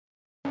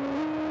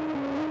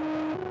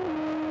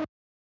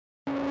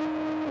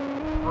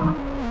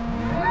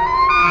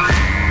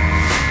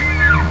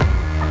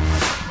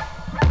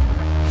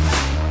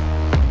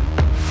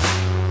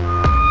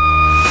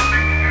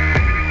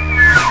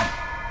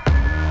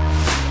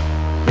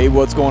Hey,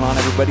 what's going on,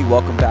 everybody?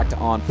 Welcome back to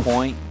On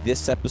Point.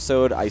 This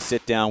episode, I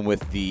sit down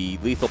with the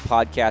Lethal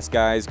Podcast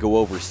guys, go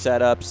over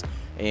setups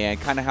and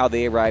kind of how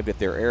they arrived at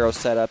their arrow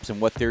setups and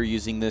what they're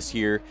using this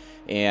year,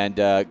 and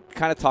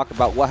kind of talk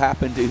about what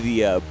happened to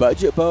the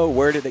budget bow,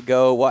 where did it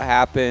go, what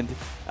happened,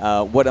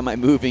 what am I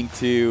moving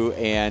to,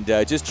 and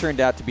just turned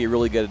out to be a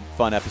really good,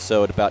 fun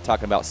episode about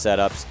talking about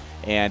setups,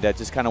 and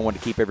just kind of wanted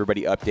to keep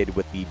everybody updated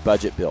with the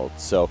budget build.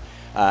 So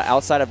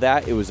outside of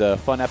that, it was a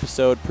fun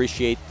episode.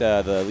 Appreciate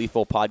the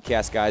Lethal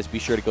Podcast guys. Be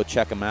sure to go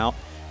check them out,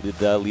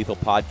 the Lethal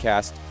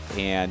Podcast,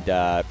 and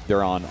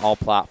they're on all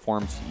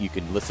platforms. You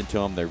can listen to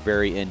them. They're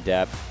very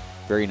in-depth,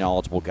 very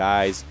knowledgeable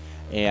guys.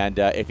 And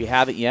if you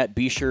haven't yet,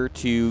 be sure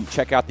to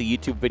check out the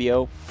YouTube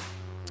video.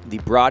 The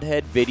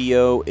Broadhead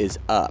video is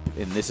up,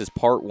 and this is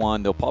part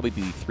one. There'll probably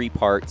be 3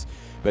 parts,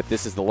 but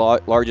this is the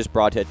largest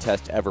Broadhead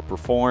test ever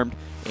performed,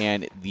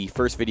 and the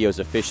first video is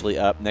officially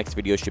up. Next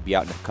video should be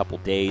out in a couple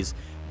days.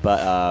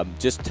 But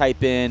just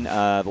type in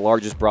the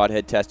largest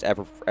Broadhead test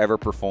ever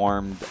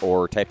performed,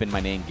 or type in my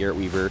name, Garrett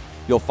Weaver.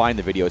 You'll find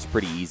the video. It's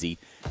pretty easy.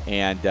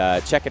 And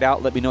check it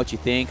out. Let me know what you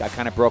think. I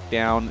kind of broke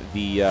down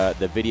the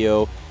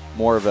video,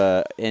 more of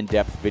a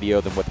in-depth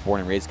video than what the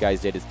Born and Raised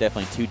guys did. It's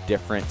definitely 2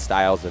 different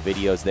styles of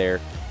videos there,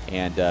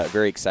 and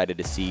very excited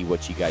to see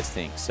what you guys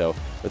think. So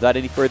without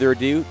any further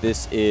ado,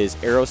 this is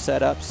arrow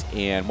setups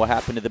and what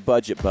happened to the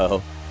budget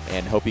bow,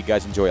 and hope you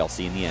guys enjoy. I'll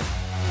see you in the end.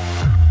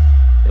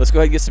 Let's go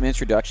ahead and get some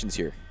introductions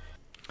here.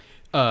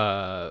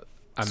 I'm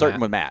Starting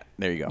Matt. with Matt.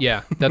 There you go.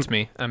 Yeah, that's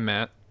me. I'm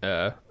Matt.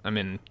 I'm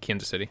in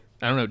Kansas City.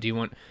 I don't know. Do you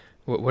want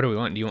what do we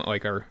want? Do you want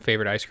like our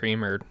favorite ice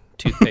cream or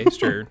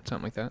toothpaste or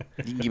something like that?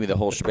 You can give me the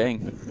whole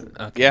shebang.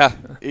 Okay. Yeah,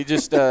 it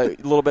just a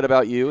little bit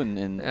about you,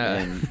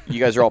 and you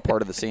guys are all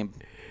part of the same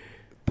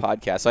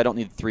podcast. So I don't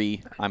need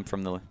 3. I'm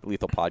from the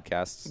Lethal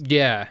Podcasts.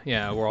 Yeah.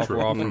 We're all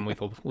from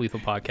Lethal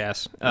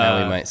Podcast.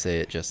 Now we might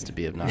say it just to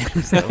be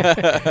obnoxious, though.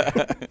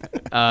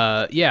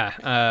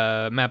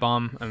 Matt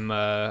Baum.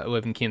 I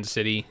live in Kansas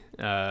City.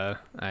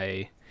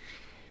 I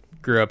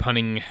grew up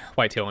hunting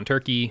whitetail and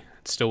turkey.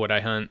 It's still what I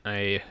hunt.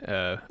 I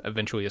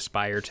eventually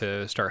aspire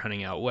to start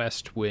hunting out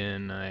west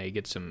when I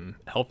get some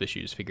health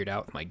issues figured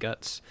out with my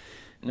guts.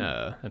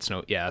 That's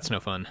no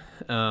fun.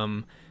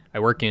 I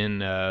work in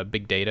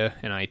big data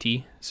and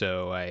IT,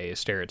 so I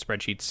stare at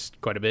spreadsheets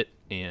quite a bit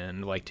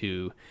and like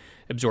to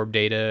absorb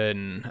data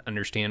and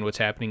understand what's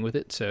happening with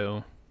it.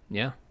 So,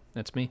 yeah,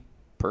 that's me.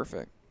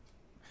 Perfect.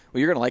 Well,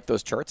 you're gonna like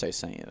those charts I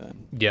sent you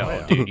then.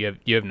 Yeah, dude,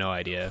 you have no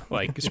idea.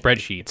 Like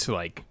spreadsheets,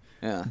 like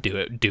Yeah. do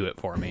it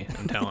for me.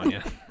 I'm telling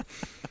you.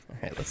 All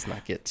right, let's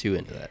not get too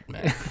into that,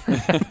 Matt.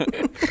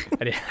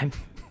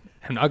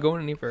 I'm not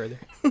going any further.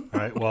 All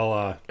right.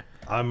 Well,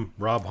 I'm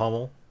Rob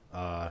Hummel.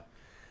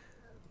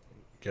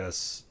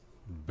 Guess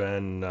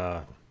been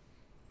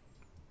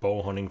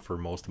bow hunting for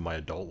most of my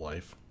adult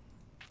life.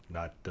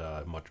 Not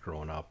much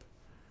growing up,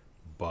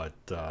 but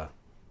I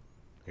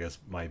guess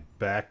my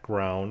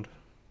background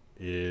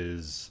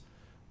is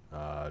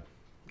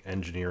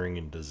engineering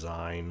and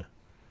design,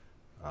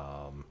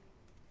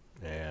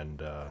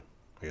 and I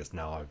guess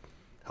now I've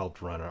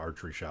helped run an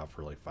archery shop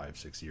for like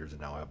 5-6 years,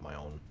 and now I have my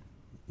own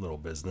little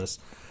business.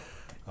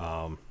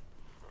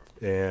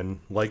 And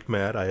like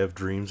Matt, I have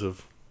dreams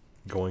of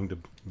going to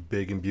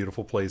big and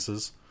beautiful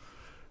places.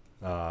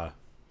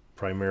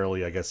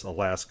 Primarily, I guess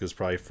Alaska's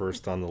probably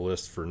first on the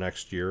list for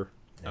next year,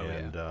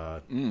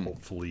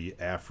 hopefully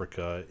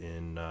Africa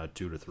in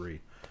 2 to 3.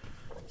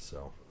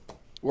 So,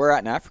 Where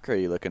at in Africa are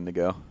you looking to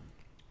go?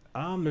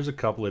 there's a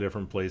couple of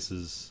different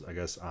places, I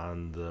guess,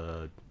 on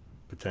the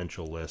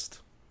potential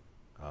list,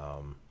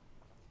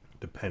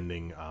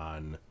 depending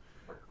on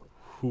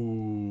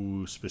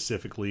who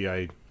specifically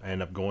I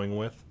end up going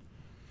with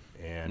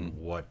and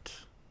what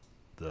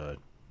the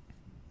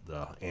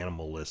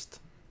animal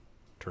list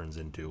turns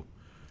into.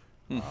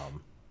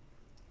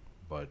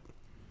 But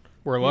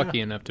We're lucky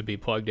enough to be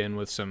plugged in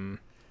with some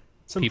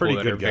people pretty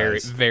that good are very,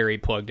 guys. very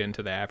plugged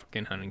into the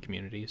African hunting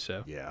community.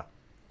 So Yeah,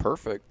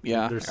 Perfect.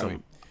 Yeah. there's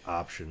some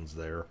options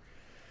there.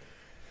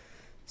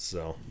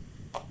 So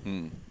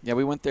Yeah,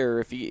 we went there.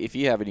 If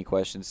you have any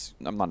questions,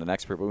 I'm not an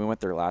expert, but we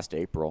went there last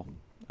April.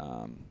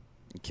 And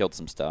killed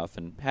some stuff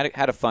and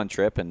had a fun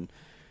trip, and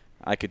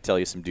I could tell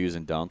you some do's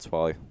and don'ts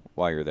while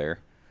you're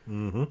there.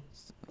 Mm-hmm.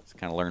 It's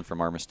kind of learn from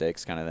our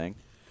mistakes, kind of thing.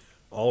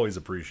 Always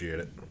appreciate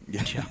it.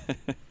 Yeah.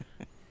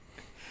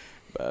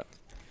 But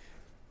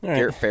All right.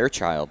 Garrett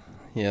Fairchild.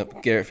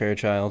 Yep, Garrett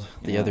Fairchild,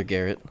 the Yeah. other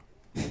Garrett.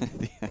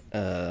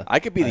 I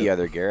could be the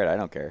other Garrett. I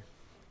don't care.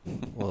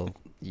 Well,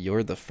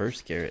 you're the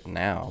first Garrett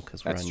now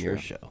because we're That's on your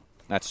true. show.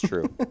 That's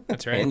true.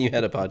 that's right. And you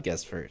had a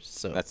podcast first,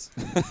 so That's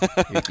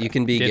you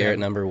can be Did Garrett have-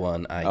 number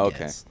 1, I Okay.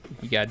 guess.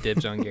 You got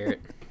dibs on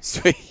Garrett.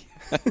 sweet.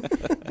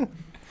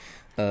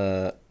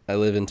 I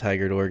live in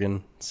Tigard,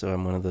 Oregon, so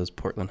I'm one of those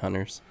Portland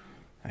hunters,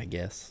 I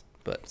guess.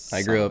 But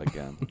I grew up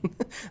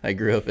I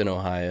grew up in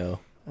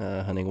Ohio,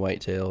 hunting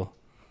whitetail.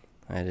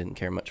 I didn't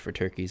care much for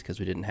turkeys because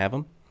we didn't have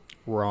them.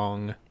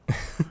 Wrong.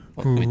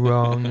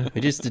 Wrong.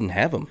 We just didn't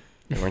have them.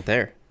 They weren't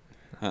there.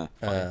 Huh.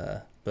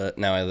 But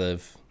now I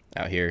live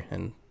out here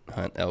and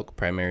hunt elk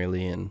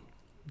primarily and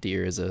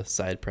deer as a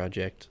side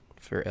project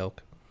for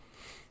elk.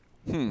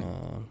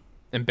 And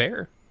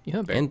bear.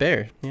 Yeah, bear. And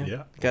bear. Yeah.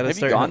 Yeah. Have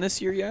you gone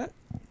this year yet?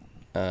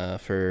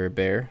 For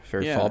bear,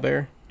 fall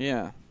bear.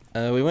 Yeah.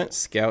 We went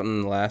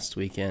scouting last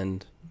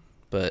weekend,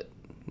 but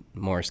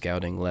more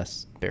scouting,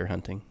 less bear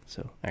hunting.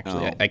 So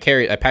actually,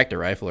 I packed a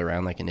rifle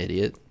around like an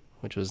idiot,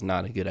 which was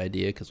not a good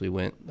idea because we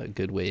went a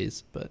good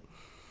ways. But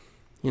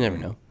you never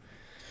know.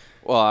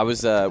 Well, I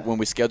was when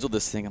we scheduled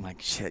this thing, I'm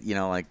like, shit,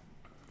 like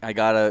I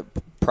gotta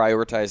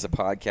prioritize the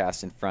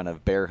podcast in front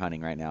of bear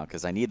hunting right now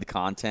because I need the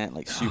content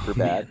like super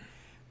bad.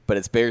 But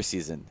it's bear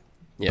season.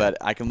 Yeah. But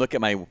I can look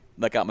out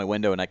my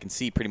window and I can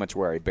see pretty much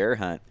where I bear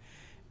hunt,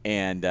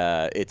 and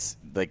it's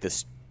like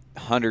this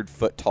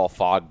 100-foot tall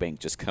fog bank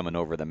just coming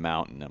over the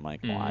mountain. I'm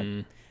like, well,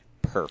 I'm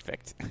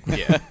perfect.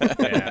 Yeah.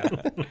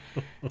 Yeah.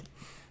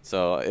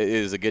 So it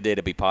is a good day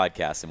to be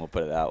podcasting. We'll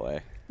put it that way.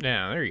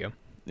 Yeah, there you go.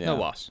 Yeah. No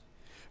loss.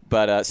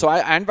 But so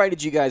I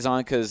invited you guys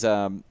on because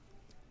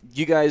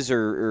you guys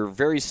are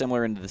very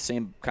similar into the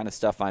same kind of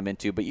stuff I'm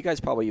into, but you guys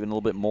probably even a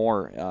little bit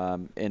more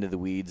into the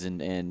weeds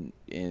and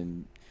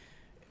in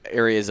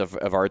areas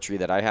of archery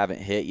that I haven't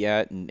hit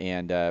yet,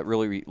 and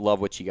really love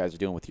what you guys are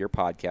doing with your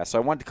podcast. So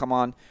I wanted to come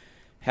on,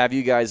 have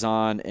you guys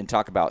on, and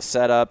talk about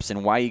setups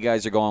and why you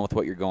guys are going with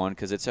what you're going,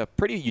 because it's a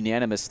pretty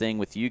unanimous thing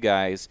with you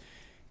guys,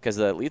 because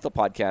the Lethal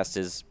Podcast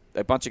is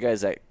a bunch of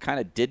guys that kind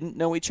of didn't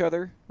know each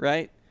other,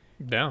 right?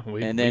 Yeah.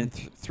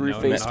 Through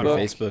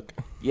Facebook.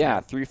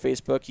 Yeah, through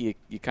Facebook,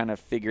 you kind of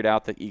figured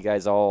out that you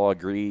guys all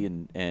agree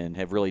and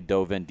have really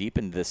dove in deep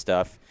into this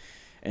stuff.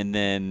 And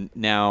then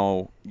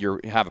now you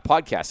have a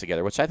podcast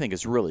together, which I think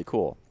is really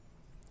cool.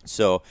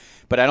 So,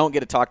 but I don't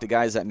get to talk to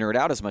guys that nerd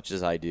out as much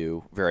as I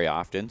do very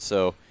often.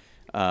 So,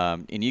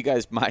 and you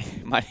guys might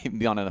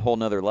be on a whole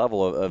nother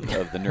level of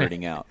the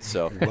nerding out.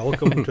 So,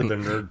 welcome to the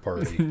nerd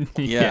party.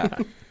 Yeah.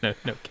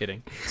 No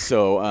kidding.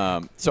 So,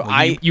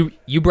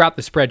 you brought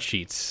the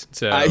spreadsheets.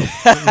 So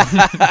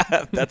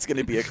that's going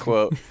to be a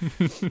quote.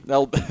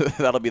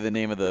 That'll be the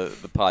name of the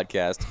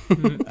podcast.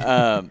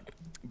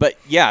 But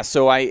yeah,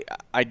 so I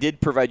did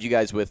provide you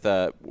guys with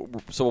so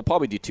we'll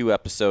probably do 2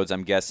 episodes,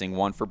 I'm guessing,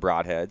 one for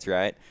broadheads,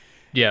 right?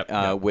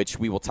 Yeah. Which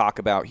we will talk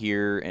about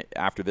here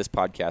after this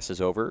podcast is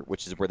over,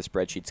 which is where the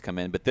spreadsheets come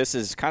in. But this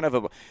is kind of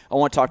I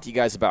want to talk to you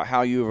guys about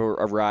how you've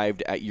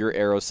arrived at your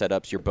arrow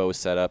setups, your bow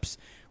setups,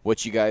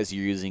 what you guys are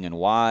using and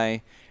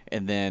why.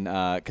 And then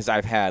because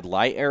I've had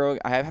light arrow,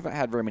 I haven't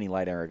had very many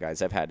light arrow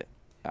guys. I've had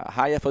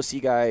high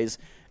FOC guys,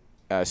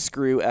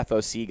 screw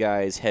FOC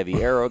guys,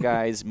 heavy arrow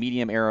guys,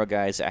 medium arrow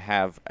guys. I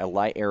have a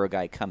light arrow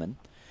guy coming.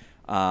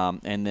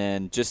 And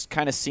then just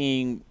kind of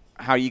seeing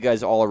how you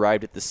guys all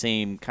arrived at the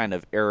same kind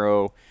of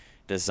arrow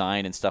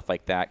design and stuff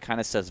like that kind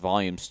of says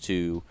volumes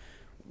to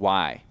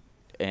why.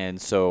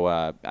 And so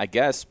I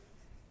guess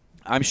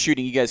I'm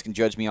shooting, you guys can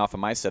judge me off of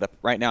my setup.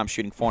 Right now I'm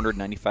shooting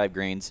 495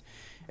 grains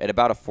at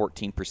about a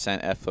 14%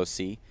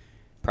 FOC,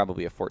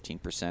 probably a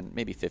 14%,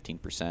 maybe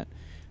 15%.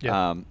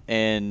 Yeah.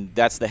 And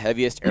that's the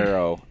heaviest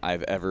arrow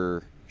I've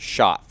ever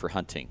shot for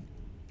hunting.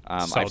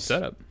 Solid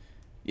setup.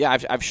 Yeah,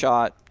 I've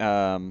shot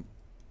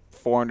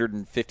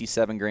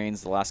 457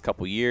 grains the last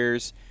couple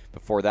years.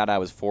 Before that, I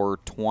was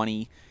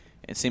 420.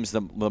 It seems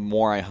the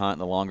more I hunt,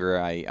 the longer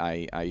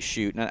I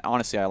shoot. And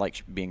honestly, I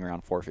like being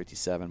around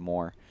 457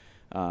 more.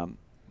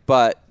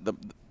 But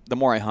the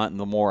more I hunt and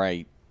the more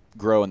I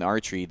grow in the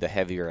archery, the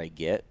heavier I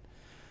get.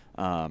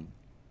 How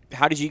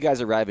did you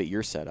guys arrive at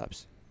your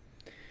setups?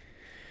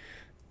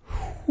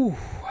 Whew.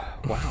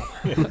 Wow.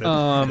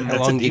 How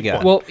long you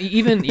got? Well,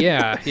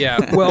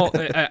 yeah. Well,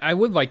 I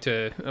would like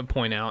to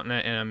point out,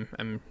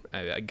 and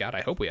God,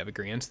 I hope we have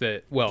agreements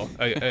that, well,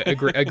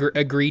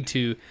 agree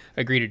to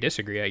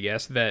disagree, I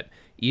guess, that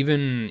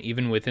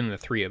even within the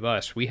 3 of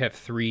us, we have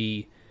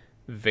 3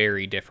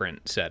 very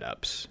different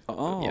setups.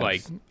 Oh,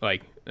 yes.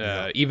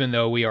 Even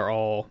though we are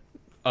all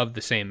of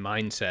the same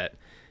mindset,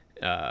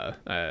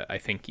 I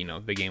think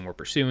the game we're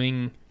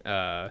pursuing.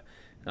 The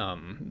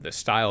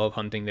style of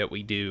hunting that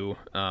we do,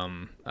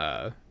 even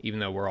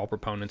though we're all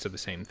proponents of the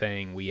same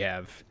thing, we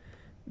have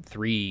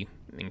 3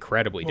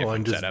 incredibly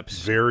different and just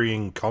setups.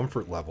 Varying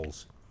comfort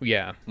levels.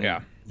 Yeah.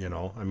 I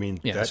mean,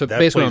 yeah. So that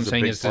basically, what I'm plays a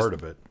saying big is part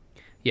of it.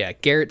 Yeah,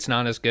 Garrett's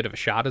not as good of a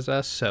shot as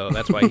us, so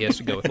that's why he has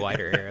to go with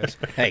lighter arrows.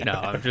 Hey. No,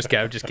 I'm just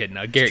kidding.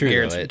 No,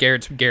 true,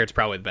 Garrett's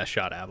probably the best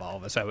shot out of all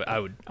of us. I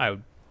would I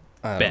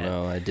bet. don't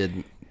know. I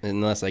did,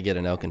 unless I get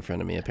an elk in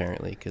front of me,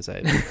 apparently, because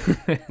I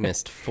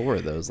missed 4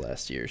 of those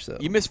last year. So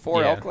You missed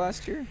 4 Yeah. elk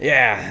last year?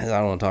 yeah, I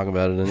don't want to talk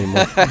about it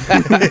anymore.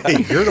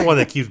 Hey, you're the one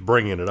that keeps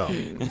bringing it up.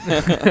 You're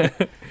not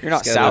Just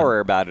gotta- sour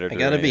about it. I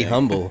got to be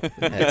humble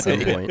at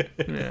some point.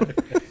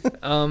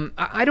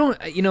 I don't.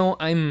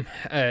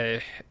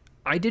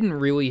 I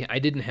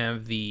didn't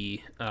have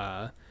the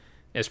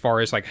as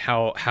far as like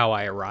how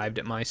I arrived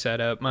at my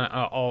setup.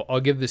 I'll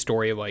give the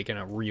story of like in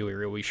a really,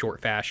 really short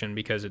fashion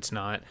because it's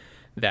not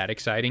that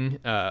exciting.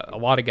 A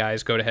lot of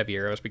guys go to heavy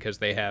arrows because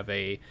they have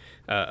a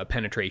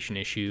penetration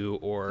issue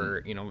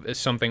or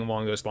something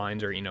along those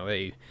lines, or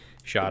they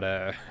shot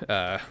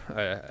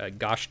a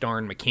gosh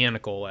darn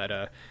mechanical at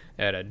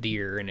a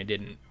deer and it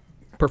didn't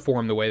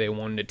perform the way they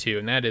wanted it to.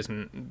 And that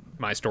isn't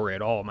my story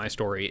at all. My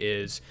story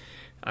is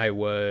I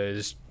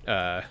was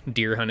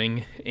deer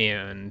hunting,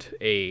 and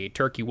a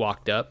turkey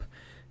walked up,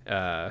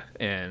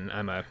 and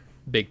I'm a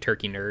big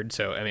turkey nerd.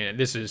 So, I mean,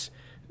 this is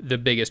the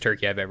biggest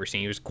turkey I've ever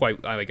seen. He was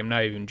quite, like, I'm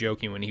not even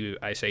joking when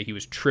I say he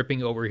was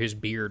tripping over his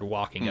beard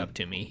walking up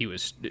to me. He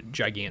was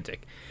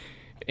gigantic.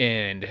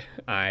 And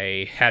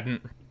I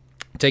hadn't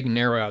taken an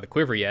arrow out of the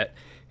quiver yet,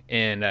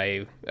 and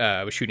I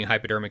was shooting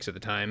hypodermics at the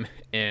time,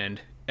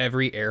 and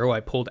every arrow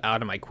I pulled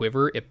out of my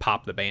quiver, it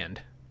popped the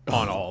band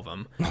on all of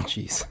them. Oh,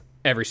 jeez.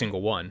 Every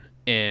single one.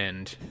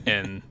 And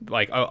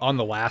like on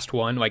the last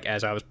one, like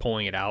as I was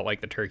pulling it out, like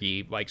the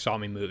turkey like saw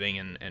me moving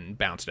and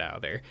bounced out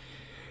of there.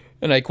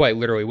 And I quite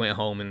literally went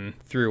home and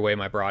threw away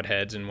my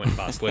broadheads and went and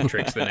bought Slit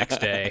Tricks the next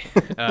day.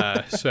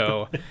 And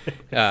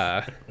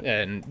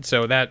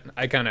so that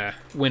I kind of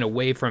went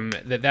away from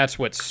that. That's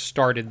what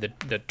started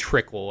the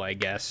trickle, I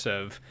guess,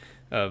 of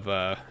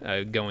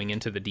going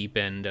into the deep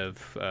end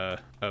of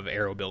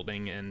arrow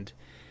building. And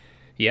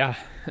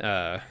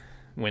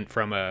went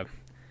from a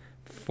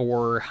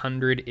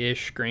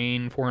 400-ish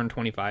grain,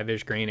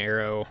 425-ish grain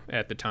arrow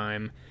at the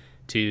time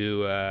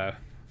to I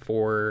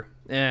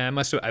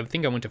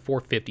think I went to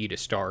 450 to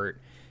start,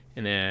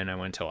 and then I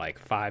went to like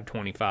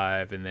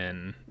 525, and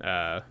then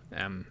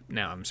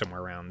I'm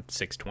somewhere around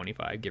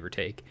 625, give or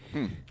take.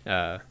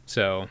 I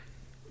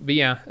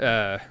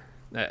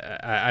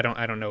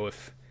don't know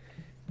if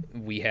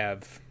we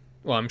have.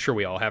 Well, I'm sure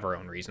we all have our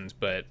own reasons,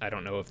 but I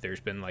don't know if there's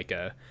been like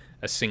a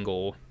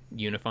single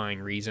unifying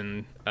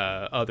reason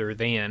other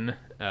than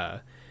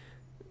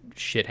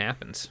shit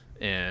happens.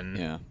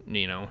 And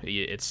you know,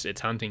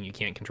 it's hunting. You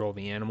can't control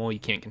the animal, you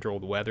can't control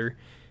the weather,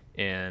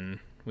 and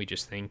I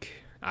just think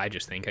I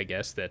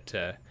guess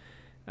that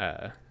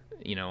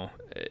you know,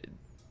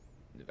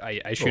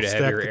 I should have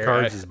stack your the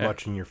cards as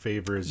much in your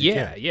favor as you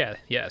can.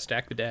 Yeah,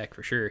 stack the deck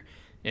for sure.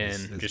 And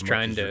as just much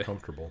trying as to you're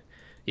comfortable.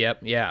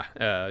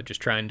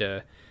 Just trying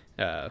to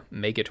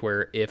make it to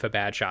where if a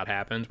bad shot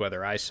happens,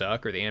 whether I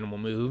suck or the animal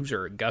moves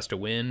or a gust of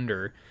wind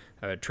or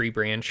a tree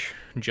branch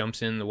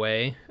jumps in the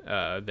way,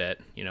 that,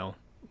 you know,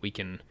 we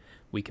can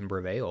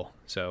prevail.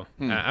 So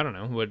I don't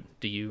know. What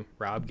do you,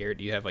 Rob, Garrett?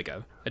 Do you have like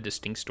a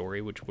distinct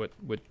story? What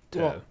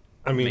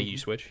made you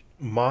switch?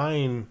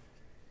 Mine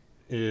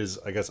is,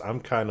 I guess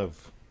I'm kind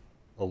of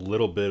a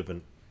little bit of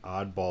an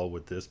oddball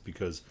with this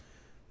because,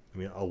 I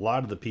mean, a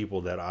lot of the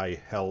people that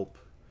I help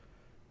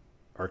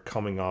are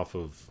coming off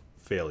of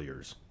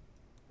failures.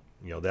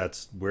 You know,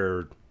 that's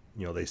where,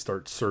 you know, they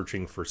start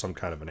searching for some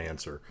kind of an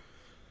answer.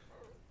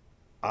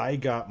 I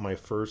got my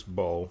first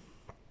bow.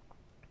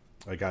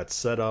 I got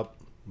set up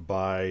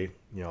by,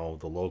 you know,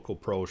 the local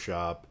pro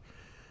shop.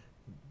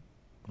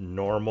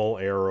 Normal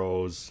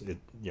arrows,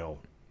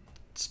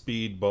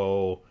 speed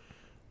bow,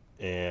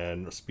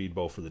 and a speed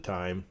bow for the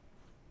time.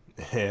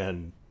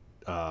 And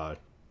I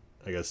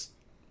guess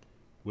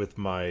with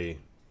my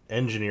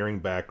engineering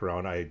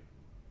background, I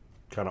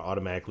kind of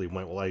automatically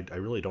went, well, I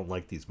really don't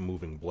like these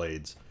moving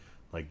blades.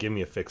 Like, give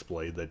me a fixed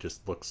blade that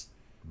just looks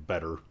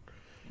better.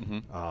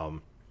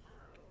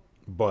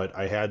 But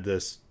I had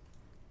this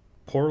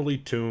poorly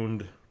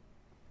tuned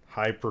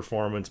high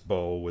performance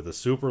bow with a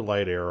super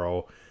light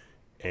arrow,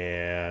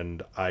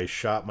 and I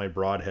shot my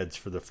broadheads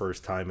for the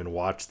first time and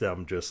watched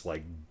them just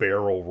like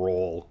barrel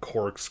roll,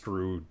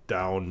 corkscrew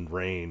down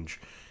range,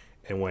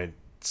 and went,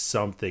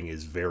 something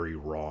is very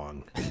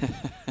wrong.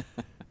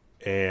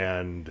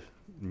 And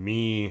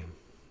me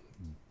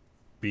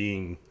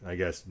being, I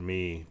guess,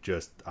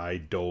 I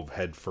dove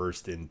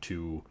headfirst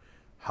into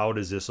how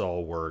does this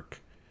all work?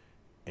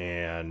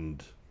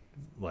 And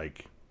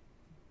like,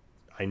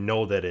 I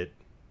know that it,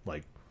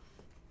 like,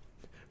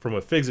 from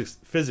a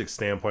physics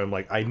standpoint, I'm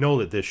like, I know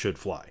that this should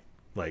fly.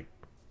 Like,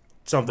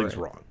 something's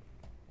wrong.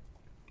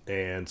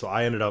 And so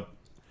I ended up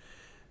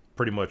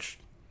pretty much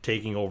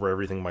taking over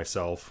everything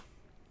myself,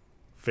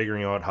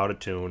 figuring out how to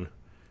tune.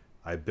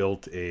 I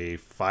built a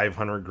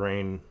 500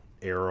 grain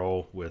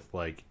arrow with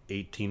like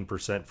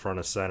 18% front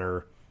of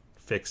center,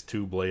 fixed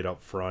 2-blade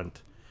up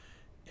front,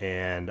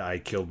 and I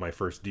killed my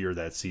first deer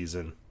that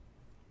season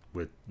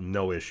with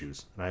no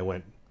issues. And I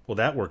went, well,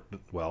 that worked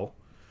well.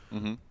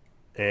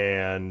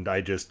 And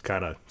I just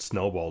kind of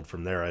snowballed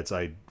from there.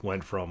 I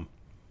went from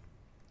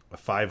a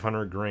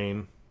 500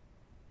 grain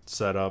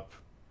setup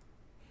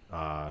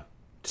to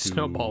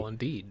snowball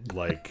indeed,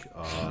 like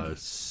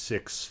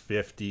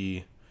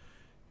 650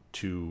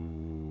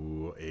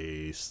 to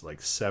a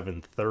like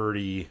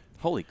 730.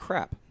 Holy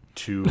crap!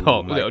 To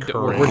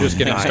we're just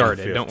getting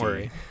started. Don't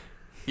worry.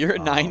 You're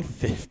at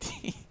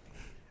 950.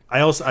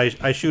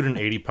 I shoot an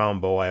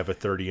 80-pound bow. I have a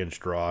 30-inch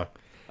draw.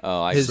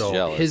 Oh, I'm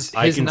jealous. His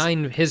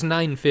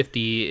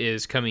 950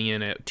 is coming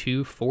in at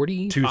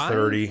 240.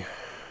 230.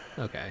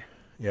 Okay.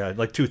 Yeah,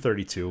 like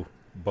 232.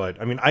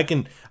 But I mean, I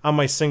can on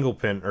my single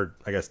pin, or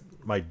I guess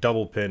my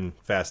double pin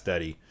fast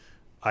Eddie,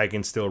 I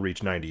can still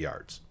reach 90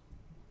 yards.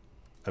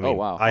 I mean,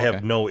 I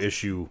have no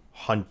issue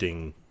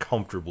hunting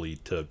comfortably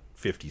to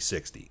 50,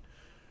 60.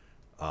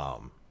 I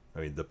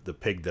mean, the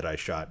pig that I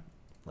shot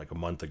like a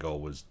month ago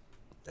was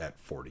at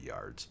 40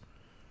 yards.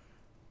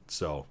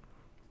 So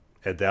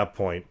at that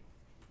point,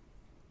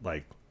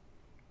 like,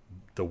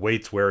 the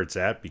weight's where it's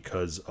at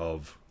because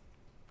of,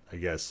 I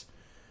guess,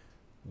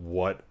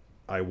 what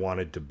I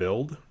wanted to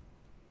build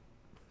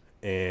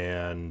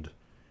and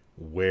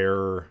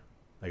where,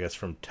 I guess,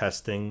 from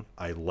testing,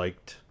 I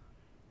liked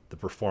the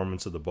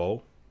performance of the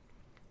bow.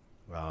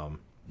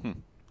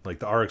 Like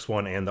the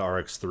RX-1 and the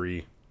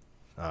RX-3,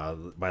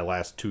 my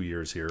last 2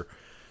 years here,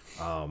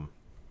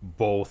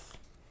 both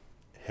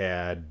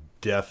had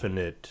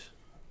definite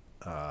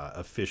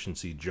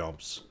efficiency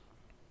jumps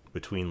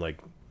between like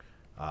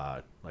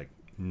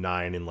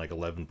 9 and like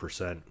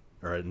 11%,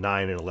 or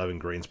 9 and 11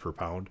 grains per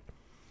pound.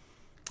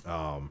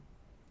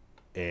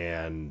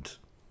 And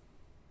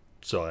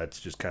so that's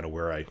just kind of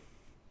where I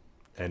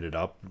ended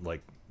up,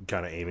 like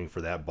kind of aiming for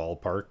that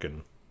ballpark,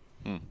 and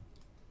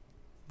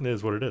it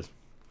is what it is.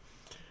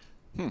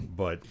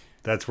 But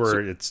that's where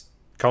it's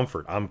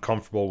comfort. I'm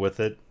comfortable with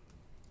it.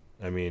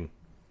 I mean,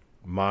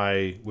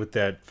 with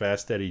that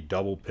Fast Eddie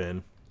double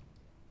pin,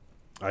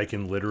 I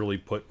can literally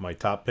put my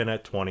top pin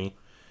at 20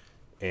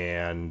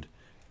 and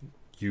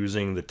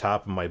using the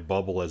top of my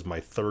bubble as my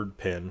third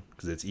pin,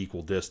 because it's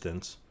equal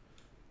distance,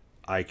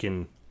 I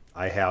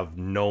have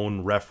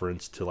known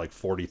reference to like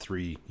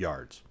 43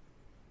 yards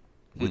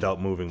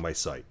without moving my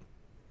sight.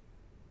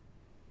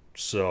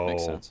 So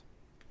Makes sense.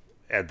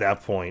 At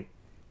that point,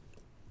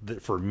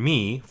 for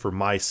me, for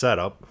my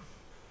setup,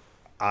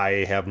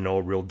 I have no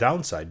real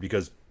downside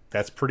because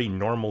that's pretty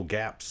normal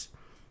gaps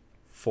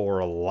for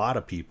a lot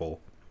of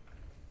people.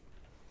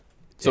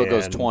 So it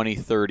goes 20,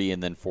 30,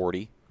 and then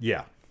 40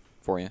 Yeah.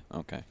 for you?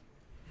 Okay.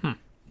 Oh,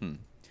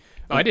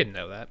 I didn't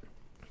know that.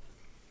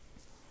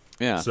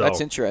 Yeah, So-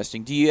 that's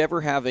interesting. Do you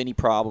ever have any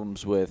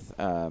problems with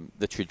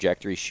the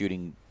trajectory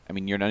shooting? I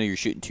mean, you're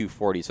shooting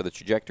 240, so the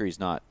trajectory is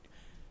not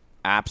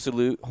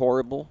absolute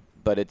horrible,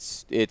 but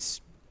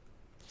it's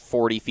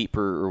 40 feet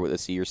per, or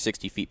let's see, you're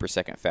 60 feet per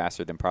second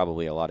faster than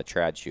probably a lot of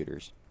trad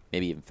shooters,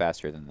 maybe even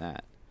faster than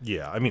that.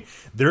 Yeah, I mean,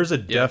 there's a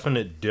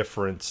definite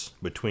difference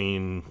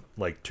between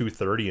like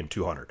 230 and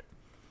 200.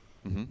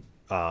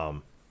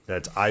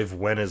 I've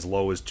went as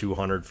low as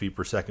 200 feet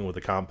per second with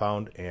a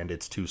compound, and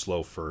it's too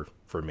slow for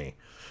me.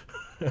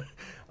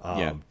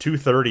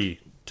 230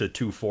 to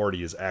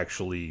 240 is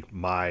actually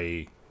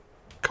my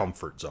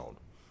comfort zone.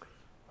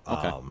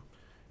 Okay.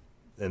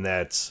 And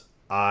that's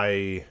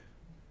my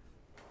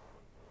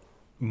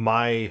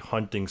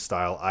hunting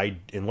style.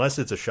 Unless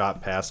it's a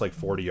shot past like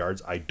 40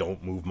 yards, I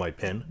don't move my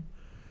pin.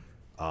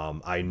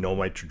 I know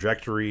my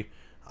trajectory,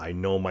 I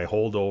know my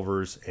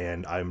holdovers,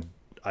 and I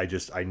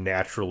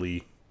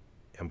naturally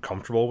am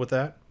comfortable with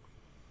that.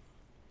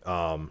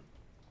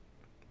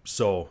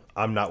 So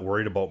I'm not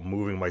worried about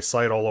moving my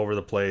sight all over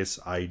the place.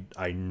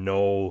 I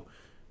know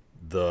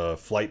the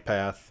flight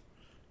path,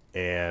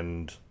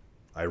 and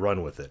I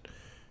run with it.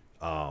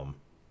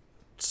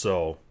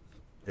 So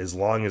as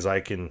long as I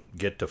can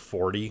get to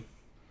 40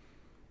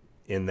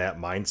 in that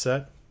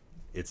mindset,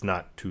 it's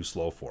not too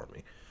slow for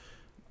me.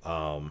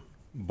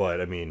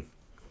 But I mean,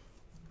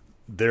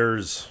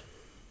 there's,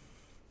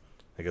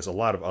 I guess, a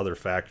lot of other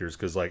factors,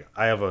 because like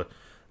I have a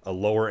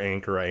lower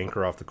anchor. I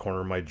anchor off the corner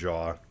of my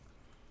jaw,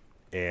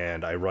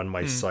 and I run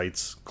my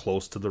sights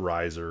close to the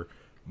riser.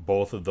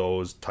 Both of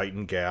those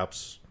tighten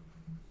gaps,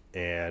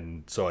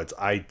 and so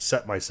I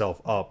set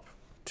myself up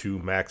to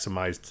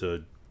maximize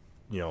to,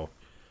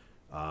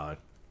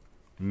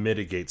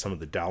 mitigate some of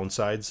the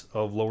downsides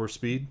of lower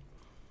speed.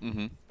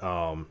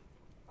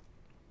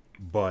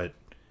 But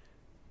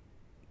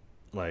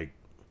like,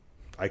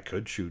 I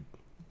could shoot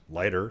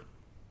lighter.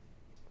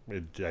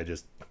 I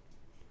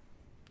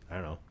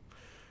don't know.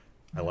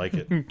 I like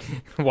it.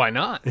 Why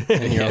not?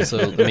 And you're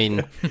also, I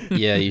mean,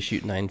 yeah, you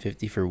shoot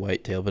 950 for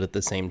whitetail, but at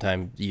the same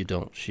time, you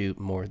don't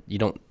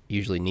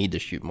usually need to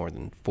shoot more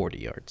than 40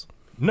 yards.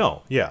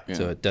 No, yeah.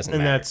 So it doesn't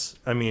And matter. that's,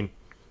 I mean,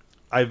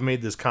 I've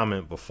made this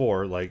comment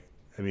before. Like,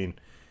 I mean,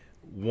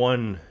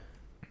 one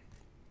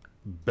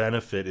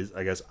benefit is,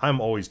 I guess, I'm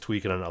always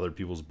tweaking on other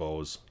people's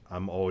bows.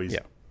 I'm always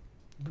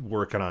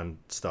working on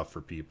stuff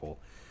for people.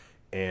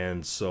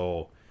 And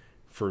so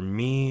for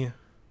me,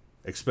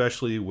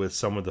 especially with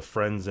some of the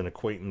friends and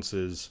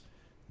acquaintances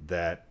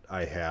that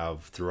I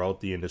have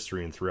throughout the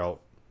industry and throughout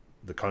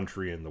the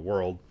country and the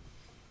world,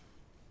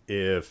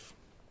 if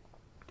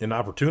an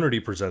opportunity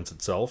presents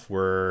itself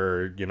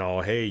where,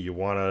 hey, you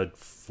want to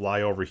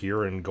fly over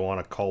here and go on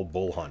a cull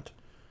bull hunt,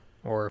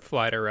 Or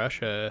fly to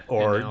Russia.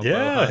 Or, and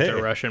yeah, hunt hey.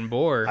 a Russian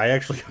boar. I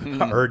actually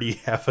already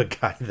have a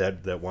guy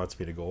that wants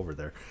me to go over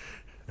there.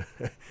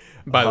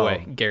 By the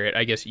way, Garrett,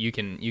 I guess you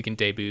can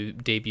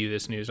debut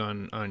this news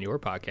on your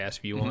podcast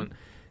if you want.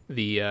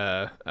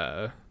 The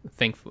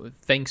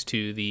thanks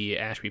to the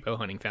Ashby Bow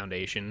Hunting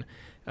Foundation,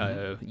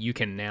 you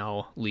can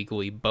now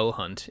legally bow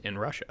hunt in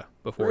Russia.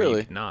 Before Really?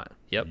 you could not.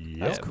 Yep,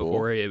 That's cool.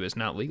 Before it was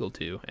not legal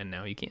to, and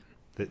now you can.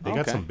 They got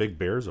Okay. some big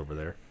bears over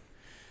there.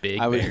 Big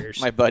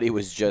bears. My buddy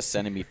was just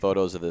sending me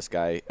photos of this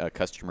guy, a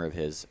customer of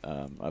his,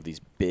 of these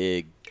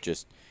big,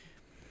 just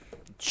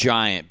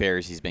giant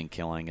bears he's been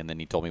killing, and then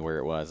he told me where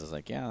it was. I was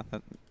like, yeah,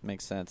 that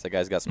makes sense. That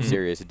guy's got some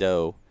serious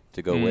dough,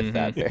 to go with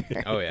that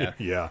bear. Oh yeah.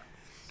 Yeah.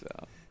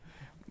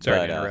 Sorry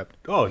But, to interrupt.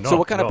 Oh no. So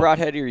what kind of no.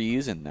 broadhead are you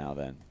using now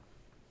then?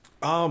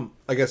 I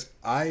guess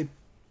I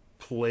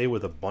play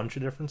with a bunch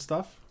of different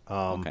stuff.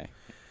 Okay.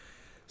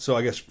 So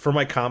I guess for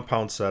my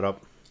compound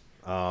setup,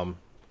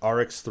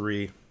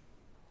 RX3,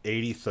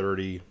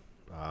 80-30,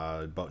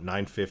 about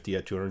 950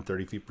 at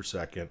 230 feet per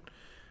second.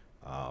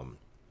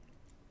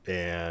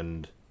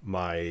 And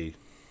my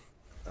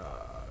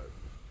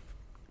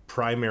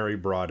primary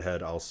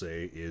broadhead, I'll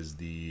say, is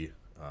the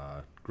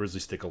Grizzly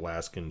Stick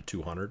Alaskan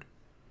 200.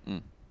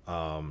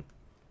 And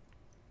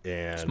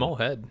Small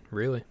head,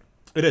 really.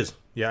 it is.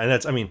 Yeah, and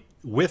that's, I mean,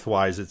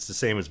 width-wise, it's the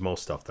same as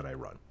most stuff that I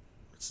run.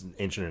 It's an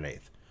inch and an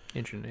eighth.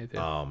 Internet.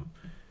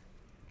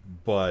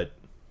 But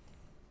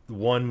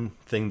one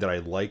thing that I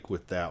like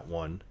with that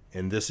one,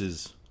 and this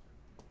is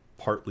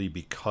partly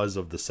because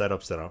of the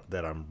setups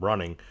that I'm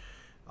running,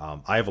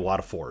 I have a lot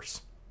of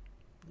force.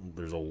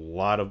 There's a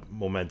lot of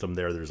momentum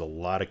there. There's a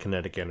lot of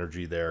kinetic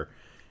energy there.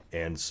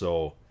 And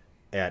so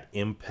at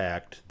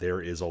impact,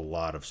 there is a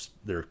lot of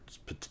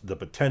the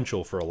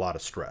potential for a lot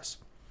of stress.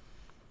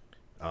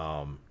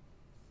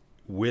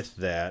 With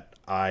that,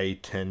 I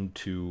tend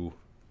to,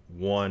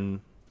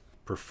 one,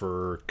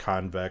 prefer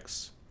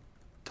convex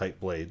type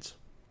blades,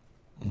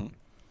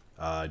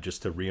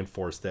 just to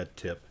reinforce that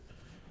tip.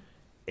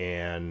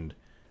 And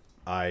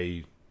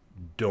I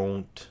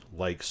don't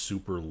like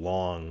super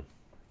long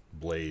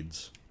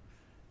blades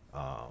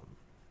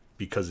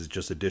because it's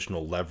just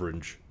additional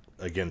leverage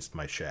against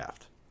my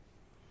shaft.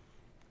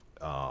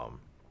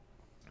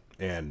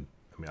 And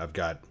I mean, I've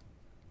got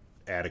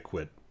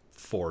adequate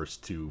force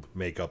to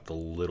make up the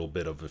little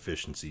bit of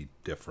efficiency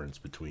difference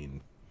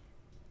between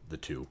the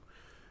two.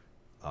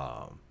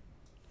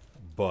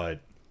 But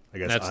I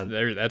guess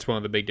that's one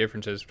of the big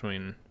differences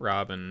between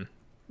Rob and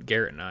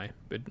Garrett and I.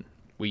 But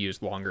we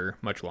use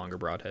much longer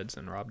broadheads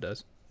than Rob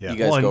does. yeah. You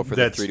guys Well, go and for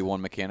the that's- 3-to-1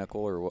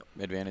 mechanical or what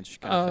advantage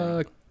kind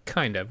of thing?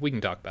 Kind of. We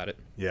can talk about it.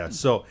 Yeah,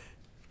 so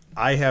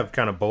I have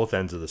kind of both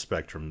ends of the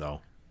spectrum,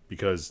 though,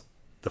 because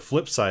the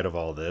flip side of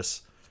all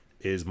this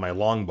is my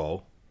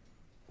longbow,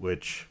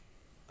 which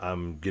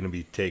I'm going to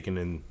be taking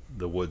in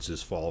the woods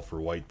this fall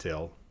for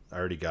whitetail. I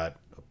already got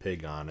a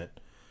pig on it.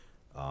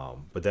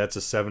 But that's a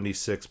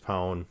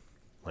 76-pound,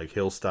 like,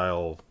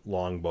 hill-style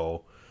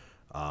longbow,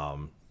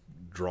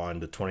 drawn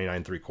to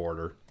 29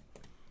 3/4.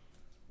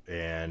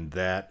 And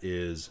that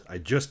is, I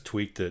just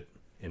tweaked it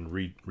and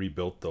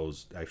rebuilt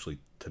those actually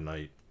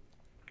tonight.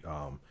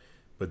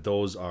 But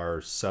those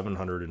are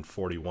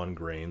 741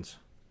 grains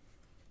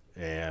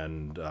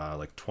and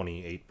like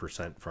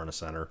 28% front of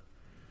center.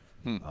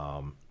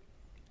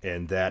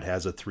 And that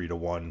has a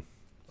 3-to-1.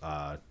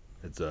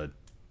 It's a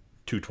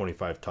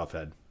 225 tough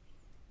head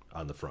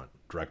on the front,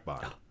 direct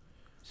bond.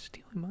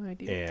 Stealing my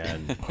idea.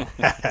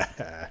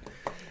 And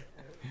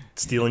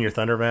stealing your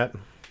thunder, Matt?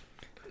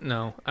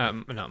 No,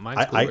 mine's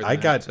cooler than I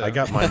got that, so. I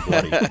got mine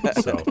bloody.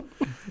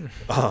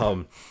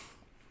 So,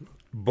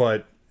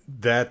 but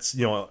that's,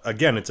 you know,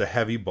 again, it's a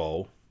heavy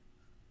bow,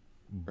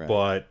 Right.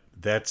 but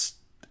that's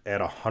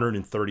at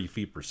 130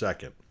 feet per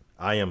second.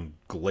 I am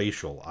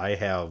glacial. I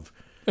have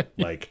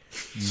like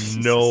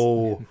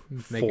no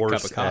Make a cup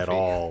force of coffee. at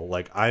all.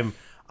 Like I'm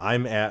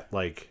at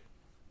like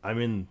I'm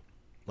in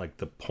like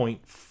the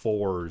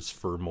 0.4s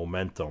for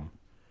momentum.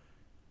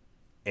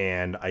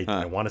 And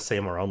I want to say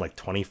I'm around like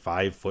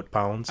 25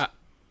 foot-pounds.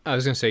 I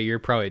was gonna say you're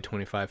probably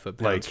 25 foot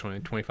pounds,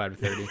 Like- 25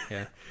 to 30.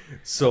 Yeah,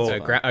 So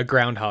it's a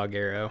groundhog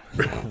arrow.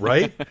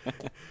 right?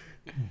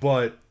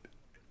 But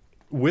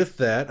with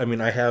that, I mean,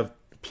 I have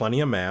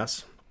plenty of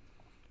mass.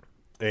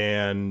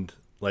 And,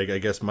 like, I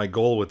guess my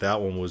goal with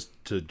that one was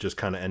to just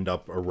kind of end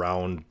up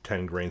around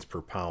 10 grains per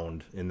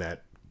pound in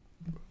that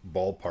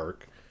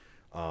ballpark.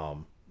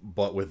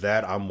 But with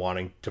that, I'm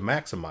wanting to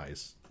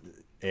maximize.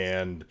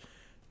 And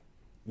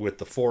with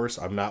the force,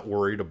 I'm not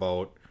worried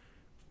about,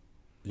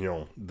 you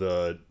know,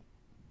 the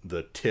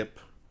tip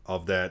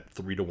of that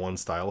 3-to-1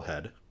 style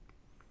head.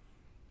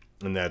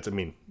 And that's, I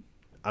mean,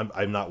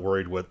 I'm not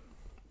worried with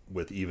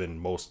even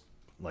most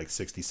like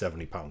 60,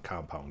 70 pound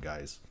compound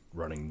guys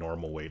running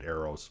normal weight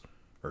arrows,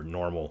 or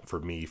normal for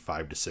me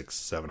 5 to 6,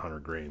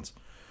 700 grains.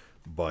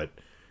 But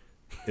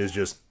it's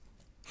just,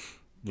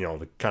 you know,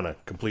 the kind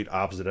of complete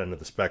opposite end of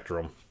the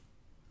spectrum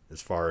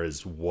as far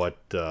as what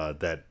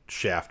that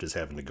shaft is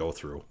having to go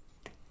through.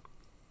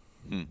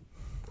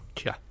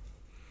 Yeah.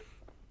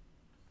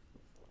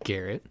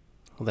 Garrett.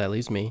 Well, that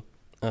leaves me.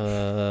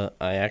 I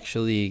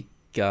actually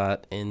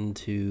got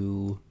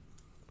into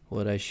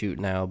what I shoot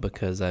now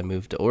because I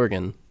moved to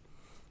Oregon.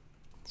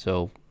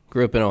 So,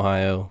 grew up in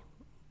Ohio,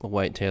 a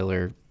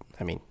whitetailer.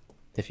 I mean,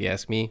 if you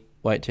ask me,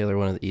 whitetailer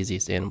one of the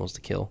easiest animals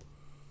to kill.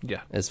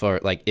 Yeah. As far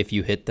like if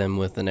you hit them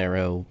with an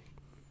arrow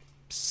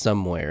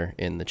somewhere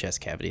in the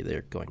chest cavity,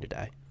 they're going to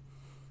die.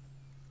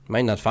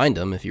 Might not find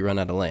them if you run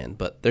out of land,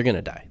 but they're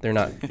gonna die. They're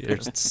not. They're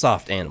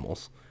soft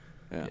animals.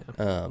 Yeah.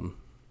 Um,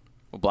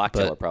 Well,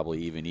 blacktail but- are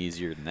probably even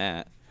easier than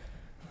that.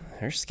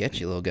 they're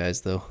sketchy little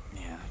guys, though.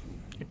 Yeah.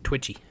 You're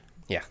twitchy.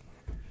 Yeah.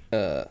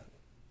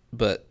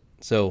 But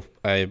so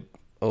I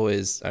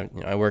always,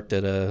 I worked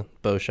at a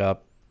bow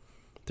shop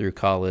through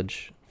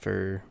college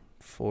for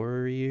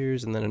 4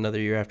 years, and then another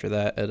year after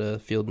that at a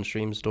Field and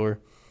Stream store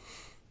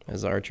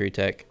as an archery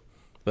tech.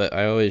 But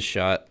I always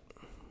shot,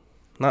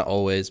 not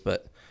always,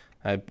 but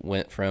I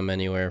went from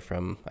anywhere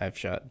from, I've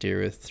shot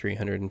deer with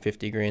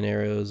 350 grain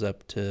arrows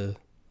up to,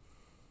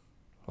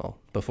 well,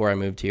 before I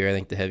moved here, I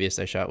think the heaviest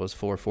I shot was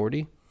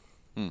 440.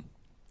 And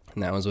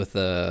that was with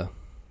a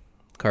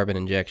carbon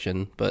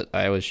injection, but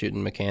I was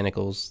shooting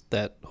mechanicals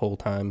that whole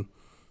time.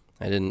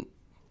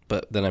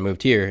 But then I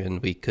moved here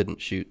and we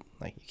couldn't shoot,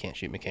 like you can't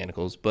shoot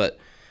mechanicals, but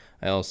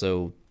I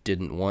also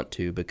didn't want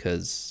to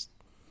because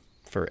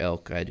for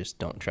elk, I just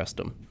don't trust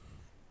them.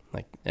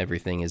 Like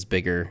everything is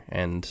bigger,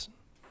 and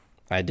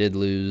I did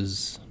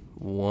lose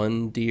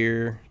one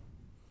deer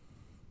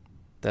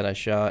that I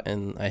shot,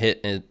 and I hit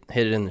it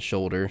in the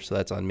shoulder, so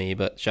that's on me,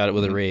 but shot it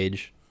with a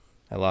rage.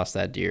 I lost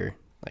that deer.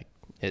 Like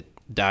it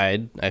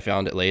died. I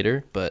found it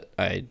later, but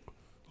I,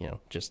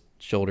 just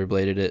shoulder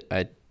bladed it.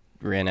 I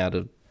ran out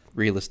of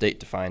real estate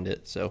to find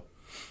it, so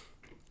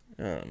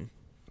and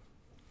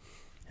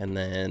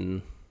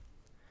then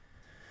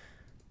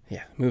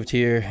moved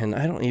here, and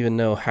I don't even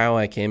know how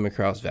I came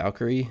across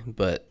Valkyrie,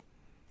 but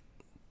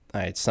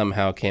I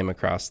somehow came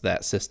across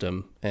that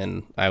system,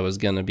 and I was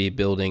going to be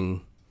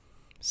building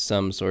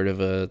some sort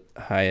of a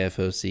high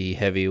FOC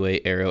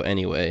heavyweight arrow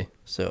anyway,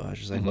 so I was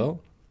just like,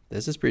 well,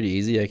 this is pretty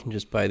easy. I can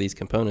just buy these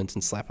components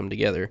and slap them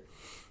together.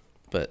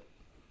 But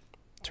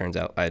turns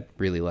out I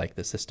really like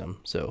the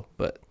system. So,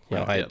 but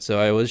so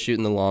I was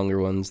shooting the longer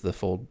ones,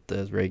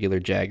 the regular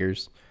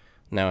Jaggers.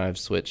 Now I've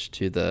switched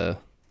to the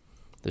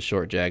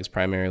short Jags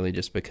primarily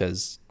just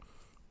because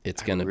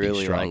it's going to be stronger.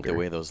 I really like the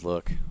way those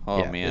look.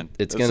 Oh man,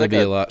 it's going to be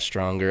a lot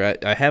stronger.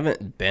 I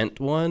haven't bent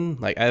one.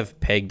 Like I've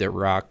pegged a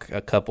rock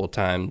a couple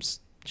times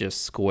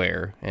just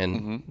square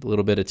and a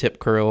little bit of tip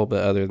curl,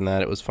 but other than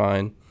that, it was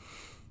fine.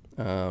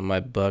 My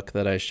buck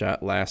that I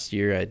shot last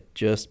year, I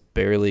just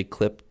barely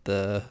clipped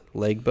the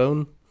leg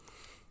bone,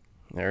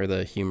 or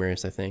the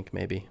humerus, I think,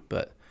 maybe.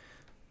 But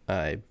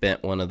I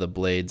bent one of the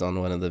blades on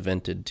one of the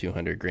vented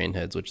 200 grain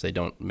heads, which they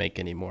don't make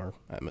anymore,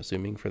 I'm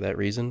assuming, for that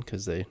reason,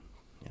 because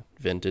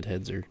vented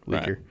heads are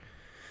weaker.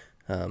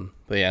 Right.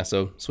 But yeah,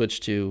 so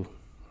switched to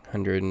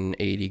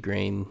 180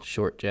 grain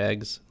short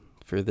Jags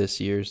for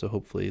this year, so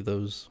hopefully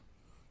those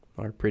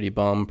are pretty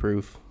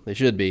bomb-proof. They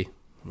should be,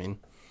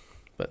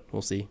 but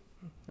we'll see.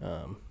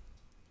 I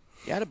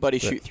had a buddy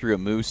shoot through a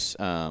moose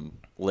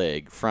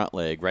front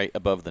leg, right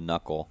above the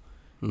knuckle,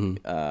 and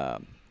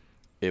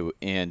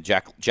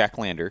Jack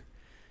Lander,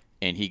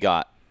 and he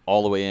got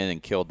all the way in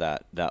and killed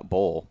that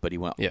bull, but he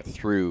went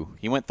through.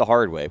 He went the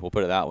hard way. We'll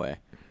put it that way.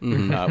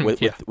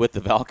 With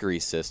the Valkyrie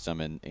system,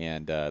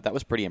 and that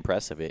was pretty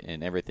impressive.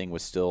 And everything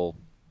was still,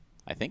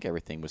 I think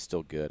everything was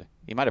still good.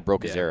 He might have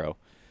broke his arrow.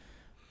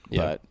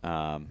 But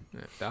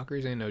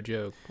Valkyries ain't no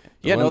joke.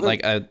 I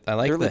like the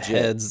legit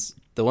heads.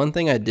 The one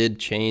thing I did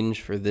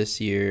change for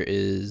this year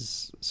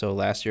is, so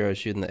last year I was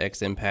shooting the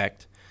X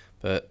Impact,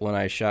 but when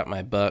I shot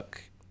my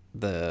buck,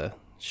 the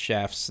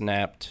shaft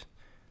snapped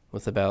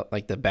with about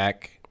like the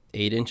back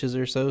 8 inches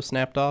or so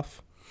snapped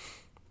off.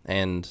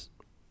 And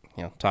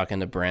talking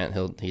to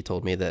Brent, he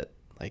told me that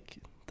like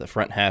the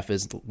front half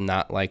is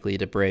not likely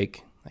to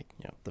break. Like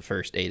the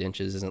first 8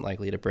 inches isn't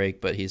likely to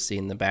break, but he's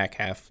seen the back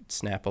half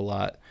snap a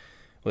lot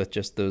with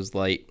just those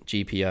light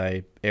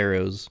GPI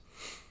arrows.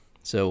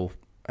 So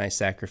I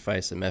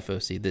sacrificed some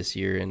FOC this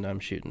year, and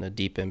I'm shooting a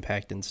deep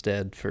impact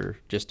instead for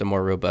just a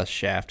more robust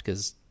shaft,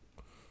 because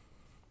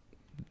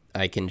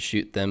I can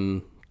shoot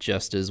them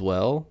just as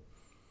well.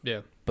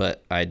 Yeah.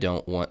 But I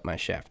don't want my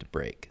shaft to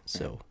break.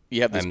 So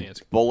you have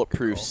this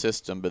bulletproof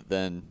system, but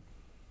then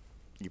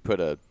you put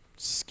a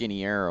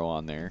skinny arrow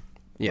on there.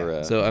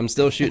 Yeah. So I'm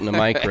still shooting a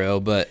micro,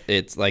 but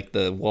it's like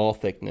the wall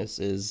thickness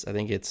is, I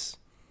think it's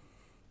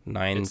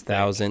 9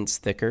 thousandths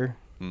thicker.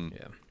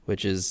 Yeah.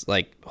 Which is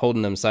like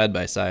holding them side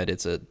by side.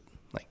 It's a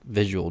like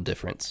visual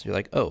difference. You're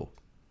like, oh,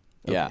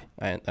 okay, yeah,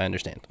 I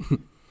understand.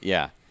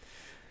 Yeah.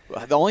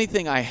 The only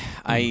thing I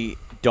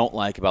don't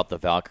like about the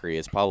Valkyrie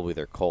is probably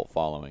their cult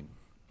following.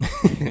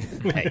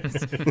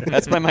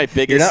 That's my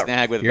biggest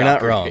snag with Valkyrie. You're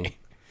not wrong.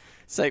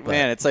 It's like,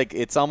 man, it's like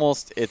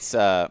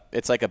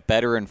a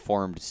better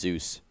informed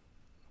Zeus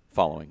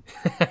following.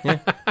 You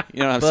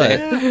know what I'm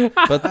saying?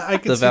 But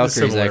the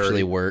Valkyries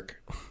actually work.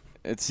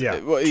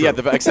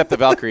 Except the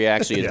Valkyrie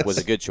actually was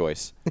a good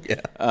choice.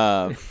 Yeah.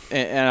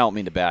 And I don't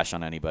mean to bash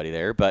on anybody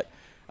there, but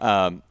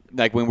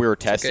like when we were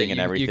testing and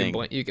everything,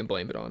 you can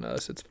blame it on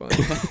us. It's fine.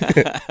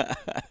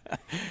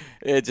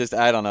 It just,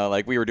 I don't know.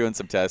 Like we were doing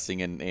some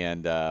testing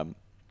and I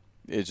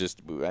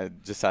just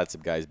had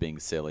some guys being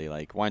silly.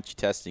 Like, why aren't you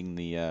testing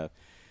the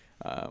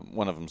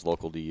one of them's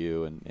local to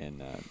you?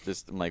 And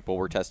just I'm like, well,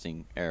 we're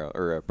testing arrow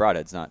or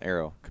broadheads, not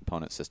arrow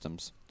component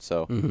systems.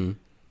 So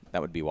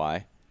that would be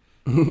why.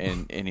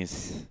 and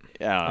he's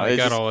they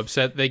got all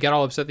upset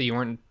that you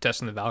weren't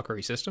testing the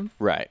Valkyrie system.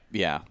 Right.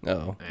 Yeah.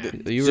 Oh,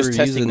 you just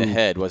testing the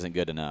head wasn't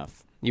good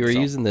enough. You were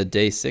using the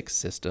Day 6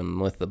 system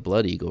with the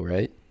Blood Eagle,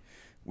 right?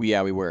 We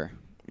were.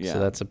 Yeah. So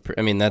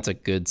that's a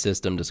good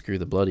system to screw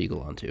the Blood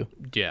Eagle onto.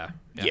 Yeah.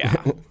 Yeah.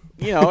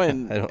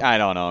 And I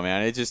don't know,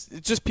 man. It's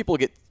just people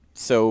get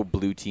so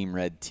blue team,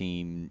 red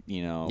team,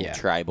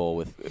 tribal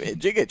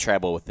with you get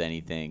tribal with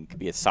anything. It could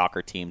be a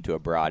soccer team to a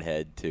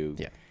broadhead to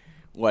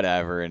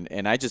whatever,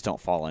 and I just don't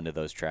fall into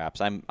those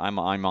traps. I'm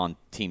on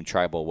team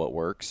tribal. What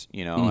works,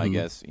 I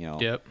guess,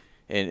 Yep.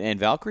 And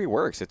Valkyrie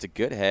works. It's a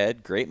good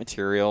head, great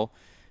material.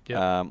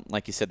 Yep.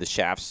 Like you said, the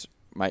shafts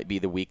might be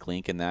the weak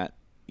link in that.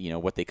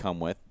 What they come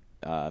with,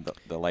 the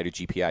lighter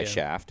GPI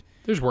shaft.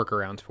 There's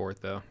workarounds for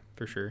it though,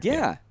 for sure.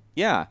 Yeah.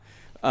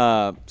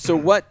 So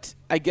what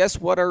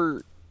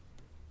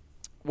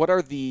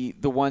are the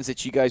ones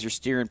that you guys are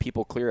steering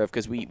people clear of?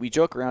 Because we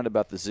joke around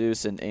about the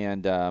Zeus and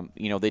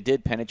they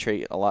did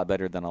penetrate a lot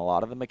better than a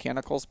lot of the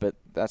mechanicals, but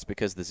that's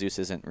because the Zeus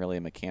isn't really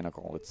a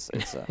mechanical. It's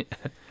a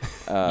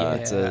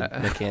it's a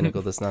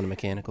mechanical that's not a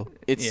mechanical.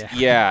 It's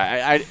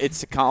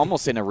it's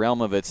almost in a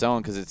realm of its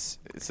own because it's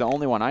the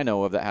only one I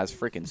know of that has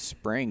freaking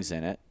springs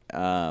in it.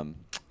 The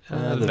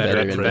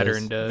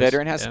veteran does.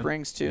 Veteran has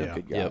springs too. Yeah.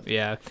 Good God. Yep.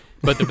 Yeah,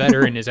 but the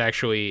veteran is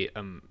actually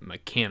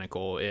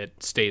mechanical. It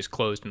stays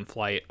closed in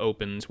flight,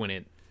 opens when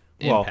it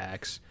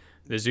impacts.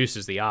 The Zeus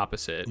is the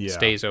opposite. Yeah.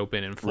 Stays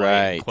open in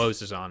flight, and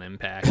closes on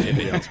impact. If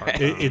it gets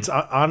hard. It's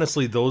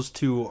honestly, those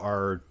two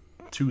are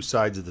two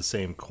sides of the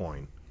same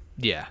coin.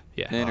 Yeah.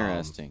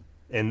 Interesting.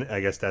 And I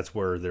guess that's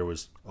where there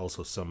was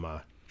also some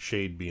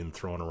shade being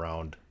thrown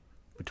around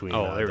between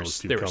there those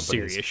two was companies.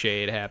 serious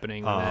shade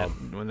happening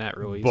when that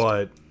released.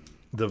 But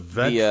the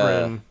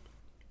veteran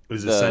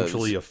is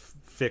essentially a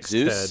fixed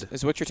Zeus head.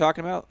 is what you're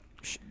talking about?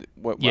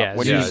 What do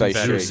Zeus you mean by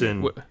veteran.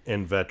 shade?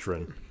 and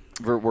veteran.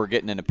 We're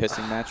getting in a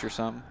pissing match or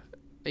something?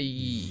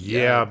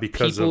 Yeah,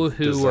 because people of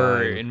who design.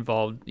 were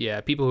involved.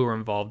 Yeah, people who were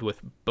involved with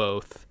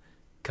both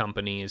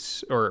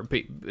companies or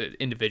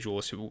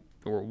individuals who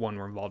one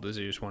were involved with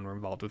Zeus, one were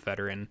involved with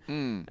Veteran,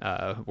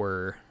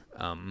 were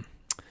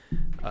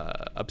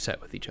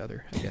upset with each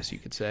other, I guess you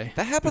could say.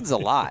 That happens a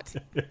lot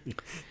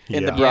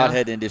in the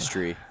broadhead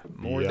industry.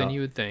 More than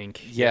you would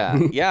think.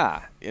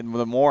 Yeah. And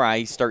the more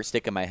I start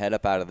sticking my head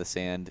up out of the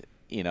sand,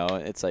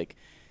 it's like,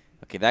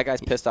 okay, that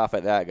guy's pissed off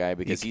at that guy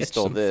because he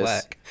stole this.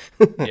 Flack.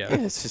 Yeah.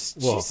 It's just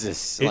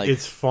Jesus.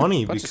 It's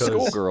funny bunch because of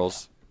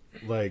schoolgirls.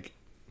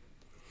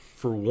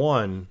 For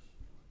one,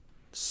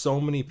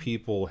 so many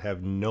people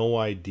have no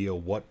idea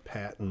what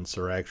patents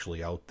are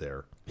actually out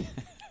there.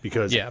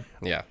 Because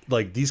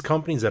these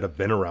companies that have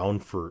been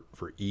around for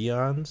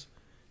eons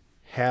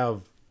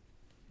have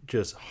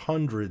just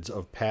hundreds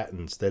of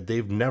patents that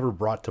they've never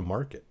brought to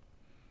market.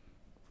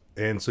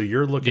 And so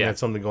you're looking at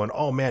something going,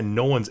 oh man,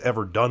 no one's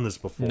ever done this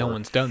before. No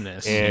one's done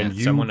this. And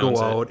you Someone go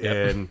owns out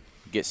it. and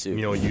get sued.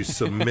 you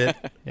submit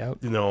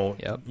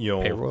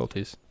pay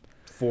royalties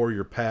for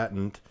your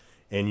patent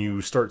and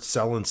you start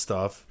selling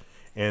stuff,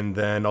 and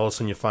then all of a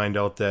sudden you find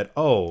out that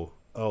oh,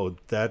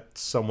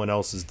 that's someone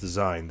else's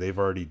design. They've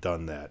already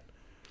done that.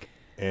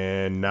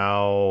 And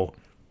now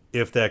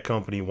if that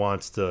company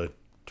wants to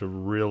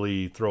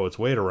really throw its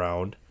weight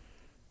around,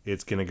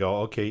 it's going to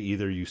go, okay,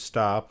 either you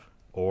stop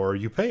or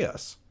you pay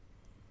us.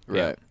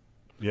 Right.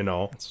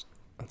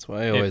 That's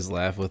why I always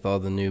laugh with all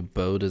the new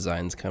bow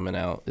designs coming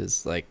out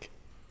is like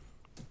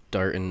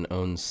Darton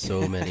owns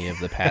so many of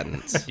the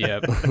patents.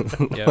 Yep.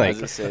 Like,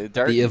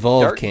 the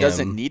Evolve Dart Cam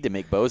doesn't need to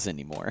make bows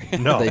anymore.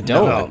 No, they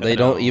don't. They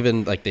don't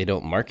even they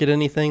don't market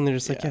anything. They're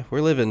just like,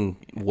 we're living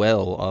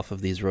well off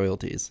of these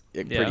royalties.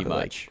 Pretty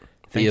much. The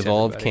Thanks,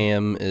 Evolve everybody.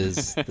 Cam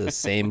is the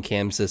same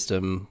cam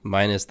system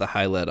minus the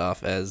high let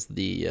off as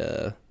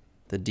the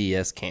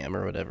DS Cam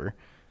or whatever.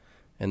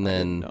 And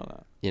then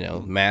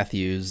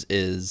Matthews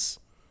is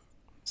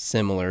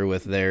similar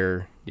with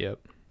their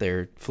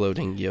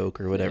floating yoke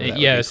or whatever.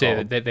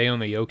 They own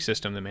the yoke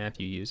system that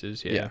Matthew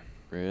uses. Yeah.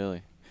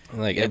 Really.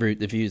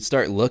 If you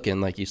start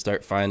looking, you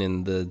start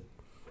finding the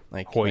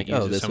Hoyt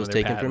uses this some was of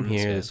their taken from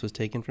patents, here. yeah. This was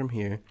taken from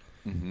here.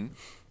 Mm-hmm.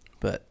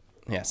 But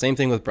same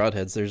thing with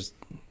broadheads. There's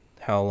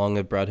how long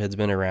have broadheads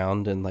been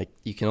around, and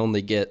you can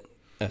only get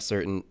a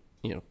certain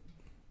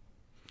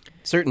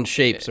certain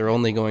shapes are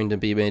only going to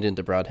be made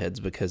into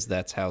broadheads because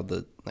that's how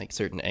the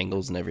certain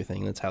angles and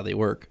everything. That's how they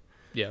work.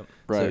 Yeah.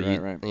 Right.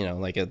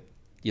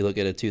 You look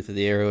at a Tooth of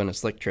the Arrow and a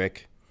Slick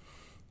Trick.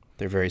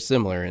 They're very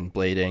similar in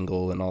blade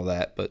angle and all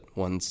that, but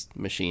one's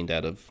machined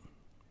out of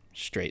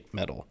straight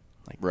metal,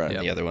 and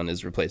the other one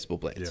is replaceable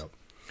blades.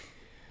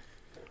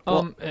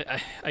 Yeah.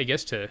 I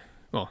guess to.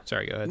 Well,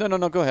 sorry. Go ahead.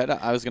 No. Go ahead.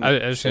 I was going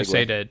to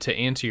say to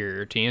answer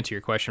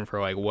your question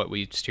for what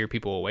we steer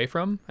people away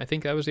from. I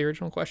think that was the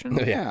original question.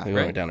 Yeah, we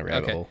went down a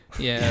rabbit hole.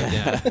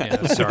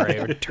 Yeah. Sorry,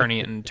 we're turning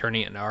it into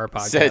our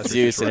podcast. Said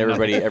Zeus, and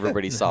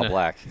everybody saw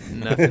black.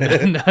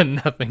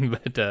 Nothing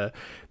but the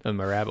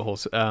rabbit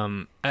holes.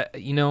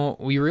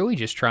 We really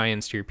just try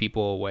and steer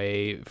people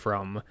away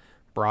from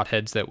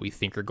broadheads that we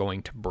think are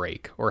going to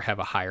break or have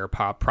a higher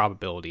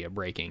probability of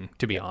breaking.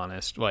 To be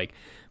honest,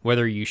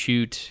 whether you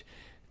shoot.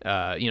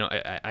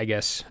 I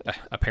guess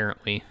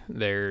apparently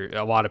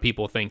a lot of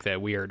people think that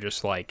we are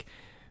just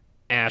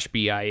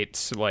Ashbyites,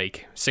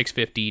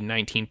 650,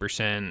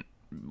 19%,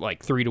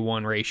 like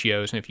 3-to-1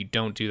 ratios, and if you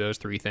don't do those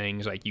three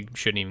things, like you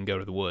shouldn't even go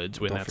to the woods.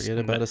 When Don't forget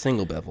about a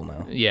single bevel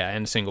now. Yeah,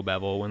 and single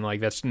bevel, when like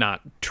that's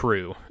not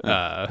true.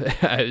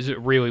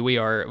 Really, we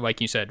are, like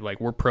you said, like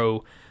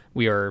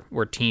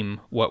we're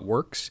team what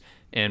works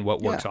and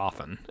what works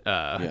often.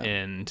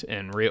 And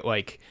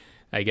like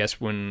I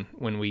guess when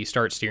we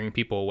start steering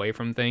people away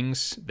from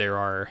things, there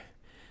are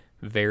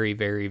very,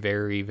 very,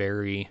 very,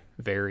 very,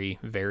 very,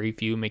 very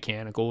few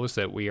mechanicals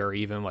that we are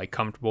even like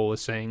comfortable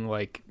with saying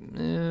like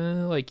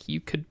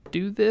you could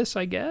do this,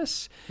 I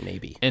guess.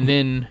 Maybe. And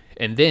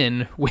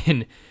then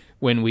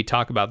when we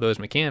talk about those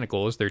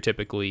mechanicals, they're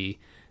typically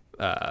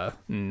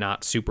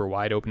not super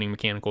wide opening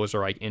mechanicals,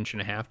 are like 1.5 to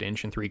 1.75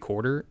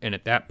 inches, and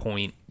at that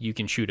point you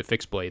can shoot a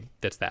fixed blade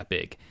that's that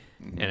big,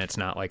 and it's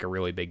not like a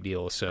really big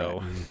deal.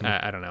 So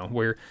I don't know,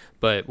 we're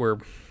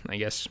I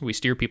guess we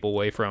steer people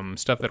away from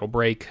stuff that'll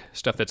break,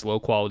 stuff that's low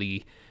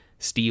quality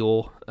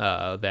steel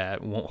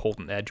that won't hold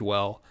an edge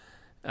well.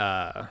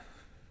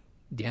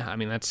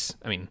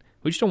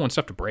 We just don't want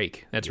stuff to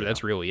break.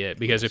 That's really it.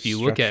 Because if you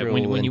look at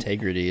when you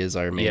integrity is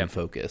our main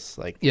focus.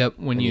 Like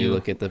when you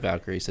look at the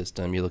Valkyrie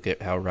system, you look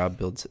at how Rob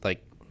builds,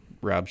 like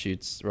Rob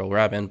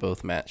and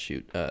both Matt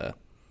shoot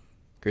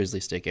grizzly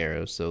stick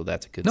arrows, so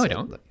that's a good. No, set. I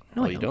don't.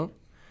 No, you don't.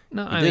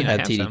 No, I did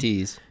have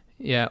TDTs. Some.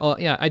 Yeah, well,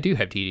 yeah, I do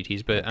have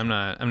TDTs, but I'm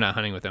not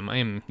hunting with them. I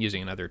am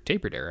using another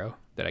tapered arrow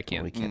that I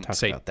can't. We can't talk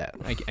say, about that.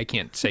 I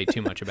can't say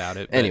too much about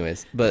it. But,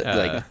 anyways, but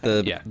like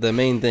the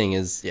main thing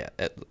is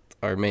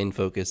our main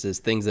focus is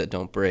things that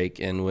don't break,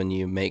 and when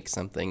you make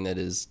something that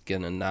is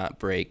gonna not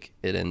break,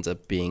 it ends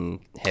up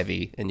being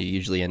heavy, and you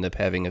usually end up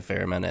having a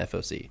fair amount of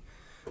FOC.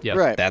 Yeah,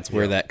 right. That's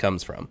where that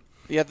comes from.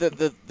 Yeah,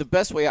 the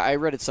best way, I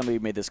read it, somebody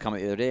made this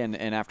comment the other day,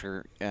 and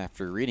after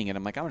reading it,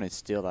 I'm like, I'm going to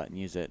steal that and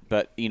use it.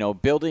 But,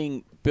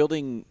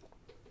 building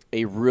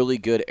a really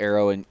good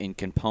arrow in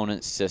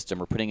component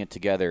system or putting it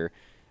together,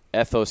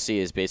 FOC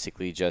is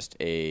basically just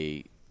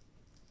a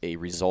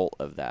result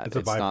of that.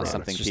 It's not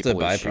something it's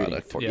people are just a byproduct.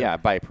 shooting for. Yeah,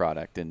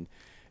 byproduct.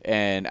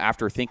 And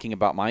after thinking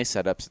about my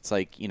setups, it's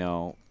like,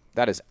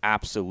 that is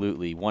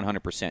absolutely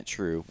 100%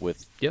 true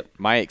with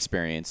my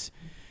experience.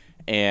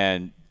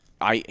 And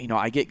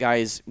I get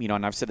guys,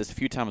 and I've said this a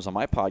few times on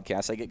my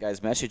podcast, I get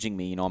guys messaging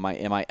me, am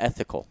I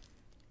ethical?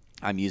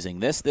 I'm using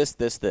this.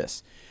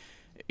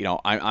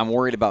 I'm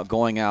worried about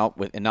going out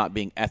with and not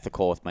being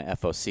ethical with my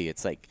FOC.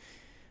 It's like,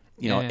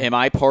 am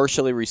I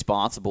partially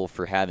responsible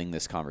for having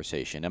this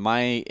conversation? Am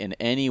I in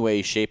any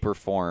way, shape, or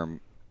form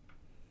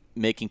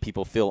making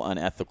people feel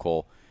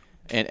unethical?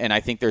 And I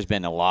think there's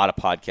been a lot of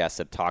podcasts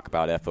that talk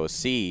about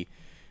FOC,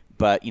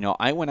 but,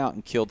 I went out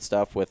and killed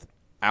stuff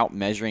without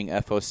measuring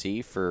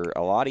FOC for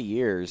a lot of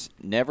years.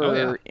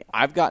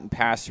 I've gotten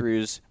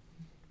pass-throughs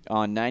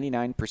on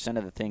 99%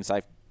 of the things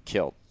I've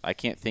killed. I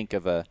can't think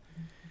of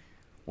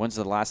when's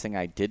the last thing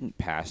I didn't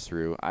pass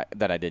through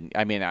that I didn't.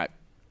 I mean,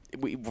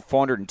 we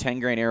 410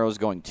 grain arrows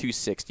going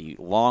 260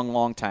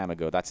 long time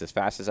ago. That's as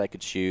fast as I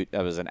could shoot.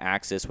 That was an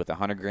Axis with a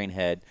 100 grain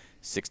head,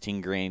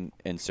 16 grain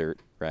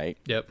insert, right?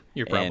 Yep.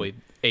 You're probably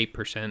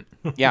 8%.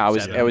 Yeah, I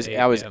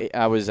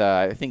was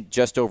I think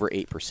just over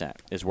 8%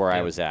 is where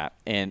I was at.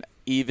 And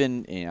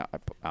even, I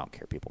don't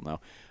care, people know.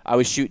 I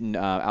was shooting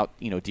out,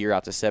 deer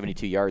out to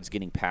 72 yards,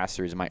 getting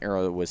pass-throughs, and my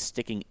arrow was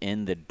sticking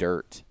in the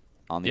dirt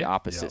on the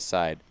opposite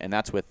side. And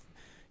that's with,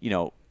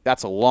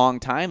 that's a long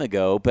time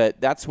ago, but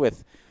that's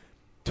with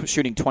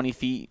shooting 20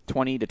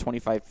 to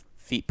 25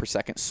 feet per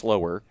second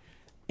slower,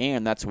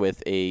 and that's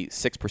with a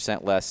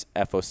 6% less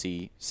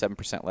FOC,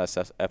 7% less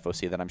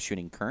FOC that I'm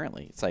shooting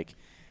currently. It's like,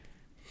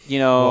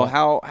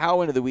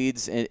 how into the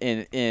weeds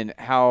and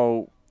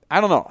how,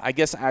 I don't know. I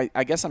guess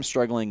I'm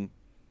struggling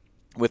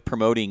with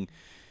promoting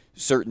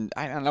certain.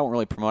 I don't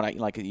really promote.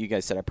 Like you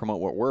guys said, I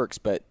promote what works,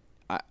 but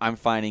I'm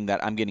finding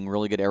that I'm getting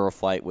really good arrow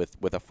flight with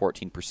a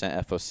 14%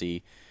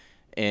 FOC,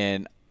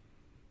 and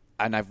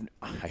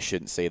I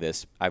shouldn't say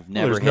this. I've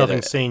never. There's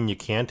nothing saying you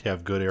can't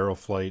have good arrow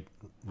flight,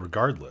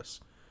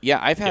 regardless. Yeah,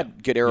 I've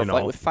had good arrow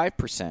flight with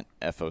 5%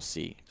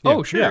 FOC.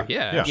 Oh, sure,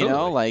 yeah.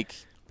 Absolutely.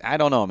 I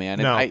don't know, man.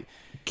 Now,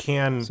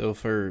 so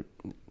for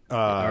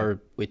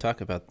we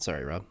talk about.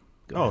 Sorry, Rob.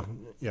 Go ahead.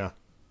 Yeah.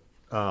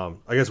 I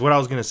guess what I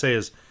was going to say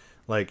is,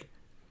 like,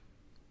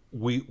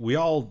 we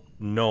all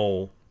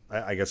know.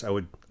 I guess I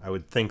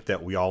would think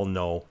that we all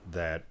know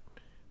that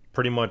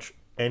pretty much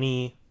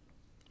any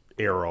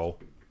arrow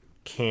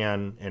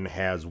can and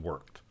has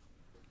worked.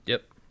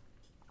 Yep.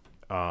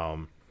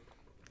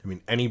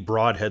 Any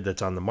broadhead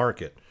that's on the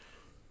market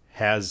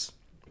has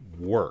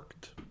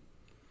worked.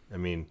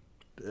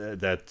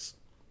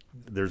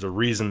 There's a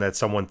reason that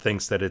someone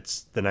thinks that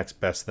it's the next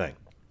best thing,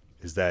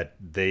 is that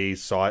they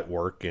saw it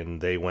work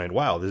and they went,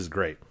 wow, this is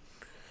great.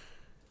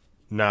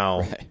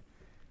 Now,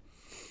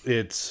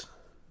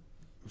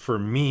 for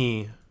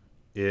me,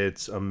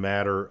 it's a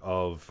matter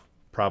of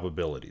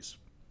probabilities.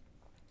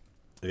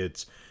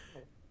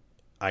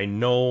 I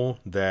know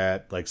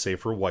that, like, say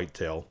for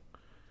whitetail,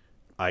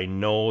 I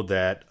know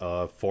that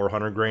a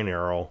 400 grain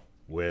arrow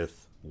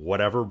with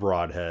whatever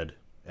broadhead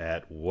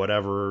at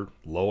whatever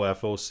low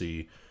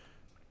FOC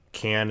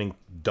can and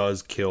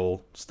does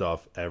kill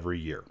stuff every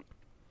year.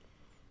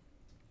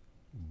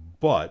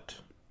 But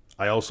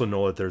I also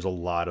know that there's a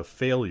lot of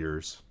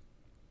failures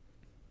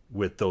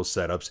with those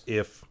setups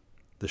if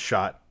the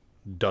shot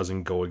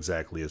doesn't go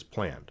exactly as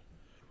planned.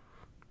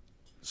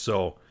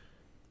 So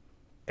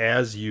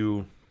as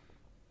you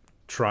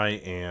try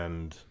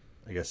and,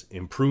 I guess,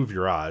 improve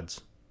your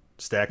odds,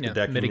 stack the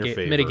deck in your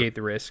favor, mitigate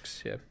the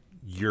risks,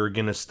 you're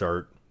going to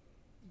start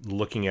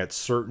looking at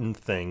certain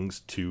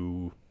things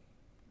to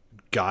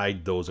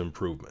guide those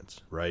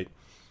improvements, right?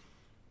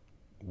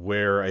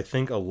 Where I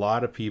think a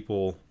lot of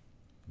people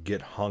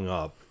get hung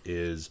up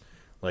is,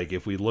 like,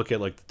 if we look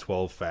at like the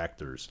 12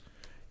 factors,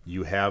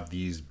 you have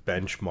these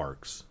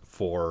benchmarks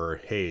for,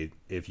 hey,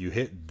 if you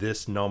hit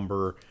this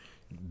number,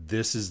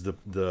 this is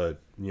the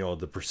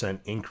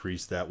percent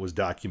increase that was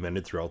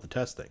documented throughout the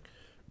testing.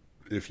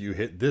 If you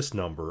hit this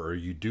number or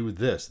you do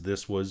this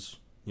was,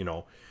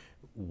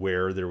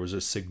 where there was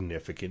a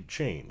significant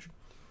change.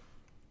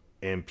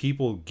 And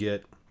people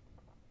get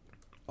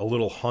a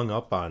little hung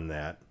up on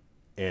that,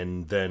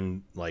 and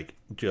then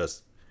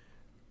just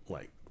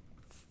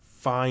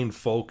find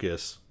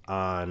focus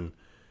on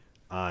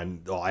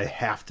I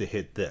have to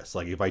hit this.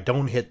 Like, if I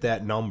don't hit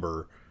that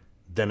number,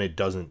 then it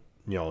doesn't,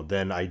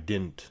 then I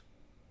didn't,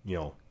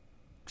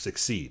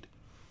 succeed.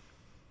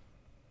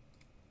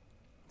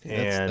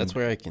 And that's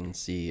where I can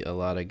see a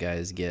lot of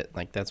guys get,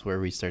 that's where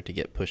we start to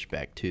get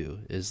pushback too,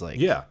 is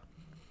the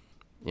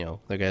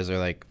guys are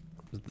like,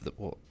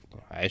 well,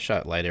 I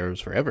shot light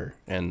arrows forever,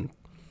 and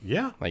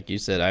like you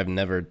said, I've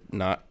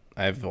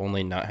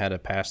only not had a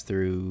pass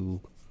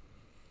through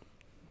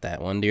that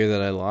one deer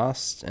that I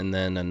lost, and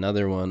then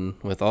another one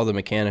with all the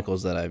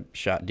mechanicals that I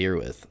shot deer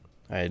with.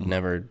 I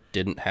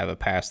didn't have a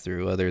pass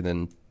through other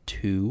than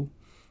 2,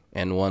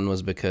 and one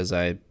was because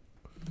I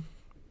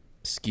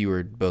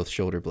skewered both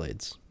shoulder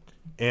blades,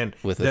 and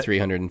with a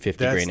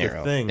 350 grain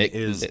arrow.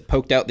 It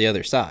poked out the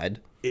other side,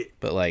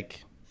 but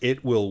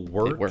it will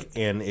work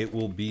and it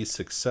will be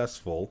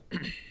successful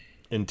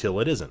until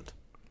it isn't.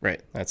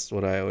 Right. That's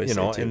what I always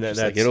say too. And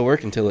it'll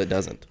work until it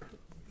doesn't.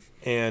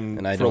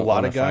 And I for don't a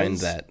lot of guys, find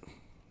that.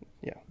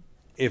 Yeah.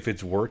 If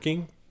it's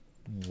working,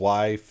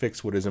 why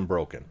fix what isn't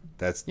broken?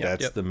 That's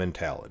the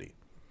mentality.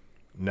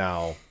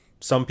 Now,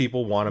 some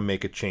people want to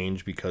make a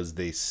change because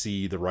they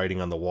see the writing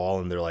on the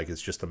wall and they're like,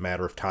 it's just a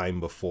matter of time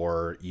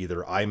before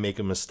either I make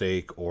a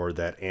mistake or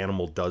that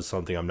animal does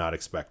something I'm not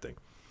expecting.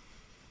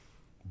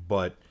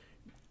 But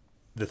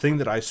the thing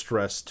that I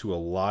stress to a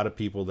lot of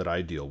people that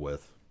I deal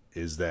with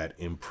is that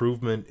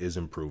improvement is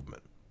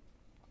improvement.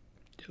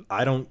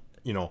 I don't,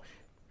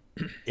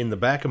 in the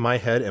back of my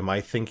head, am I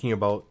thinking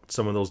about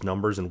some of those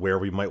numbers and where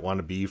we might want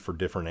to be for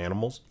different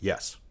animals?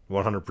 Yes,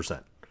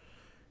 100%.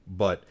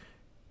 But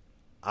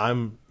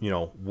I'm,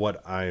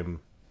 what I'm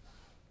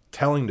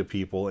telling to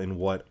people and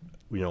what,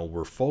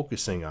 we're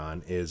focusing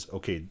on is,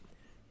 okay,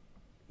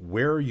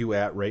 where are you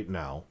at right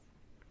now?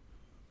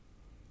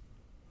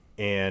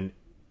 And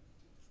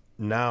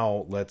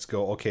now let's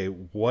go, okay,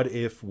 what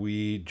if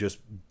we just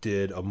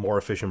did a more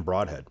efficient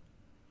broadhead?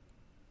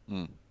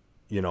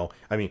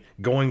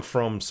 Going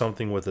from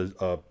something with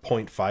a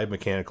 0.5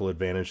 mechanical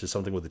advantage to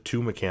something with a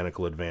 2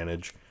 mechanical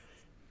advantage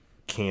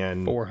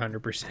can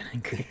 400%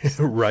 increase.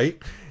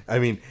 Right?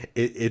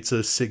 It's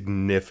a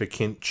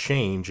significant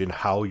change in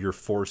how your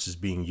force is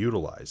being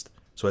utilized.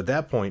 So at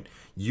that point,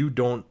 you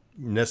don't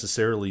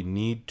necessarily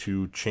need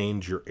to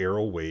change your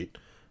arrow weight,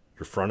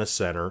 your front of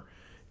center,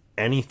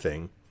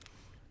 anything.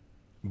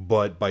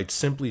 But by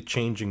simply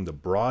changing the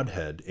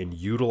broadhead and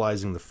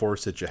utilizing the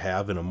force that you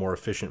have in a more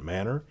efficient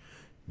manner,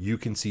 you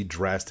can see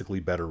drastically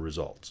better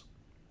results.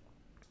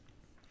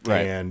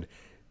 Right. And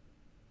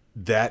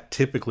that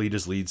typically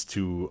just leads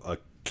to a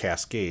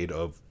cascade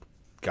of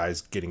guys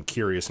getting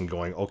curious and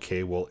going,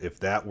 okay, well, if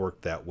that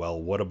worked that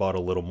well, what about a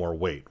little more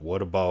weight?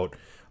 What about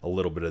a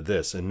little bit of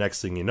this? And next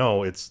thing you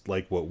know, it's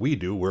like what we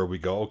do, where we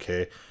go,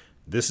 okay,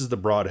 this is the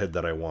broadhead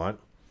that I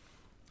want.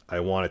 I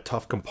want a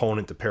tough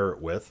component to pair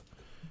it with.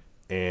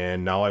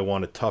 And now I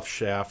want a tough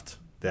shaft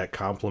that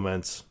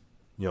complements,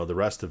 the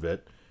rest of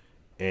it.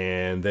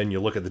 And then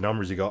you look at the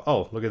numbers, you go,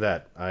 oh, look at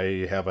that.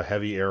 I have a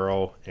heavy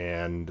arrow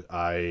and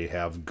I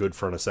have good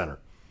front of center.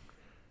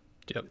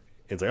 Yep.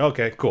 It's like,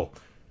 okay, cool.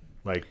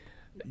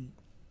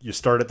 You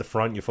start at the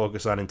front, you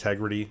focus on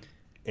integrity,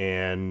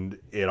 and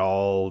it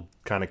all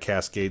kind of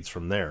cascades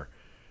from there.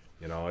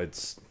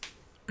 It's...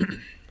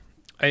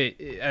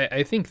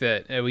 I think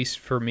that, at least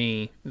for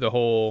me, the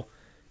whole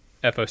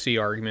FOC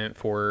argument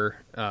for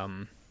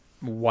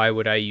why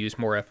would I use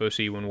more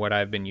FOC when what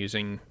I've been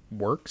using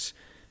works.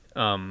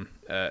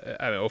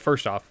 Well,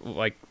 first off,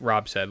 like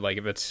Rob said,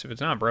 if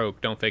it's not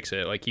broke, don't fix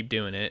it. Keep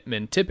doing it.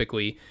 And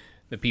typically,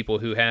 the people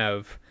who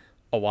have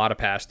a lot of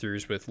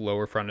pass-throughs with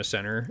lower front of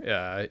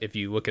center, if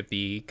you look at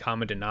the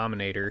common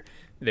denominator,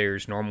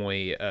 there's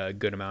normally a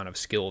good amount of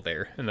skill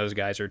there, and those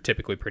guys are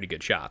typically pretty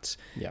good shots.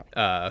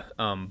 Yeah.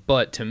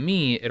 But to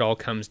me, it all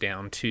comes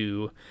down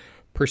to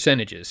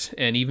percentages.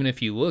 And even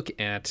if you look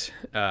at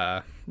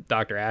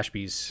Dr.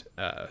 Ashby's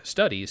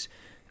studies,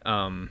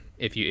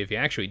 if you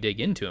actually dig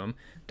into them,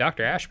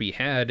 Dr. Ashby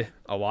had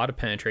a lot of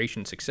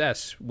penetration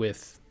success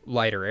with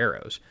lighter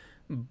arrows.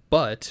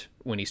 But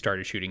when he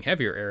started shooting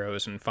heavier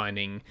arrows and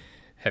finding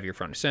heavier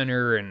front and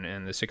center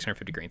and the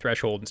 650 grain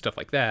threshold and stuff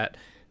like that,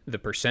 the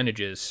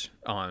percentages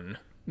on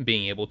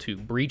being able to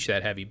breach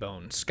that heavy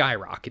bone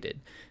skyrocketed.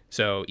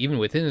 So even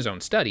within his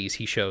own studies,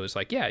 he shows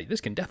like, yeah, this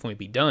can definitely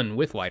be done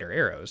with lighter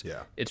arrows.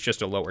 Yeah. It's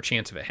just a lower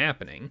chance of it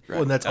happening.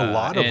 Well, and that's a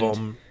lot of and-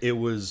 them. It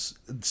was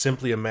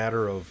simply a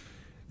matter of,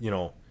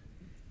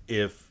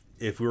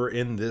 if we were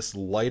in this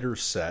lighter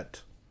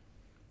set,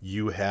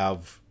 you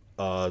have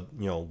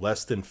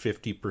less than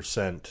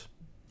 50%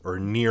 or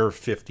near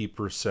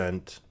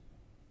 50%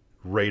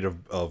 rate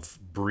of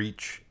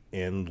breach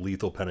and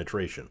lethal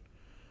penetration.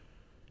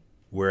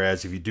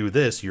 Whereas if you do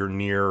this, you're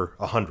near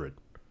 100.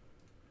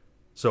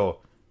 So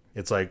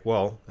it's like,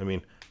 well, I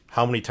mean,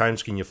 how many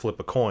times can you flip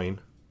a coin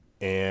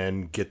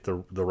and get the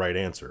right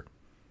answer?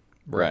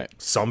 Right.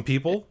 Some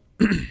people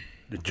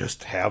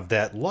just have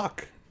that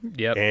luck.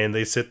 Yep. And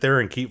they sit there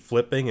and keep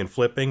flipping and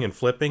flipping and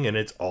flipping, and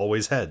it's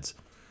always heads.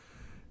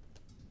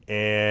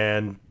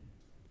 And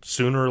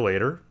sooner or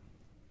later,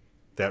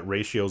 that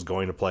ratio is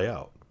going to play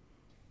out,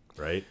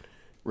 right?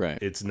 Right.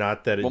 It's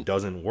not that it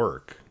doesn't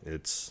work.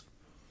 It's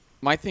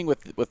My thing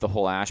with the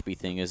whole Ashby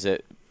thing is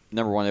that,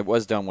 number one, it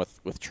was done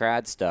with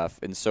trad stuff,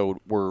 and so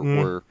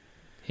we're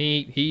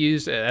He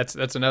used that's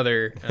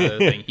another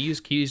thing. He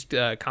used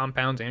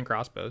compounds and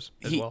crossbows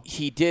as well.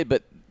 He did,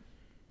 but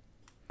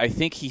I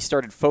think he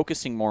started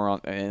focusing more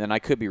on, and I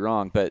could be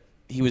wrong, but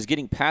he was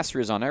getting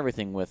pass-throughs on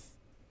everything with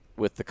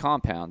the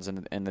compounds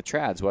and the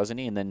trads, wasn't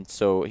he? And then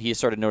so he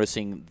started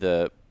noticing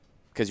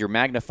because you're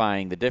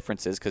magnifying the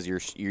differences because you're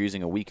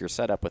using a weaker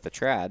setup with the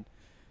trad.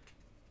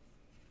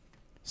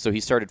 So he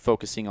started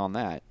focusing on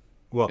that.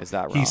 well, Is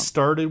that he wrong?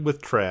 started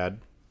with trad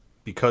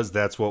because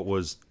that's what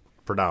was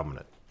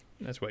predominant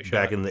That's what he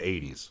back shot. in the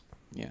 80s,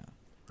 Yeah.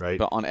 right?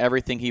 But on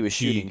everything he was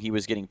shooting, he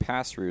was getting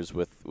pass-throughs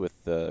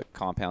with the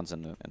compounds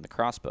and the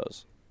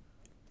crossbows.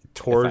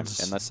 towards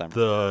unless I'm-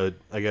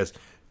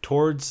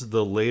 towards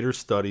the later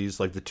studies,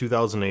 like the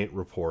 2008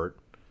 report,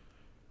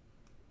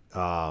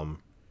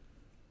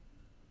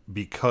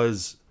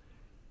 because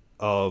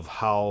of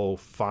how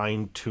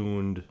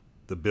fine-tuned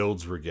the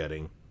builds were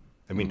getting.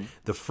 I mean,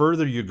 the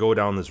further you go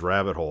down this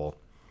rabbit hole,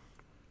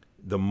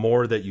 the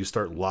more that you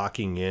start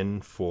locking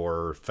in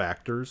for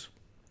factors,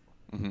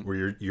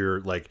 where you're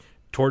like,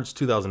 towards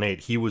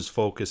 2008, he was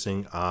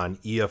focusing on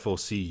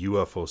EFOC,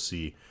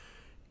 UFOC,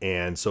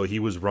 and so he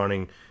was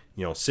running,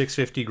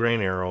 650 grain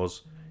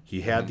arrows.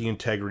 He had the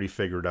integrity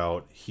figured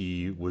out.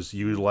 He was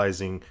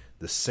utilizing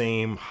the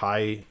same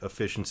high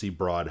efficiency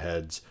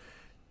broadheads,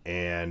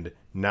 and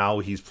now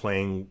he's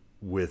playing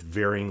with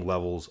varying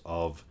levels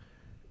of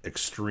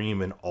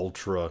extreme and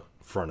ultra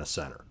front of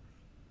center.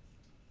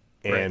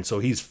 And Right. so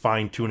he's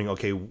fine tuning,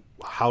 okay,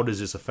 how does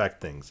this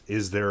affect things?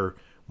 Is there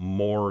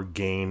more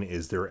gain?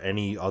 Is there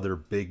any other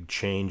big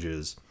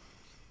changes?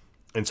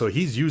 And so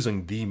he's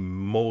using the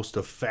most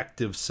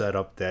effective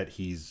setup that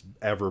he's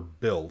ever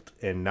built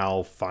and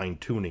now fine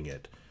tuning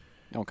it.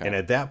 Okay. And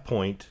at that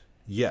point,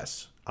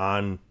 yes,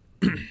 on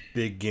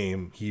big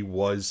game, he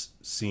was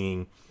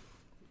seeing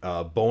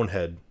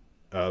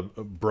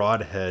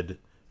broadhead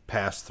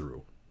pass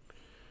through.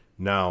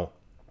 Now,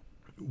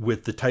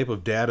 with the type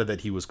of data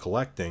that he was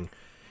collecting,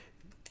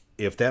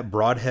 if that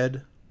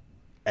broadhead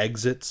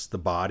exits the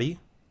body,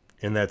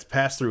 and that's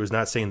pass through is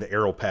not saying the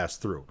arrow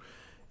passed through.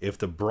 If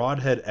the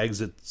broadhead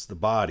exits the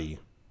body,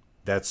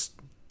 that's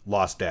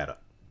lost data.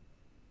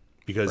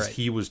 Because Right.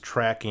 he was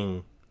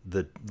tracking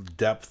the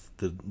depth,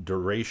 the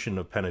duration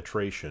of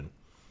penetration.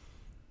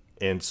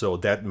 And so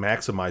that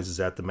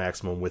maximizes at the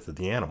maximum width of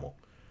the animal.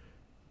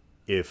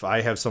 If I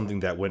have something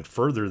that went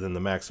further than the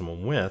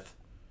maximum width,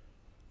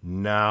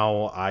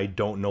 now I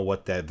don't know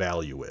what that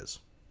value is.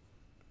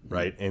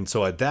 Right. And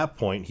so at that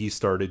point, he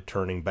started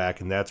turning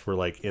back. And that's where,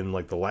 like, in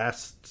like the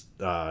last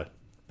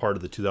part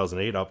of the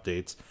 2008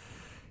 updates,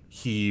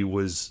 he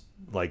was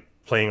like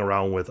playing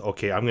around with,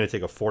 okay, I'm going to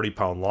take a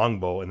 40-pound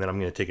longbow and then I'm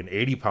going to take an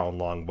 80-pound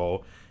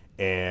longbow.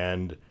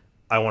 And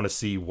I want to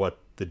see what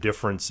the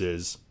difference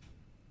is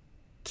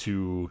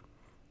to,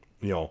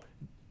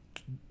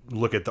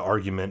 look at the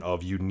argument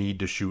of you need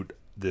to shoot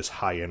this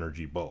high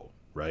energy bow.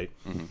 Right.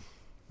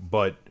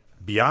 But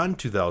beyond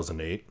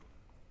 2008,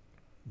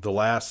 the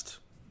last,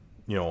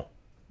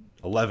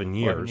 11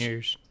 years, 11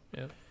 years.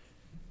 Yeah.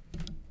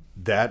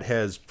 that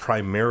has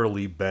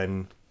primarily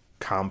been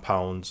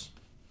compounds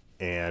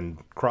and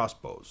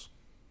crossbows.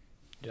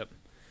 Yep.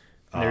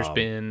 And there's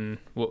been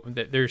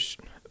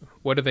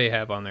what do they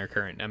have on their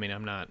current? I mean,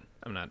 I'm not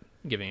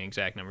giving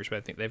exact numbers, but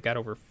I think they've got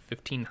over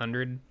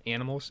 1,500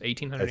 animals,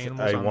 1,800 animals.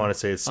 I want to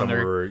say it's on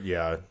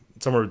their-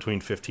 somewhere between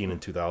 15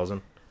 and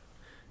 2,000.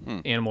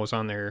 animals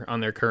on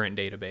their current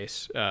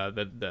database.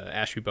 The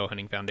Ashby Bow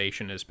Hunting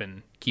Foundation has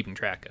been keeping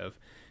track of,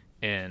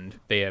 and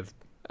they have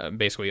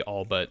basically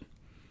all but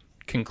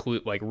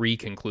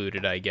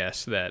reconcluded, I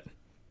guess, that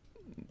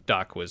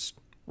Doc was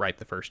right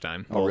the first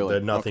time. Oh, really?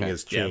 That nothing Okay.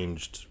 has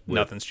changed. With,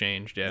 Nothing's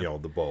changed. Yeah. You know,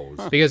 the bows.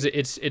 Because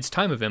it's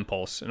time of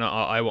impulse, and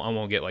I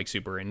won't get like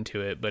super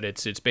into it, but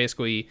it's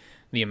basically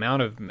the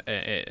amount of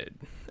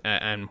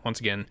and once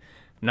again,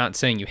 not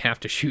saying you have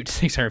to shoot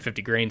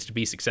 650 grains to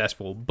be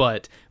successful,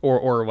 but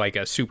or like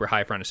a super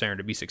high front of center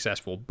to be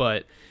successful,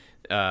 but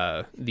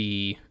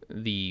the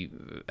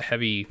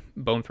heavy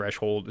bone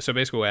threshold. So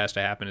basically, what has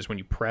to happen is when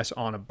you press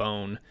on a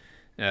bone.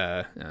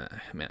 Man,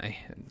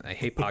 I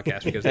hate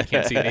podcasts because they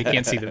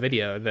can't see the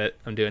video that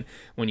I'm doing.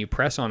 When you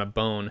press on a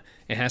bone,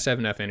 it has to have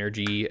enough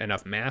energy,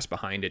 enough mass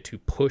behind it to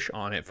push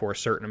on it for a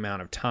certain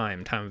amount of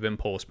time of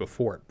impulse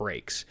before it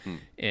breaks.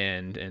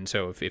 And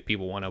so if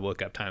people want to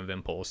look up time of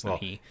impulse, then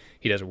he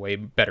does a way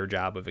better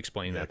job of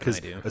explaining that than I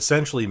do.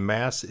 Essentially,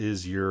 mass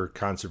is your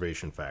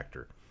conservation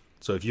factor.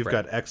 So if you've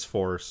got X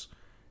force,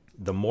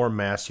 the more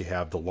mass you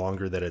have, the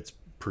longer that it's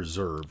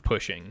preserved,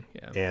 Pushing,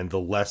 yeah. and the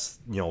less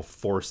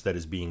force that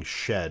is being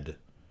shed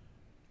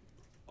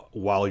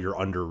while you're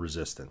under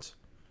resistance.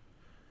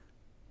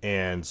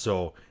 And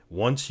so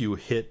once you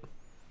hit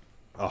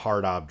a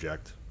hard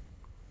object,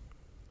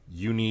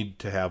 you need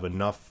to have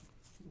enough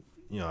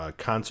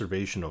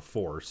conservation of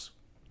force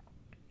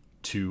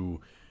to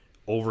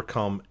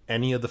overcome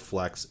any of the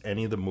flex,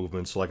 any of the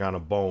movements. So like on a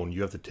bone,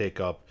 you have to take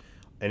up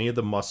any of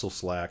the muscle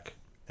slack,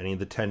 any of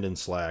the tendon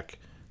slack,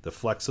 the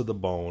flex of the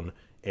bone,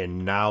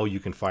 and now you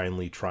can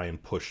finally try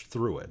and push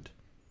through it.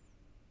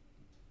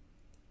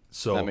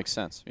 So that makes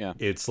sense. Yeah.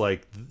 It's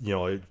like,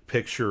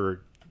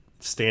 picture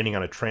standing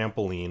on a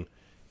trampoline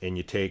and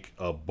you take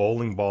a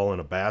bowling ball and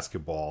a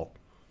basketball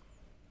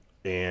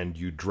and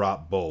you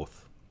drop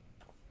both.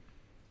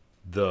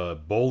 The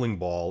bowling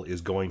ball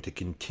is going to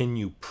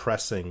continue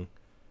pressing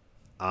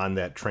on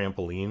that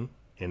trampoline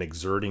and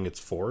exerting its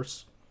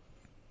force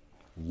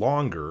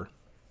longer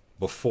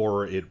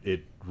before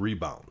it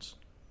rebounds.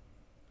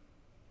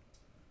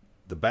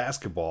 The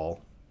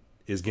basketball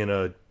is going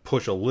to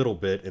push a little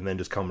bit and then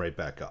just come right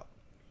back up.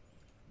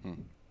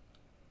 And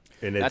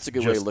that's a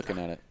good way of looking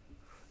at it.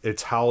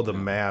 It's how the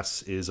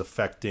mass is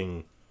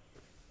affecting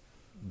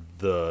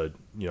the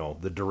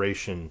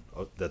duration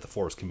that the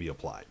force can be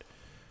applied.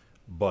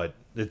 But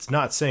it's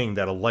not saying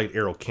that a light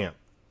arrow can't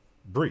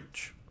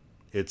breach.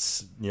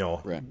 It's,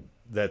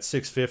 that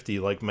 650,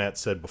 like Matt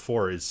said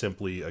before, is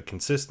simply a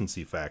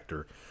consistency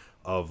factor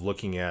of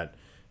looking at,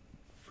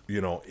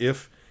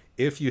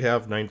 if you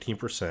have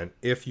 19%,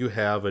 if you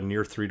have a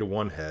near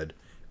 3-to-1 head,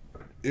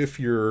 if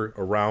you're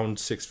around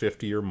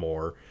 650 or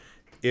more,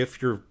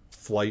 if your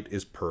flight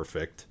is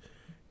perfect,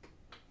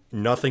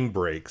 nothing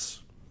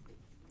breaks,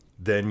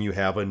 then you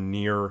have a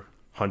near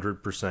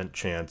 100%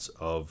 chance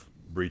of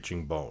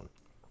breaching bone.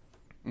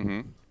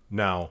 Mm-hmm.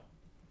 Now,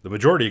 the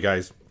majority of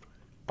guys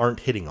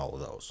aren't hitting all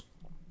of those,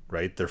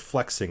 right? They're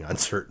flexing on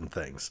certain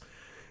things.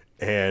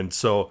 And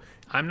so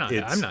I'm not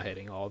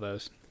hitting all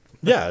those.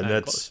 Yeah, and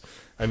that's,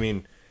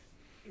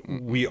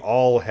 we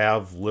all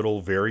have little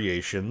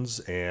variations,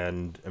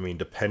 and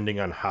depending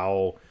on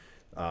how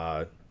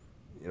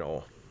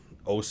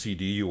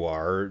OCD you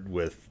are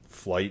with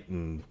flight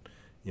and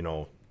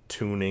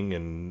tuning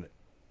and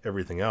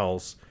everything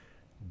else,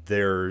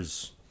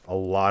 there's a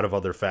lot of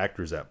other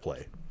factors at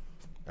play.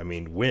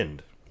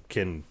 Wind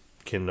can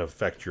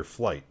affect your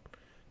flight.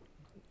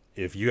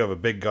 If you have a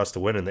big gust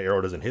of wind and the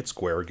arrow doesn't hit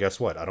square, guess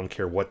what? I don't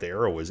care what the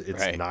arrow is,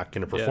 it's not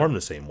going to perform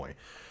the same way.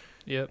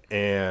 Yep.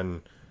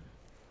 And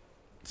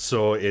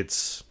so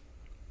it's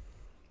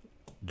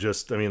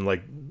just,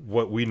 like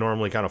what we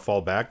normally kind of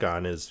fall back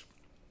on is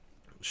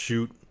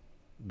shoot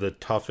the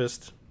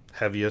toughest,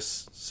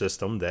 heaviest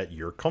system that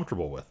you're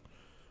comfortable with.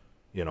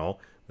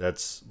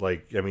 That's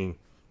like,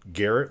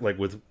 Garrett,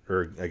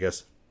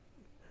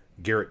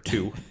 Garrett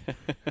 2,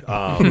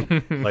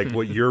 like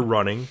what you're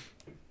running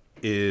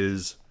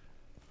is,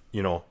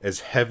 as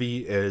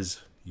heavy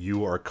as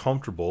you are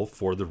comfortable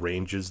for the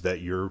ranges that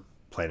you're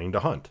planning to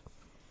hunt.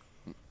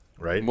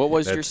 Right? What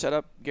was your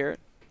setup, Garrett?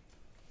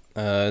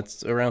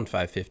 It's around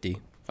 550.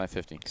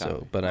 550.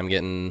 So, but I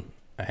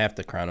have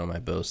to chrono my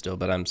bow still,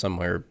 but I'm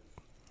somewhere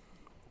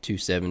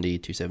 270,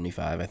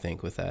 275, I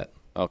think, with that.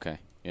 Okay.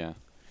 Yeah.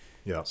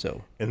 Yeah.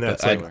 So, and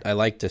that's I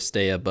like to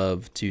stay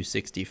above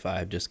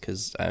 265 just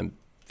because I'm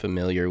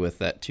familiar with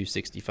that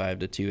 265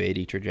 to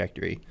 280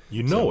 trajectory.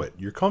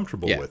 You're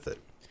comfortable with it.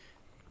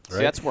 Right?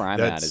 See, that's where I'm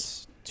at,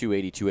 is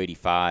 280,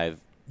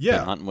 285. Yeah.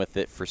 Been hunting with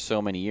it for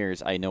so many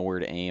years. I know where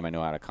to aim. I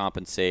know how to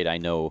compensate. I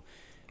know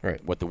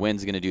what the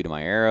wind's going to do to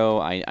my arrow.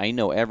 I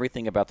know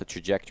everything about the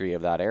trajectory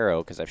of that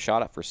arrow because I've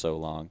shot it for so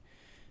long.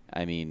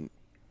 And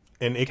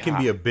it can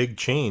be a big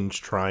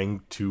change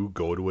trying to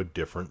go to a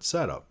different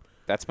setup.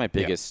 That's my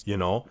biggest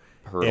hurdle.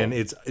 And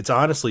it's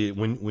honestly,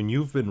 when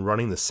you've been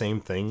running the same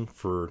thing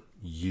for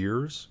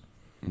years,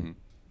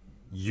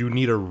 you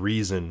need a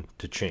reason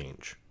to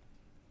change.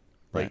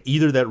 Like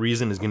either that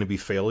reason is going to be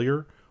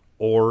failure,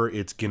 or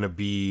it's going to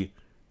be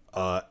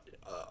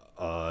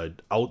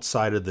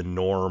outside of the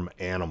norm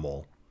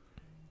animal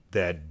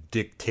that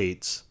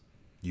dictates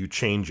you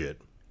change it,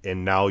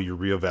 and now you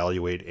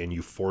reevaluate and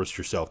you force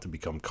yourself to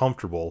become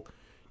comfortable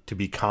to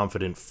be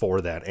confident for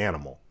that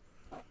animal.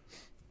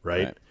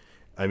 right?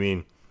 I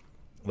mean,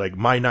 like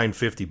my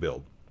 950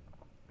 build,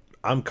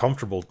 I'm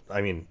comfortable.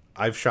 I mean,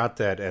 I've shot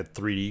that at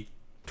 3D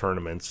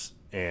tournaments,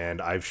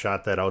 and I've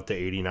shot that out to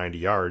 80, 90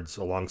 yards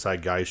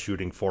alongside guys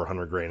shooting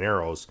 400 grain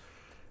arrows,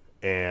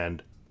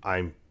 and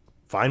I'm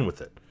fine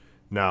with it.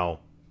 Now,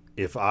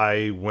 if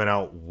I went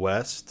out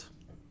west,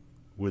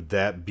 would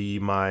that be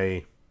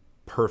my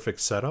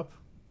perfect setup?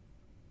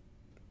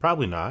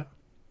 Probably not.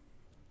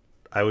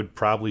 I would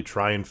probably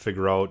try and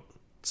figure out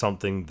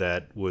something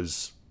that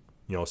was,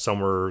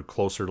 somewhere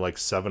closer to like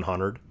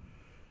 700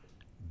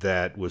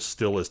 that was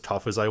still as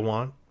tough as I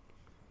want,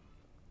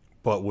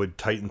 but would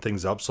tighten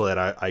things up so that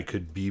I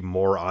could be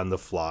more on the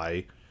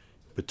fly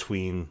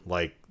between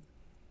like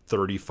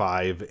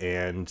 35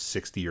 and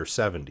 60 or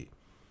 70.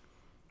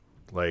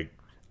 Like,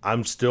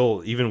 I'm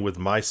still, even with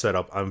my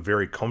setup, I'm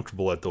very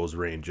comfortable at those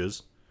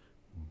ranges,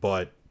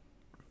 but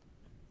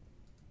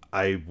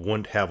I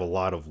wouldn't have a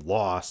lot of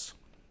loss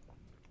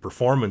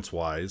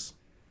performance-wise.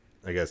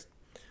 I guess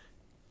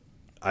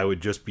I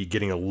would just be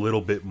getting a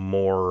little bit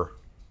more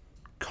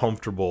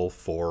comfortable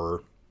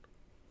for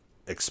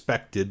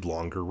expected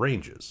longer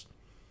ranges,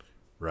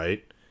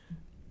 right?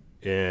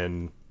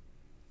 And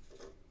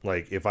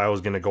like if I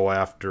was going to go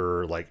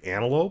after like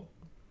antelope,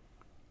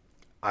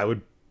 I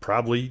would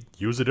probably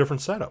use a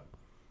different setup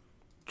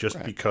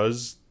just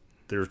because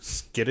they're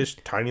skittish,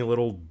 tiny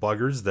little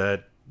buggers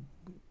that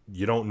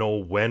you don't know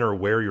when or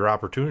where your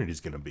opportunity is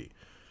going to be.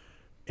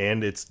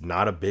 And it's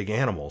not a big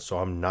animal, so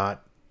I'm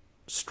not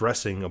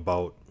stressing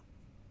about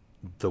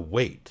the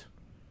weight,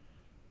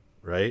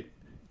 right?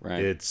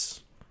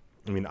 It's,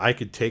 I mean, I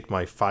could take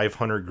my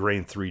 500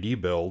 grain 3D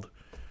build,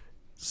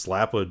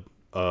 slap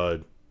a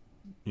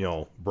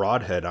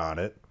broadhead on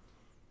it,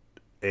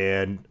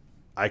 and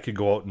I could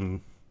go out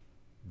and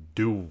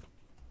do,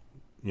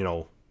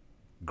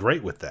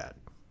 great with that.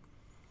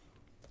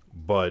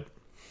 But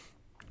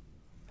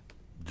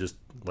just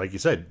like you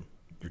said,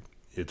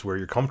 it's where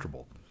you're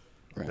comfortable.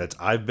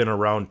 I've been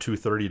around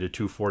 230 to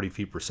 240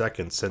 feet per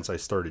second since I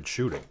started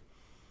shooting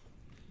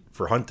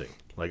for hunting.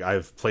 Like,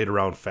 I've played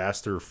around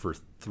faster for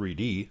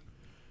 3D,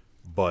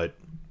 but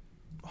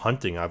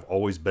hunting, I've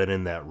always been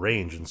in that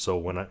range. And so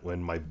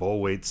when my bow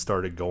weight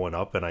started going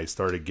up and I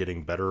started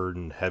getting better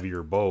and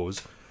heavier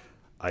bows,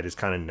 I just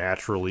kind of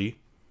naturally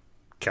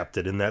kept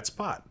it in that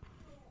spot.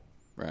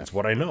 That's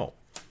what I know.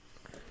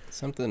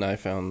 Something I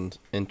found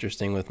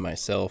interesting with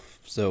myself.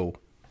 So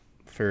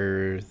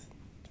for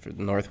the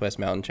Northwest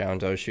Mountain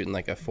Challenge, I was shooting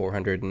like a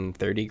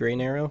 430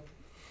 grain arrow.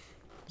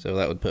 So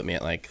that would put me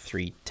at like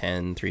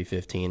 310,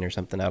 315 or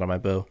something out of my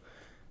bow.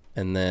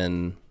 And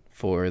then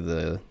for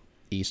the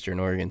Eastern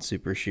Oregon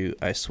Super Shoot,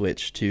 I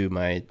switched to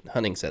my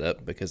hunting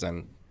setup because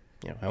I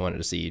wanted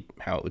to see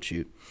how it would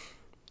shoot.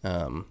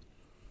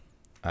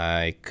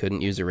 I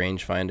couldn't use a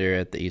rangefinder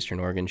at the Eastern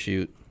Oregon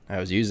shoot. I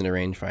was using a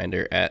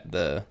rangefinder at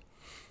the,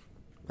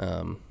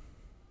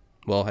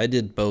 I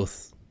did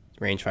both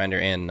rangefinder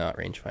and not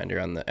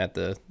rangefinder at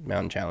the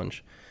Mountain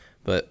Challenge.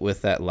 But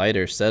with that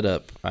lighter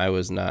setup, I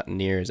was not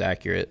near as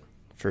accurate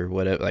for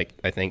whatever. Like,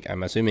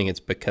 I'm assuming it's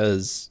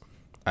because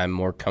I'm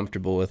more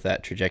comfortable with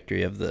that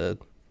trajectory of the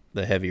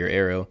heavier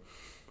arrow.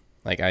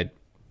 Like, I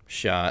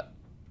shot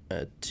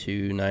a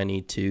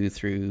 292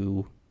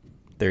 through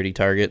 30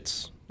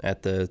 targets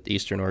at the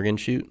Eastern Oregon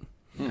shoot,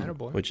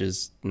 which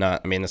is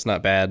not. I mean, it's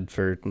not bad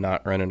for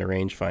not running a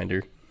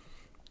rangefinder.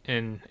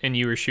 And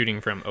you were shooting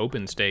from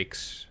open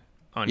stakes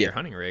on your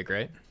hunting rig,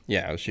 right?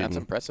 Yeah, I was shooting. That's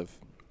impressive.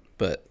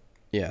 But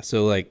yeah,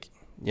 so like,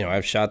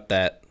 I've shot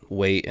that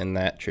weight and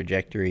that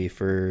trajectory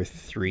for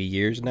 3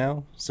 years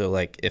now. So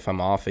like, if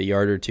I'm off a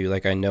yard or two,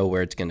 like, I know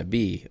where it's going to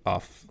be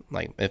off.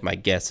 Like, if my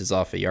guess is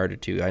off a yard or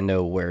two, I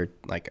know where,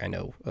 like,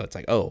 it's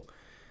like, oh,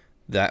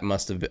 that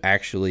must have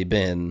actually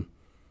been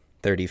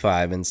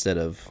 35 instead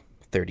of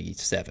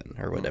 37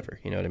 or whatever.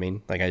 You know what I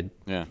mean? Like,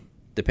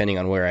 depending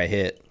on where I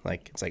hit,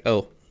 like, it's like,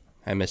 oh,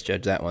 I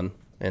misjudged that one.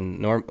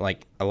 And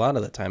like, a lot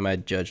of the time I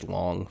judge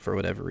long for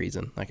whatever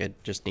reason. Like, I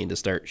just need to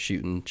start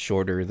shooting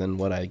shorter than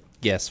what I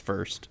guess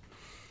first,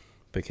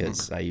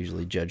 because I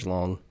usually judge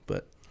long.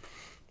 But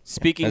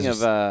speaking of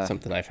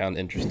something I found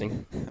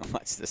interesting.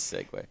 What's this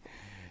segue?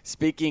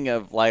 Speaking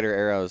of lighter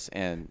arrows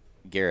and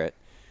Garrett.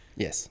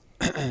 Yes.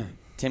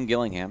 Tim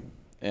Gillingham.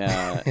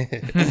 Here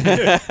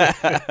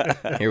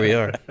we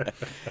are.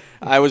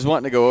 I was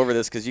wanting to go over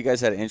this because you guys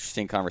had an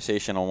interesting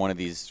conversation on one of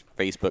these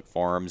Facebook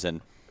forums,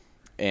 and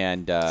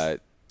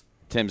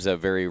Tim's a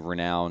very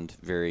renowned,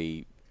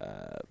 very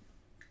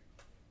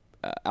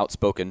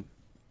outspoken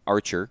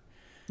archer.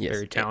 Yes.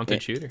 Very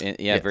talented shooter.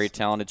 Yes. Very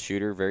talented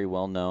shooter, very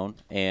well known.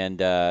 And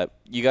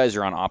you guys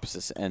are on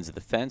opposite ends of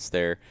the fence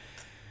there.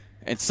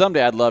 And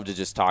someday I'd love to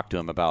just talk to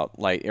him about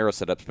light arrow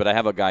setups, but I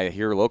have a guy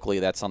here locally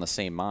that's on the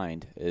same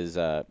mind as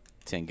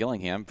Tim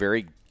Gillingham.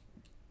 Very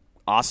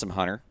awesome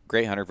hunter,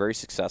 great hunter, very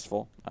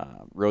successful.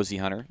 Rosy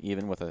hunter,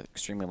 even with an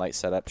extremely light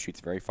setup, shoots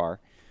very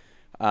far.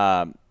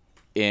 And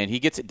he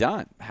gets it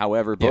done.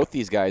 However, both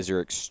these guys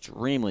are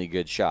extremely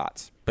good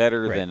shots.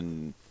 Better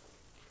than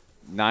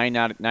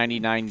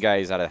 99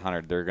 guys out of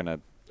 100. They're going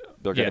to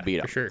they're going to beat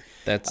them. For sure.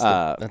 That's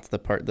the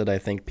part that I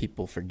think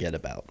people forget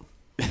about.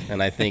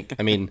 And I think,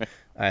 I mean,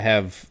 I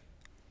have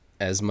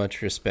as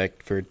much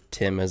respect for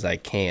Tim as I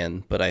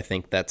can, but I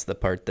think that's the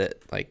part that,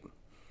 like,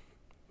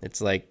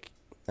 it's like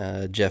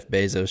Jeff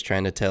Bezos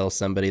trying to tell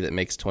somebody that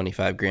makes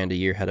 $25,000 a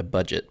year how to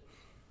budget.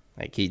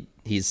 Like,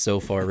 he's so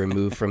far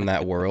removed from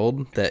that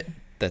world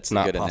that's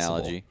not good possible.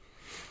 Analogy.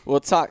 Well,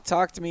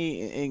 talk to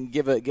me and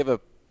give a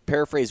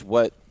paraphrase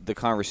what the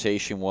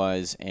conversation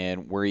was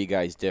and where you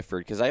guys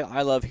differed, because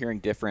I love hearing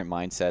different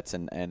mindsets,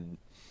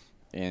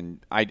 and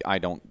I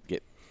don't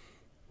get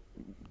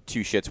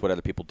two shits what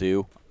other people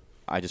do.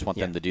 I just want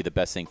them to do the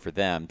best thing for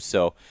them.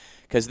 So,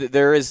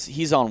 because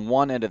he's on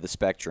one end of the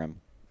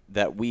spectrum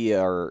that we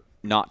are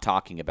not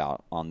talking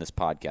about on this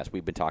podcast.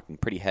 We've been talking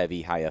pretty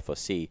heavy, high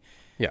FOC.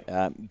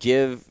 Yeah.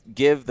 Give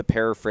the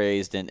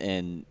paraphrased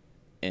and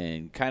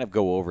kind of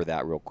go over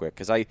that real quick,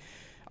 because I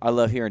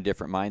love hearing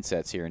different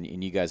mindsets here,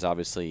 and you guys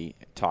obviously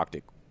talked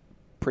at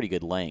pretty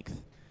good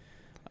length.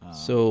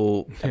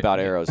 So about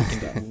arrows and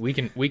stuff. We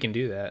can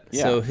do that.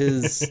 Yeah. So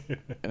his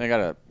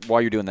And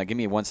while you're doing that, give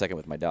me 1 second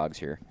with my dogs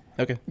here.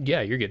 okay.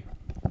 Yeah, you're good.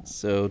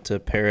 So to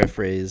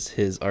paraphrase,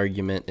 his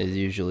argument is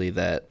usually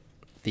that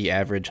the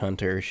average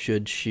hunter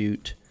should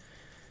shoot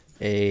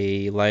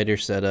a lighter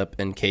setup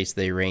in case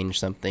they range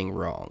something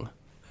wrong.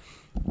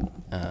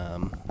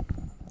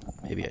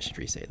 Maybe I should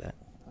re-say that.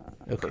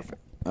 Okay.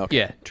 Perfect. Okay.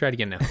 Yeah, try it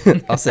again now.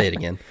 I'll say it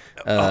again.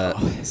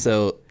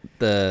 So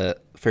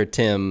for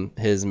Tim,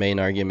 his main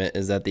argument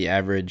is that the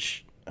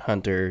average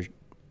hunter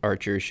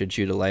archer should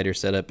shoot a lighter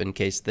setup in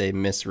case they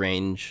miss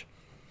range,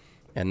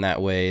 and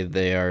that way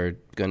they are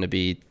going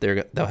to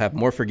they'll have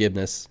more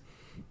forgiveness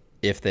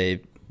if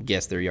they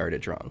guess their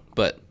yardage wrong.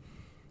 But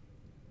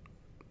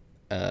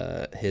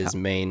his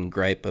main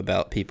gripe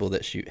about people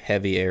that shoot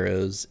heavy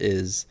arrows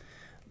is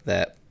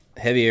that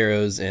heavy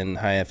arrows in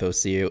high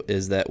FOC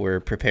is that we're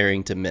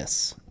preparing to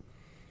miss.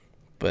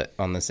 But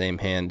on the same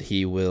hand,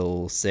 he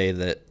will say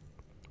that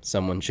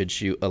someone should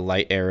shoot a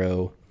light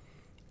arrow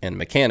and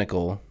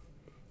mechanical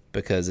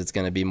because it's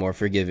going to be more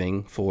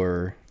forgiving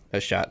for a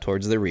shot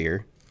towards the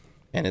rear,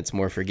 and it's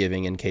more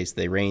forgiving in case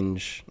they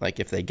range, like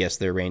if they guess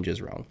their range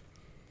is wrong.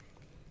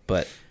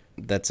 But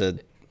that's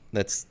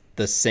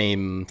the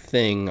same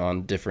thing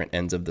on different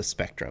ends of the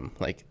spectrum.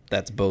 Like,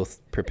 that's both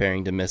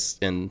preparing to miss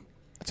in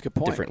That's a good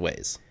point. different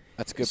ways.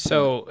 That's a good point.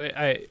 So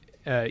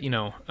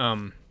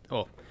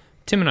well,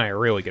 Tim and I are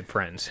really good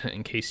friends.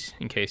 In case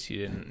you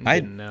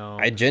didn't know,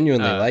 I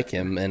genuinely like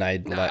him, and I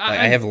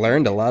have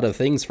learned a lot of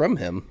things from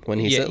him. When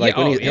he said, like,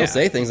 he'll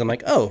say things, I'm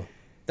like, oh,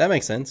 that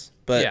makes sense.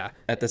 But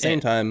at the same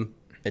time,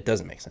 it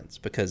doesn't make sense,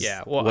 because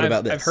what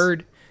about this?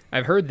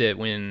 I've heard that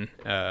when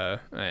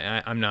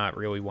I'm not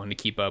really one to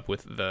keep up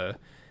with the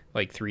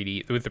like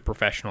 3D with the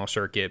professional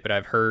circuit, but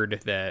I've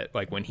heard that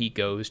like when he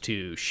goes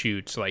to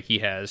shoots, like he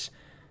has.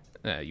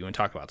 You want to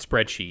talk about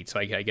spreadsheets?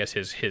 Like, I guess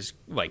his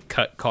like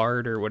cut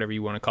card or whatever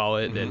you want to call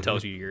it that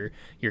tells you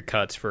your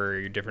cuts for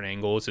your different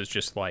angles is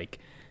just like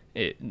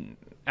it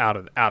out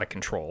of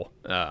control.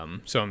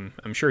 So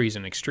I'm sure he's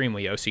an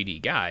extremely OCD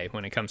guy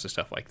when it comes to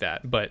stuff like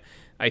that. But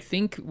I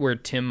think where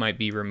Tim might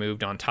be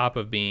removed, on top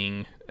of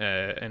being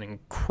an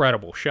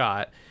incredible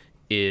shot,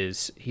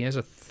 is he has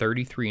a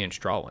 33-inch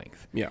draw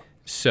length. Yeah.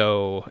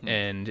 So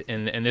and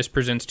this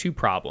presents two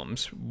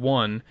problems.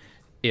 One,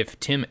 if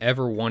Tim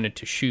ever wanted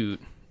to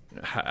shoot.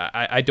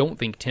 I don't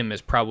think Tim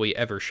has probably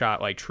ever shot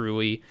like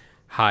truly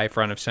high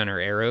front of center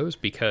arrows,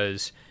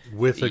 because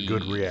with a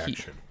good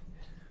reaction.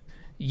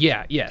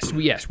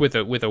 Yes, with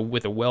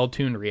a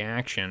well-tuned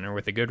reaction, or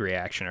with a good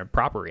reaction or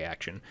proper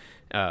reaction,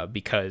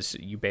 because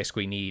you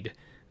basically need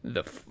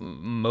the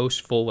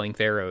most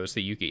full-length arrows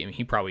that you can. I mean,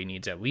 he probably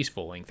needs at least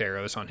full-length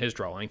arrows on his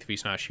draw length if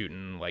he's not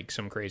shooting like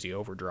some crazy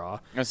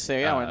overdraw. I was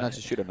say, why not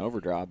just shoot an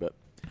overdraw, but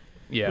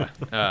yeah.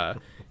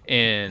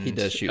 And he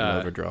does shoot an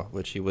overdraw,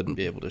 which he wouldn't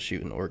be able to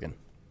shoot in Oregon.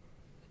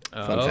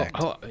 Fun fact.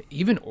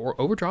 Even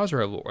overdraws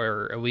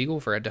are illegal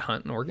for Ed to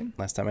hunt in Oregon?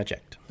 Last time I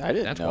checked. I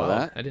didn't know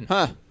that. I didn't.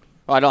 Huh.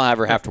 Well, I don't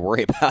ever have to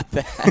worry about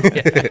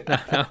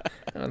that.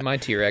 My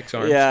T-Rex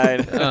arms.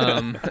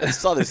 Yeah, I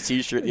saw this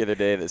T-shirt the other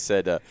day that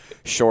said it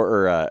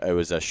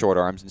was a short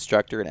arms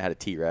instructor, and it had a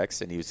T-Rex,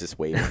 and he was just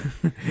waving.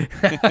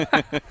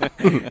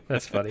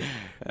 That's funny.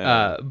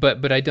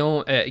 But I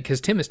don't,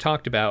 because Tim has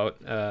talked about.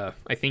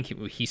 I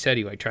think he said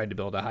he like tried to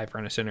build a high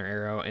front of center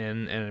arrow,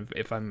 and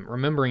if I'm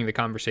remembering the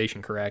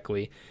conversation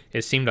correctly,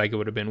 it seemed like it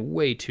would have been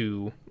way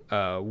too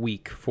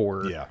weak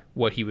for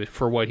what he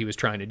was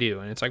trying to do.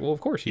 And it's like, well, of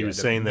course he was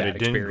saying that it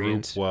didn't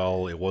group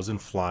well, it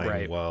wasn't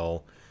flying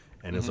well,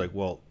 and it's like,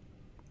 well,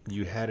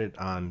 you had it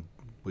on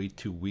way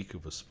too weak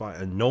of a spot,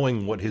 and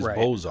knowing what his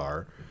bows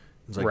are,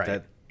 it's like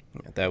that.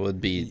 That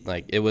would be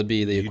like, it would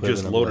be the equivalent.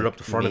 You just load it up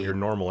the front of your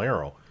normal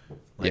arrow.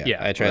 Like,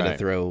 I tried to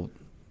throw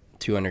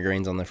 200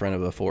 grains on the front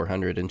of a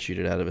 400 and shoot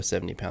it out of a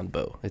 70-pound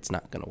bow. It's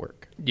not going to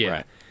work. Yeah.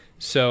 Right.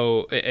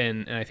 So,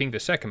 and I think the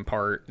second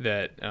part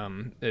that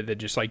that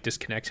just like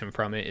disconnects him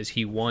from it is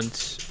he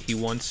wants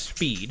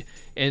speed,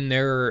 and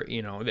there,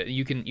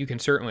 you can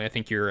certainly, I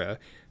think you're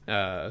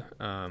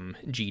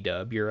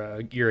G-Dub,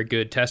 you're a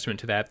good testament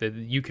to that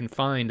you can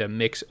find a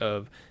mix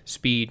of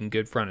speed and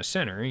good front of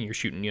center. You're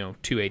shooting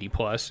 280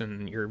 plus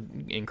and you're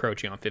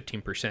encroaching on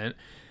 15%.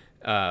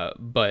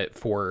 But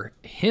for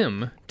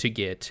him to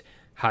get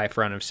high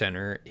front of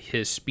center,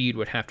 his speed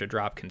would have to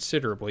drop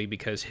considerably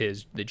because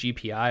the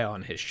GPI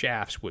on his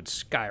shafts would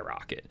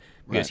skyrocket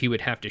because he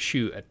would have to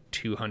shoot a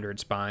 200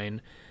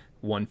 spine,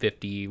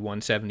 150,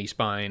 170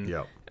 spine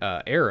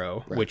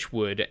arrow, which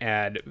would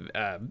add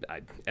a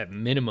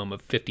minimum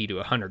of 50 to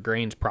 100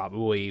 grains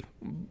probably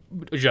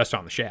just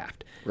on the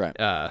shaft. Right.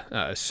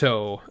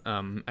 So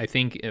I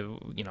think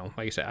like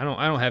I said, I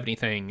don't have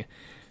anything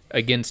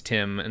against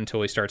him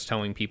until he starts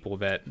telling people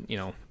that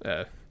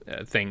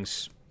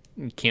things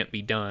can't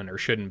be done or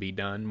shouldn't be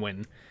done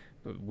when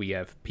we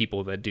have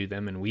people that do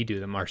them and we do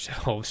them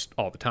ourselves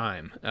all the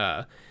time.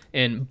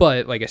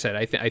 But like I said,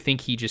 I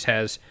think he just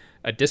has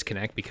a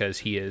disconnect because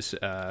he is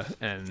a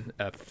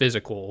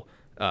physical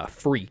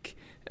freak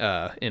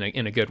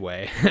in a good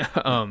way,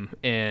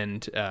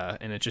 and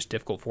it's just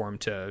difficult for him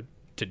to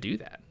do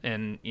that.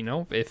 And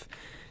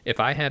if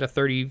I had a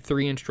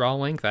 33-inch draw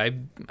length, I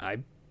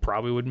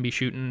probably wouldn't be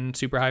shooting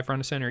super high front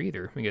of center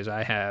either because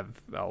I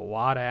have a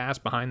lot of ass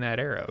behind that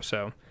arrow.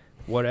 So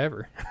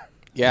whatever.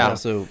 Yeah.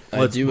 So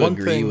I do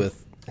agree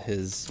with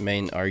his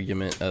main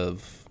argument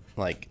of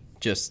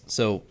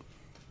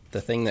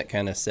the thing that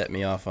kind of set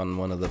me off on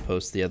one of the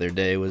posts the other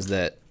day was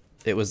that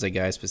it was a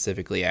guy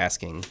specifically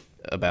asking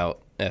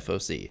about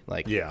FOC.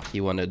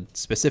 He wanted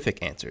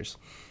specific answers.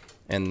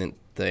 And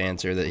the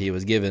answer that he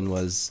was given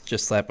was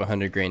just slap a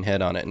 100 grain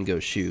head on it and go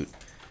shoot.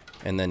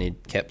 And then he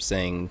kept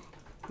saying,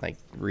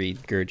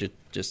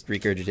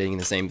 regurgitating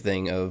the same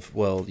thing of,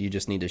 well, you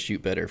just need to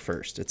shoot better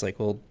first. It's like,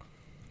 well,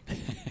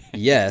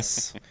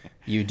 yes,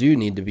 you do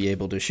need to be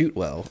able to shoot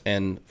well.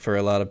 And for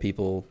a lot of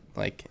people,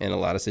 in a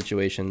lot of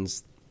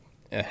situations,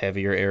 a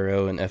heavier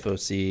arrow and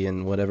FOC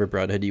and whatever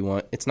broadhead you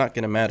want, it's not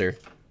going to matter,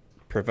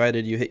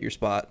 provided you hit your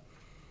spot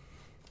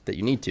that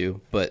you need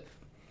to. But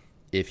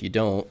if you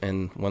don't,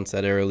 and once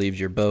that arrow leaves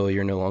your bow,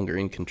 you're no longer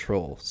in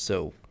control.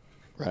 So,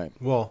 right.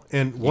 Well,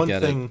 and one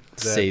thing that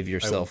save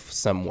yourself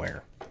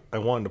somewhere. I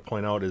wanted to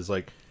point out is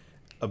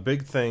a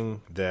big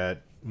thing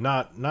that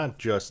not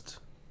just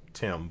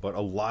Tim, but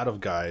a lot of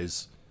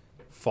guys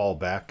fall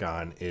back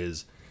on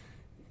is,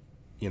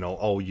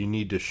 you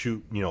need to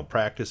shoot,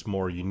 practice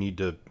more. You need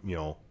to,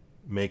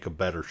 make a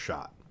better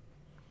shot.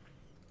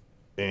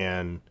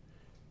 And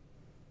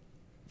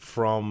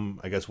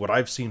from, I guess, what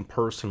I've seen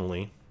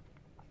personally,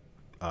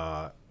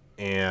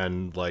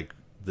 and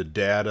the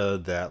data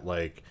that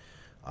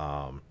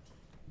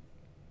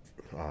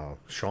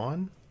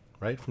Sean,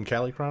 right, from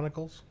Cali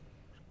Chronicles,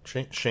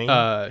 Shane.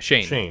 Shane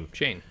Shane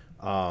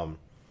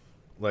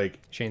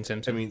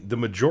Simpson. I mean, the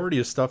majority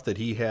of stuff that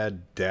he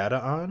had data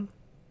on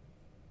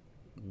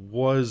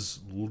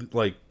was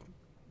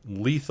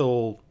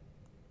lethal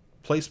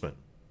placement.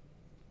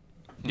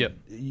 Yep.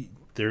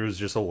 There was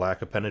just a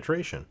lack of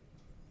penetration.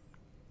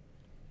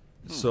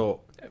 So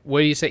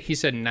what do you say? He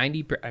said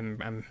 90.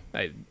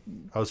 I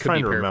was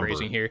trying to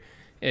remember here.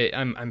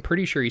 I'm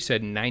pretty sure he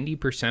said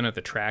 90% of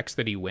the tracks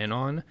that he went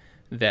on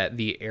that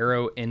the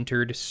arrow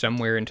entered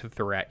somewhere into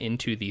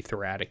the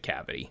thoracic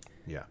cavity.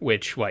 Yeah.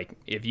 Which,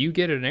 if you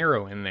get an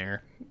arrow in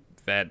there,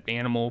 that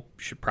animal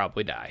should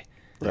probably die.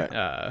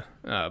 Right.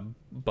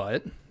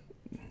 But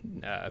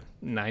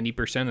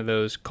 90% of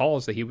those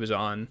calls that he was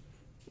on,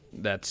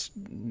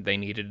 they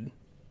needed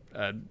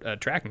a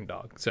tracking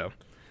dog. So,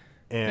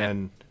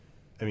 and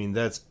I mean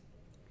that's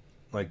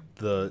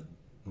the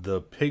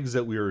pigs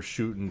that we were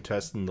shooting,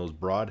 testing those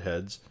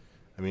broadheads.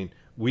 I mean,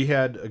 we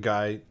had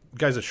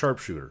guy's a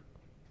sharpshooter.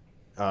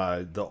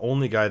 The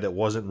only guy that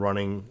wasn't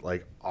running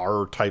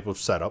our type of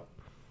setup.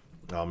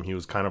 He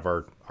was kind of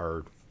our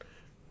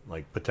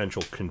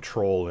potential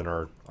control in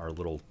our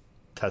little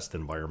test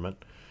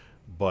environment,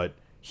 but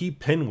he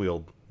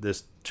pinwheeled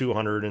this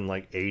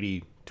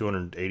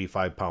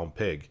 285 pound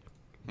pig,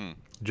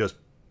 just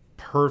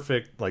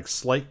perfect,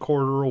 slight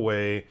quarter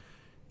away,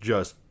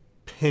 just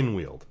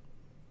pinwheeled.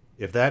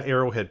 If that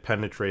arrow had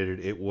penetrated,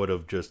 it would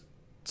have just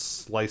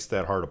sliced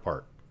that heart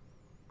apart.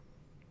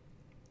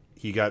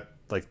 He got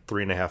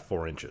 3.5,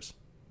 4 inches.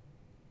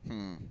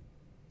 Do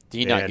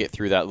you not get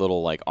through that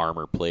little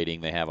armor plating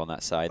they have on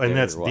that side? And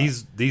there,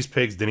 that's these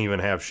pigs didn't even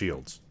have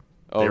shields.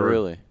 Oh, they were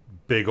really?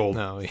 Big old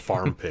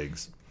farm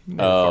pigs.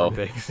 Farm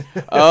pigs.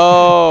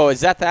 Oh,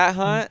 is that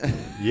hunt?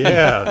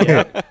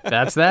 Yeah.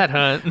 That's that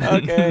hunt.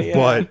 Okay,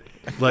 yeah.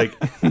 But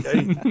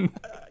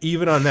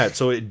even on that,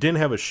 so it didn't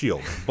have a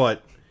shield,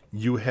 but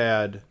you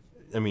have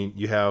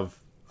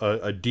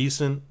a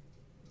decent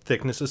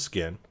thickness of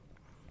skin.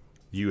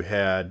 You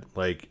had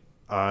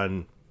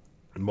on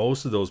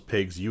most of those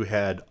pigs, you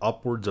had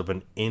upwards of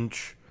an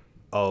inch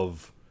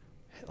of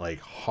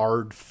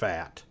hard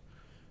fat.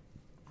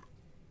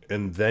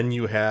 And then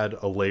you had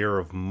a layer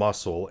of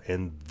muscle,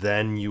 and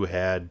then you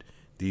had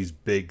these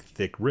big,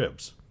 thick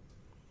ribs.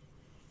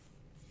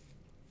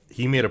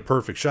 He made a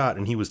perfect shot,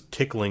 and he was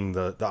tickling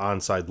the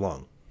onside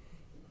lung.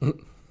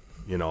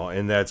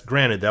 and that's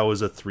granted that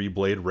was a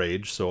 3-blade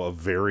Rage, so a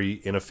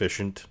very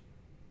inefficient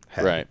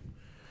head. Right.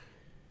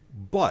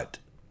 But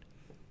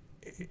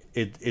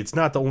it's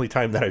not the only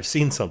time that I've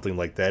seen something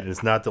like that, and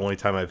it's not the only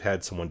time I've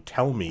had someone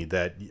tell me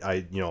that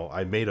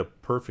I made a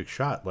perfect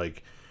shot.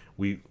 Like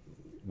we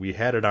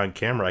had it on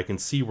camera. I can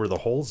see where the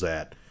hole's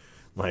at.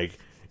 Like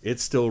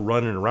it's still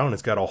running around.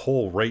 It's got a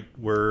hole right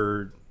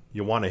where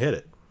you want to hit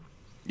it.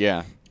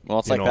 Yeah. Well,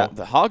 it's like that.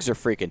 The hogs are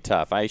freaking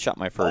tough. I shot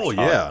my first hog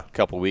a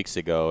couple weeks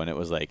ago, and it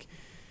was like,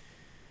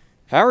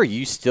 how are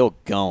you still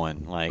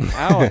going? Like,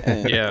 how?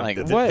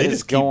 Like, what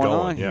is going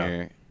on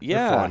here?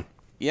 Yeah.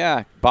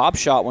 Yeah. Bob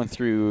shot one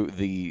through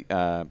the,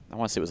 I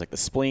want to say it was like the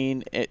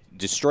spleen. It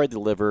destroyed the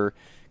liver,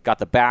 got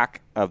the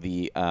back of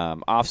the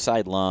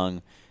offside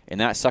lung, and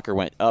that sucker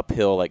went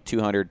uphill like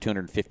 200,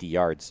 250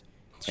 yards,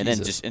 and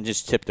then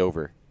just tipped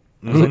over.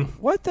 I was like,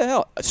 what the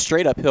hell?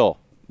 Straight uphill.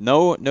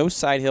 No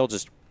side hill,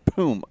 just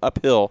boom,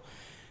 uphill.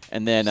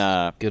 And then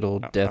good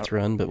old death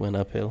run, but went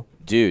uphill.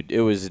 Dude,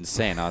 it was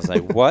insane. I was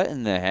like, what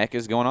in the heck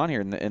is going on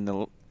here?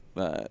 And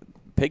the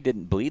pig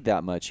didn't bleed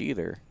that much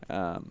either.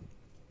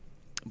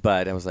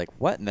 But I was like,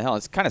 what in the hell?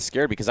 It's kind of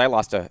scared because I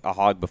lost a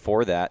hog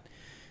before that.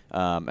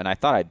 And I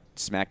thought I'd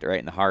smacked it right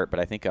in the heart, but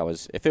I think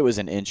if it was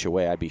an inch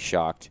away, I'd be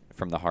shocked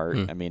from the heart.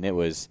 I mean, it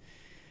was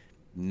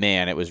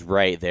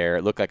right there.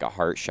 It looked like a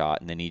heart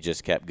shot, and then he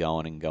just kept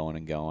going and going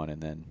and going.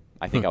 And then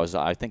I think I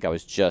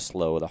was just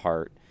low of the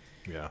heart.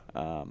 Yeah.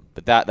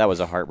 But that was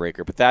a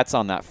heartbreaker. But that's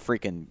on that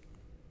freaking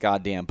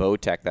goddamn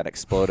Bowtech that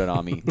exploded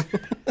on me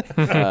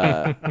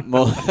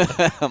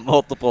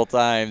multiple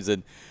times.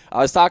 And I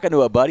was talking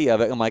to a buddy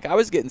of it. I'm like, I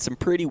was getting some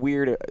pretty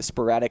weird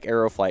sporadic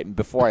arrow flight. And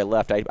before I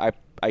left,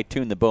 I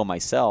tuned the bow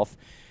myself,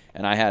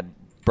 and I had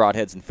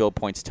broadheads and field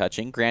points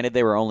touching. Granted,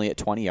 they were only at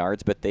 20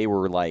 yards, but they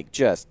were like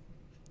just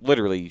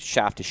literally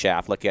shaft to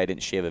shaft. Lucky I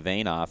didn't shave a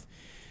vein off.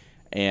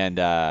 And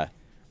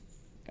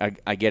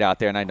I get out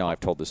there, and I know I've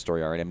told this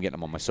story already. I'm getting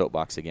them on my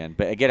soapbox again.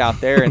 But I get out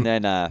there, and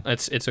then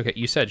it's okay.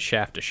 You said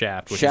shaft to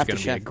shaft, which shaft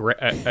is going to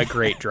be a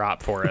great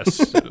drop for us.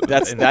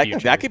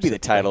 That could be the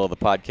title of the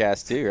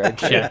podcast too, right?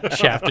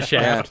 Shaft to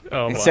shaft.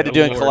 Yeah. Instead of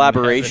doing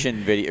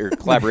collaboration video or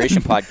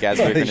collaboration podcast,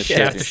 we're going to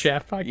shaft to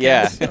shaft podcast.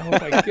 Yeah. Oh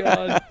my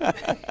god.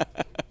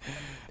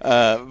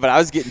 But I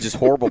was getting just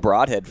horrible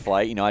broadhead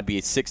flight. I'd be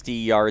at 60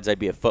 yards, I'd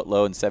be a foot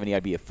low, and 70,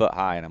 I'd be a foot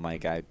high, and I'm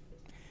like, I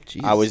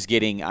was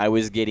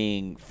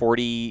getting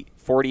 40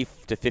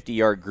 to 50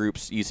 yard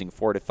groups using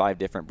 4 to 5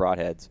 different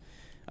broadheads.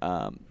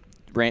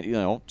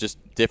 Just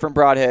different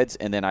broadheads,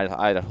 and then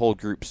I'd hold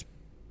groups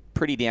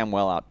pretty damn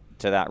well out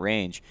to that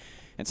range.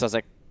 And so I was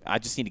like, I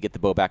just need to get the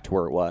bow back to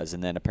where it was.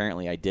 And then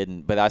apparently I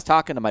didn't. But I was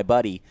talking to my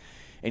buddy,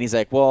 and he's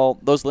like, well,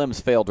 those limbs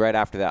failed right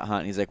after that hunt.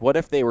 And he's like, what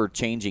if they were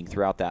changing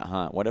throughout that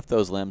hunt? What if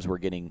those limbs were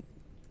getting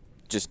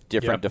just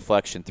different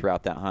deflection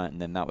throughout that hunt,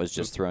 and then that was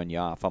just throwing you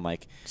off? I'm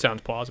like,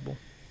 sounds plausible.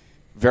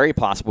 Very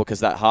possible, because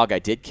that hog I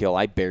did kill,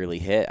 I barely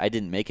hit. I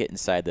didn't make it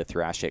inside the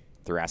thoracic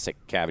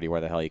cavity,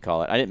 where the hell you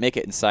call it. I didn't make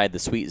it inside the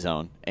sweet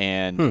zone,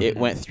 and it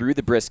went through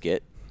the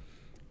brisket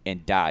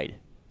and died.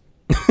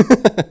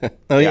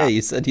 Yeah,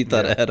 you said you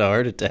thought it had a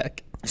heart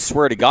attack. I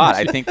swear to God,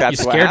 I think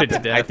that's what happened. It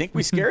to death. I think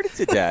we scared it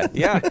to death.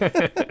 Yeah.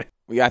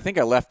 I think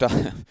I left off.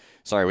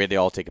 Sorry, we had to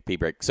all take a pee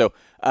break. So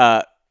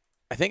I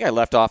think I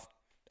left off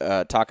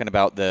talking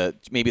about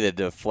maybe the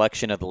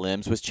deflection of the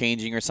limbs was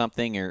changing or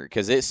something, or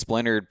because it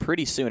splintered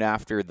pretty soon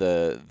after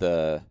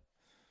the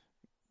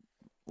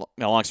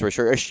long story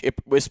short, it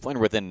was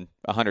splintered within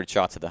 100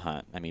 shots of the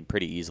hunt. I mean,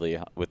 pretty easily,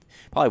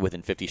 probably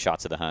within 50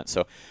 shots of the hunt.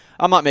 So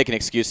I'm not making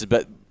excuses,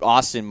 but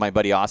Austin, my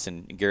buddy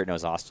Austin, Garrett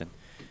knows Austin.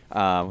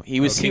 He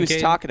was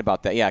talking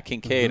about that. Yeah,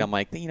 Kincaid. I'm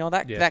like,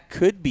 that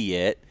could be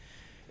it.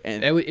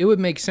 And it would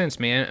make sense,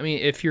 man. I mean,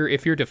 if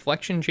your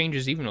deflection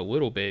changes even a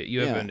little bit,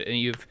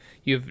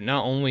 you've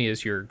not only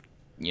is your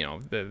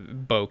the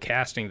bow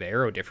casting the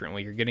arrow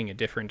differently, you're getting a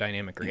different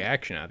dynamic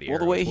reaction out of the arrow.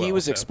 Well, the way he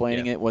was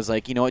explaining it was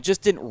like, it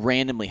just didn't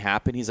randomly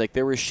happen. He's like,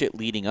 there was shit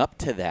leading up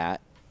to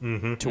that,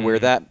 to where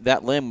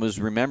that limb was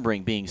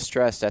remembering being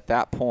stressed at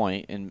that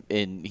point,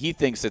 and he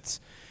thinks it's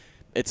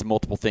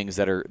multiple things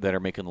that are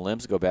making the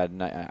limbs go bad,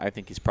 and I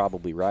think he's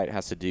probably right. It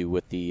has to do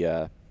with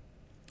the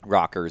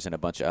rockers and a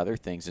bunch of other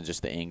things, and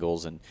just the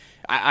angles, and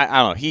I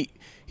don't know.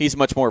 He's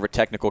much more of a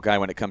technical guy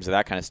when it comes to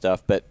that kind of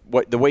stuff. But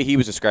the way he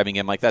was describing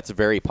him, like, that's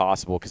very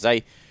possible, because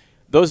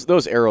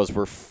those arrows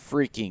were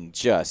freaking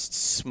just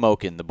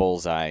smoking the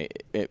bullseye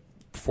at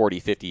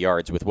 40, 50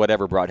 yards with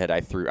whatever broadhead I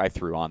threw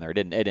on there. It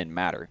didn't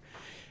matter.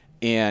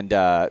 And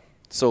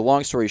so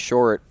long story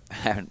short,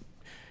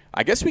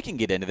 I guess we can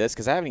get into this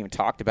because I haven't even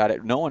talked about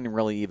it. No one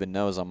really even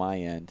knows on my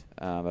end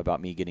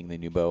about me getting the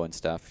new bow and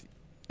stuff.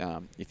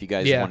 If you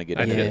guys want to get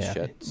into this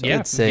shit.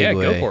 So.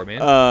 Go for it,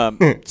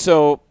 man.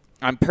 So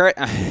I'm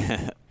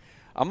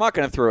not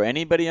going to throw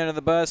anybody under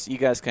the bus. You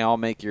guys can all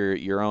make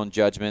your own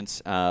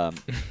judgments.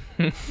 And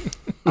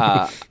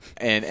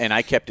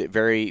I kept it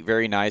very,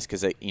 very nice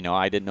because I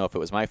didn't know if it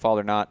was my fault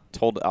or not.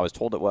 I was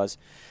told it was.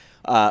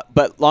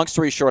 But long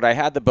story short, I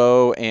had the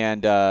bow,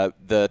 and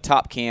the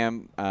top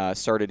cam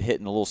started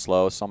hitting a little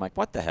slow. So I'm like,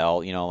 what the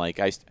hell?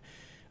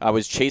 I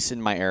was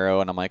chasing my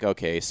arrow, and I'm like,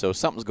 okay, so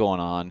something's going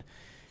on.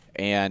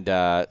 And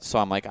so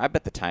I'm like, I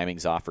bet the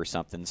timing's off or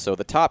something. So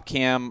the top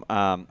cam,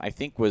 I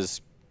think,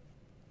 was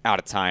out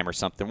of time or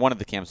something. One of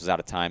the cams was out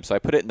of time. So I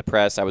put it in the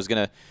press. I was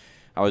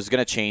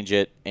gonna change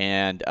it,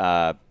 and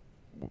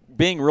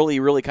being really,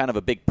 really kind of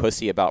a big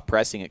pussy about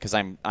pressing it because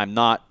I'm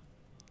not,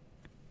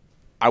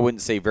 I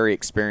wouldn't say very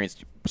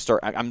experienced.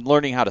 I'm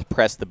learning how to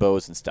press the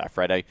bows and stuff,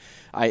 right?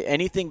 I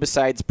anything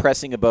besides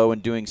pressing a bow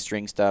and doing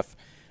string stuff,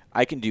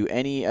 I can do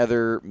any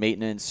other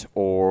maintenance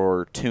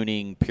or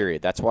tuning.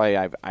 Period. That's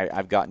why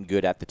I've gotten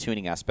good at the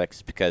tuning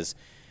aspects because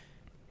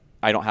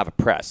I don't have a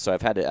press, so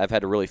I've had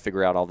to really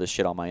figure out all this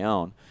shit on my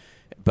own.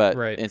 But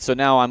Right. And so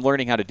now I'm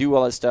learning how to do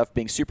all that stuff,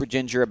 being super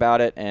ginger about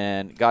it,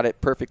 and got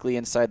it perfectly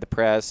inside the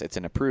press. It's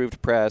an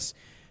approved press.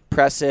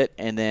 Press it,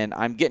 and then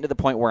I'm getting to the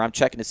point where I'm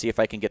checking to see if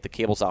I can get the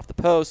cables off the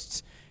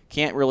posts.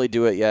 Can't really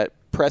do it yet.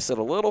 Press it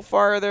a little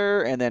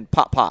farther, and then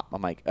pop, pop.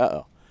 I'm like,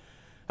 uh-oh.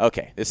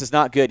 Okay, this is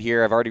not good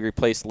here. I've already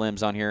replaced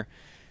limbs on here.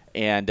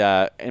 And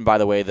by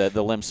the way,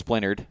 the limb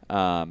splintered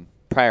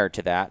prior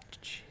to that.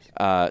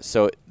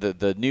 So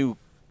the new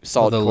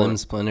solid the core, limb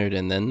splintered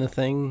and then the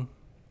thing?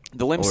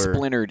 the limb or-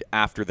 splintered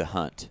after the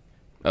hunt,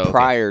 Oh, okay.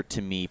 prior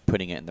to me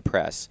putting it in the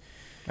press.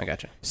 I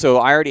gotcha. So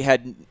I already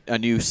had a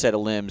new set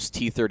of limbs,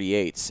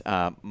 T38s.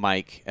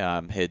 Mike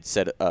had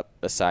set up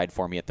aside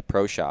for me at the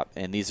pro shop,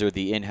 and these are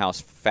the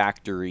in-house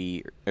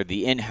factory or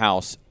the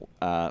in-house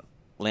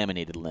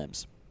laminated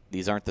limbs.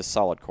 These aren't the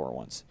solid core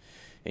ones.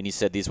 And he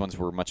said these ones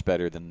were much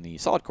better than the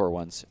solid core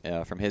ones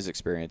from his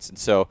experience. And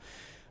so,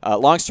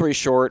 long story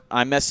short,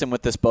 I'm messing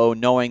with this bow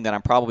knowing that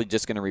I'm probably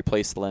just going to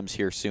replace the limbs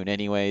here soon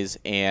anyways.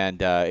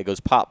 And it goes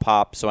pop,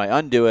 pop. So I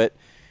undo it.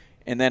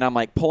 And then I'm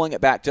like pulling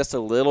it back just a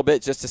little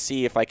bit just to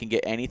see if I can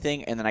get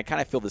anything. And then I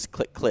kind of feel this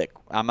click, click.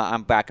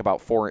 I'm back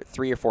about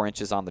 3 or 4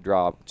 inches on the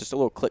draw. Just a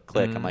little click,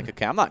 click. I'm like,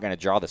 okay, I'm not going to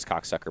draw this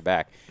cocksucker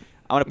back.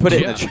 I'm going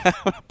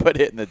to put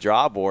it in the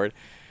draw board.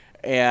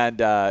 And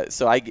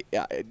so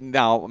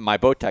now my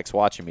Bowtech's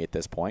watching me at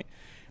this point,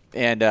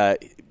 and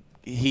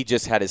he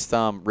just had his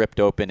thumb ripped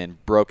open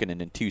and broken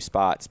in 2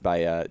 spots by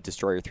a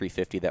Destroyer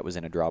 350 that was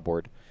in a draw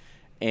board,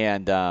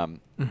 and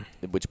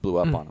which blew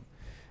up on him.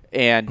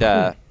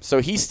 And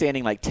so he's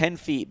standing like 10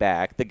 feet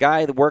back. The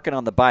guy working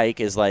on the bike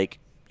is like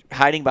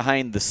hiding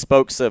behind the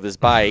spokes of his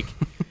bike,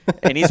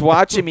 and he's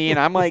watching me, and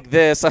I'm like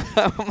this.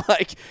 I'm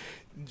like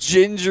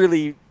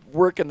gingerly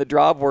working the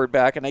draw board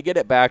back, and I get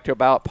it back to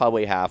about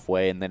probably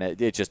halfway, and then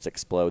it just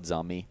explodes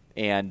on me.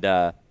 And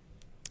I'm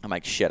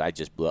like, shit, I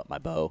just blew up my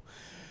bow.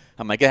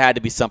 I'm like, it had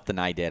to be something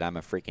I did. I'm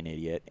a freaking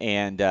idiot.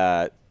 And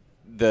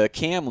the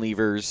cam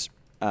levers,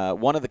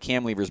 one of the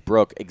cam levers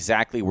broke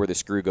exactly where the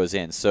screw goes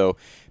in. So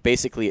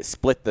basically it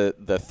split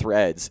the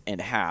threads in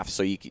half.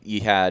 So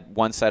you had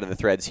one side of the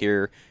threads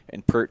here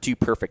and 2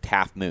 perfect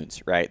half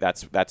moons, right?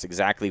 That's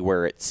exactly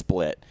where it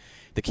split.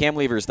 The cam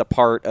lever is the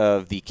part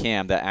of the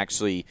cam that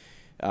actually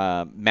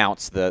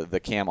mounts the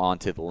cam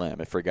onto the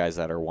limb. For guys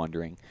that are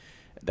wondering,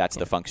 that's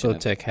the function.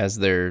 Bowtech has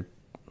their,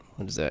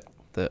 what is that?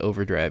 The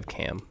overdrive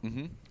cam.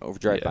 Mm-hmm.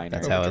 Overdrive binary.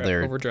 That's how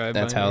Overdrive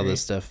That's how binary.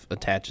 this stuff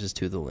attaches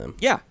to the limb.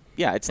 Yeah,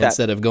 it's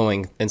Instead of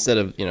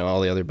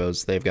all the other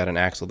bows, they've got an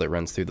axle that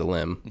runs through the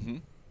limb. Mm-hmm.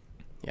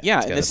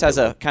 Yeah, and this has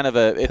a kind of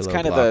a it's pillow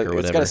kind of block or it's got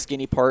whatever. a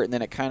skinny part, and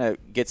then it kind of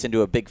gets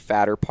into a big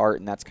fatter part,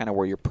 and that's kind of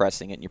where you're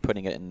pressing it and you're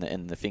putting it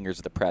in the fingers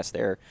of the press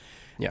there.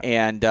 Yeah.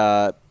 And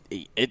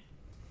it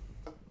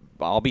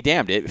I'll be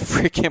damned, it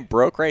freaking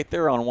broke right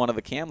there on one of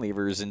the cam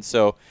levers, and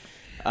so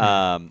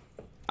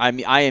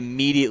I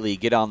immediately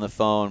get on the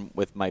phone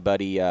with my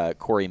buddy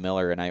Corey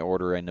Miller, and I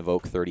order a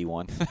Evoke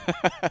 31.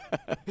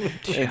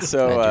 And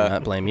so I do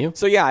not blame you.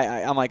 So yeah,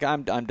 I'm like,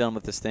 I'm done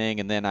with this thing,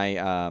 and then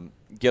I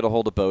get a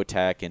hold of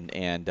Bowtech,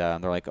 and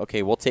they're like,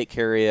 okay, we'll take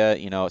care of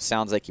you. You know, it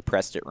sounds like you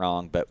pressed it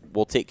wrong, but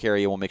we'll take care of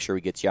you. We'll make sure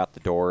we get you out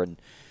the door,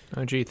 and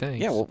Oh, gee, thanks.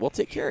 yeah, we'll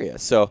take care of you.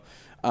 So,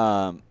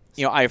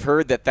 I've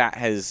heard that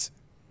has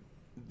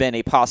been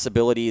a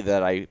possibility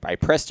that I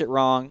pressed it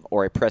wrong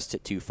or I pressed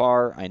it too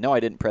far. I know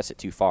I didn't press it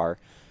too far.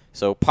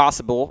 So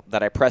possible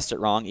that I pressed it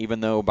wrong, even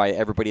though by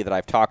everybody that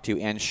I've talked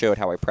to and showed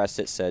how I pressed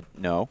it said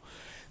no.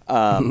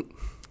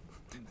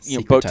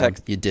 Secret time,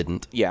 Bowtech, you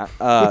didn't. yeah.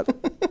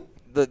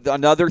 The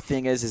another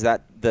thing is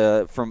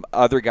that from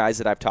other guys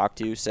that I've talked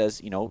to says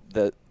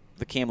the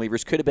cam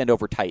levers could have been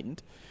over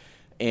tightened,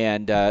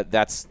 and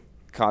that's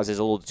causes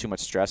a little too much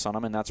stress on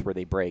them, and that's where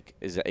they break.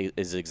 Is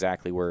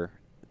exactly where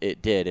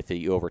it did if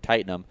you over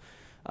tighten them.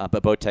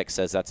 But Bowtech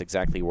says that's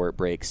exactly where it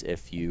breaks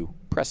if you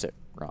press it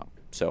wrong.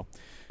 So.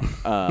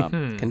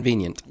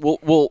 Convenient.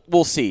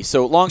 We'll see.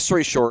 So long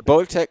story short,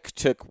 Bowtech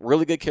took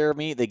really good care of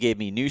me. They gave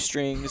me new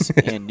strings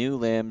and new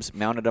limbs,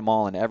 mounted them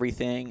all and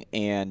everything,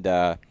 and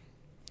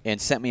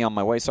sent me on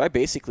my way. So I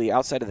basically,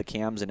 outside of the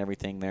cams and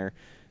everything there,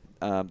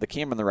 the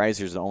cam and the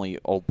riser is the only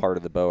old part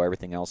of the bow.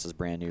 Everything else is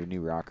brand new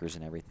rockers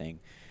and everything.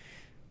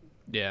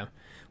 Yeah.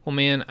 Well,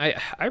 man,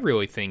 I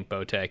really think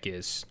Bowtech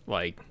is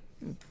like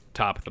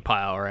top of the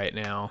pile right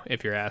now,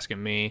 if you're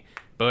asking me.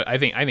 But I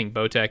think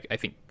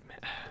Bowtech,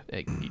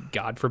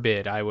 God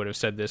forbid I would have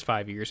said this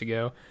 5 years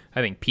ago.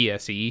 I think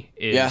PSE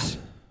is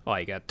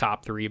like a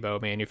top 3 bow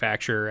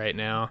manufacturer right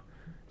now.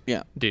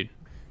 Yeah. Dude,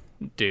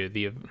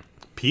 the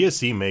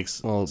PSE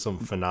makes Well, some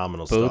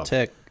phenomenal stuff.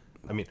 Bowtech,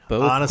 I mean,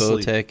 both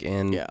honestly, Bowtech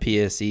and Yeah.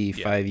 PSE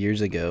 5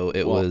 years ago,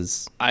 it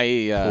was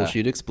Full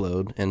Shoot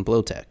Explode and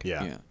Blowtech.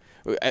 yeah.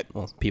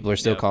 Well, people are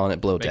still Yep. calling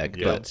it Blowtech,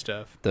 making but good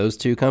stuff. those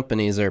two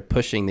companies are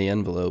pushing the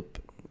envelope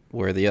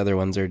where the other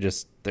ones are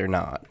they're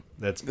not.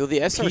 That's Well, the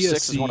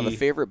SR6 is one of the PSE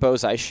favorite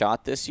bows I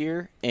shot this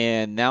year,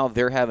 and now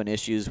they're having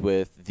issues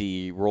with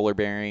the roller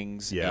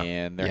bearings, Yeah.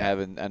 and they're Yeah.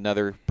 having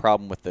another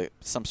problem with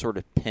some sort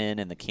of pin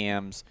in the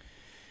cams.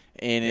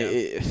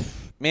 And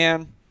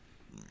man,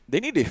 they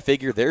need to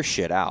figure their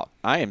shit out.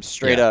 I am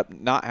straight Yeah. up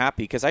not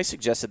happy because I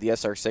suggested the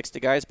SR6 to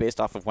guys based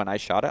off of when I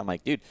shot it. I'm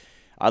like, dude,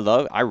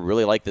 I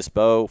really like this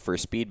bow for a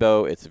speed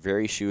bow. It's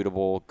very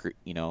shootable.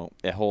 You know,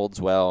 it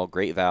holds well.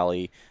 Great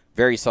Valley,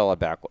 very solid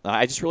back.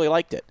 I just really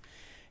liked it.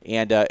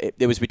 And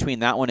it was between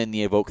that one and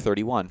the Evoke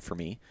 31 for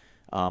me,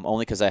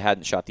 only because I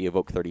hadn't shot the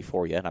Evoke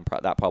 34 yet.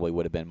 That probably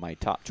would have been my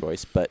top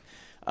choice. But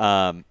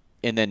and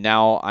then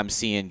now I'm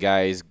seeing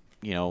guys,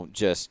 you know,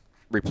 just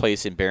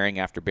replacing bearing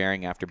after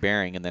bearing after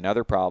bearing, and then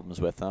other problems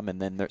with them. And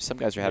then some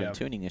guys are having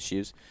tuning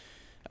issues.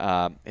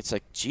 It's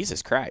like,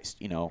 Jesus Christ,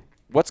 you know,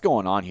 what's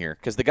going on here?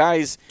 Because the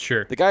guys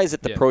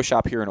at the pro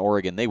shop here in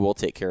Oregon, they will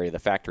take care of you. The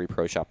factory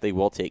pro shop, they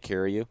will take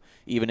care of you,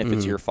 even if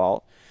it's your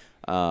fault.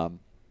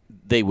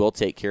 They will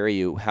take care of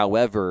you.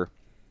 However,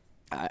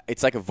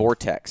 it's like a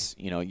Vortex.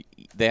 You know,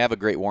 they have a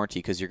great warranty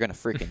because you're going to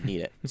freaking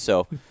need it.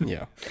 So,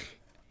 Yeah.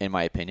 in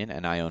my opinion,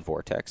 and I own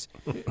Vortex.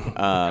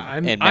 I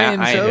And am Matt,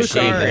 I am so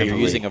ashamed that sorry. you're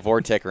using a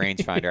Vortex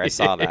rangefinder. I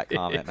saw that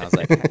comment, and I was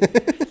like,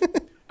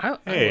 I love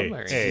my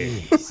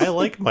Hey, I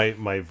like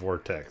my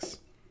Vortex.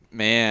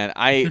 man,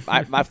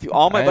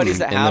 all my buddies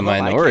that I'm have in the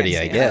them, minority,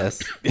 I can't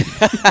stand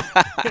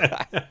guess.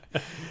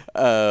 them.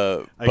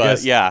 I But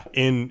guess yeah,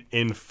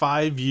 in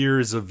 5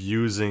 years of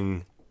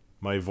using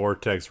my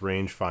Vortex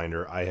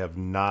rangefinder, I have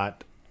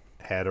not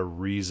had a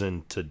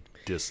reason to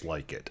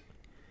dislike it.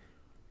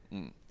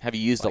 have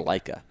you used a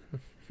Leica?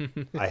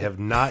 I have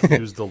not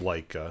used the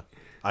Leica.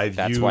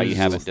 That's why you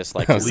haven't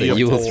disliked I it. was saying,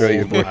 you will throw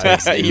your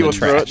Vortex in You the will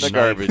throw it in trash. the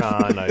garbage.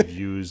 Nikon, I've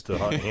used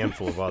a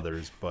handful of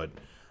others, but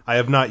I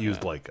have not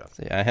used Leica.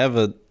 See, I have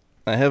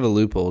a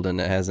loophole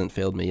and it hasn't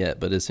failed me yet,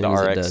 but as soon The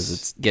as it RX does,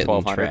 it's getting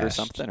 1200 trashed. or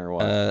something, or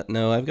what?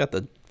 No, I've got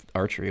the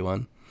archery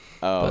one.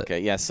 Oh, but okay,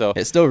 yeah. So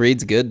It still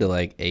reads good to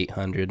like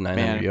 800, 900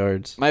 Man,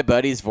 yards. my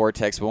buddy's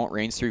Vortex won't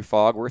range through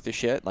fog worth of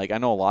shit. Like, I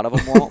know a lot of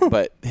them won't,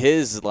 but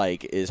his,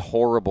 like, is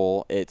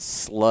horrible. It's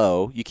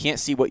slow. You can't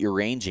see what you're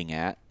ranging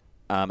at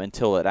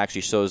until it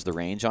actually shows the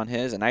range on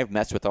his. And I've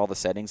messed with all the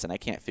settings, and I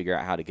can't figure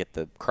out how to get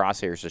the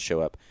crosshairs to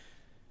show up.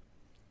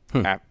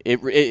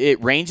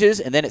 It ranges,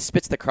 and then it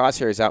spits the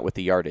crosshairs out with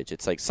the yardage.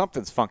 It's like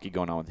something's funky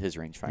going on with his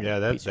rangefinder.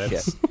 Yeah, Piece of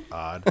that's shit.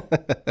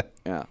 odd.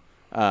 Yeah.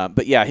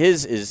 But yeah,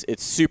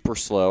 it's super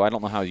slow. I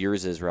don't know how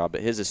yours is, Rob,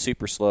 but his is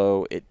super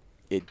slow.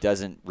 It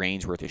doesn't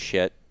range worth a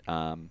shit.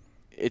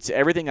 It's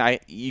everything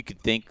you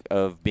could think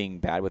of being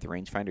bad with a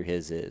rangefinder.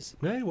 His is.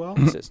 Hey, well,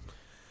 It's just,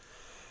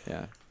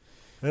 yeah.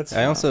 that's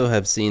I also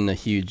have seen a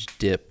huge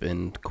dip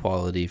in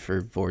quality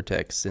for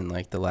Vortex in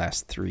like the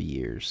last 3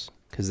 years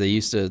because they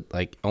used to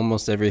like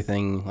almost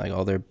everything, like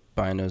all their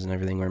binos and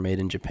everything were made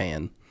in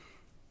Japan.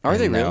 Are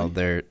they now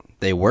really?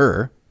 They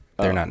were.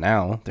 They're Oh. not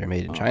now. They're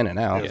made in China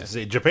now.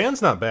 See,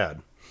 Japan's not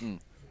bad.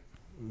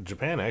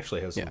 Japan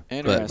actually has some. Yeah,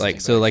 Interesting. but like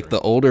so, like the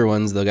older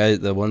ones,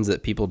 the ones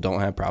that people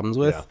don't have problems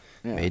with,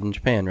 Yeah. made in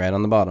Japan, right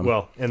on the bottom.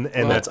 Well, and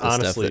that's the stuff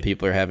honestly that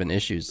people are having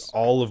issues.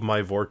 all of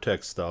my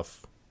Vortex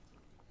stuff,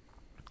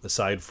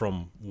 aside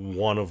from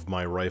one of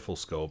my rifle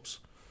scopes,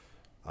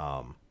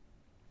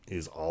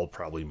 is all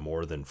probably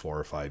more than 4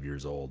 or 5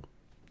 years old.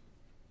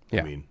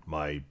 Yeah, I mean,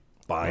 my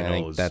I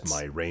think binos, that's-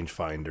 my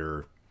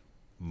rangefinder,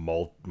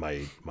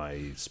 my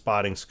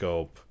spotting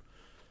scope.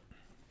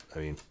 I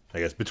mean, I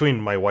guess between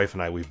my wife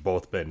and I, we've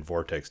both been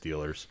Vortex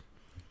dealers,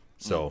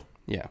 so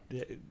yeah.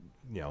 you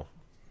know,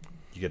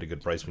 you get a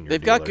good price when you're.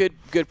 They've a got dealer.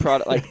 good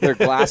product. Like their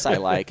glass, I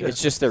like.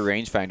 It's just their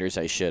rangefinders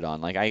I shit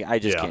on. Like I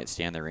just Yeah. can't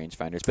stand their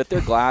rangefinders. But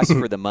their glass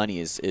for the money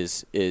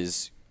is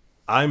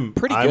I'm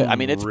pretty good. I I'm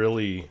mean, it's-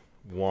 really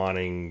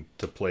wanting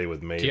to play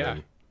with Maven. Yeah.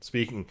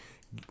 Speaking,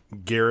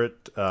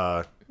 Garrett,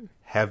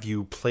 have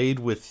you played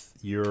with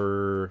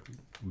your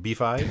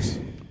B5s?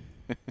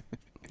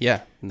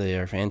 Yeah, they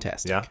are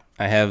fantastic. Yeah?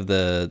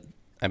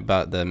 I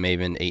bought the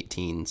Maven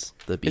 18s,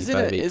 the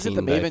B5 isn't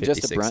the 18 by Maven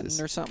just a 56s.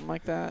 Brunton or something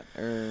like that?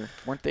 Or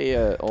weren't they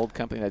an old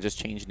company that just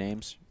changed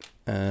names?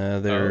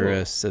 They're Oh,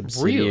 a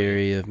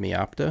subsidiary of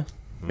Miopta.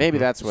 Maybe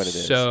that's what it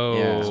is. So-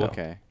 yeah,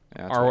 okay.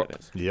 That's Are- what it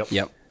is. Yep.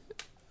 Yep.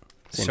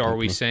 Same So are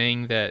we company.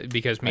 saying that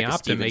because Like a Miopta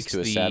Stevens makes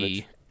to a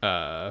Savage.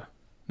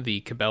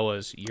 the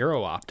Cabela's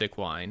Euro Optic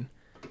line,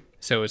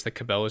 so is the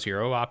Cabela's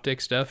Euro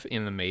Optic stuff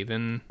in the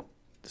Maven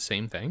the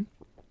same thing?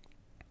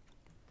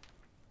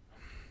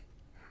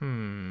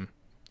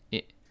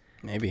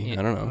 Maybe.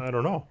 I don't know. I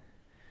don't know.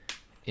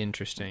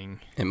 Interesting.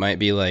 It might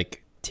be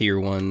like tier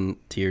 1,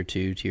 tier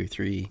 2, tier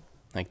 3.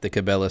 Like the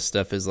Cabela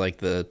stuff is like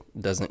the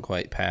doesn't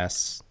quite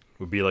pass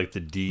Would be like the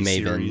D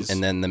Maven, series,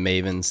 and then the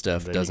Maven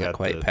stuff then you doesn't got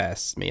quite the-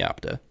 pass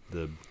Meopta.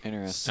 the C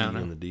Interesting.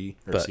 and the D,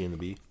 or But- C and the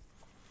B.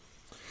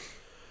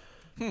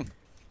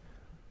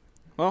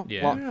 Well,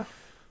 Yeah.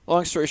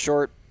 long story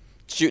short,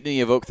 shooting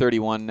the Evoke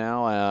 31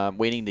 now.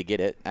 Waiting to get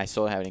it. I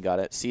still haven't got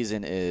it.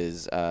 Season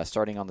is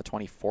starting on the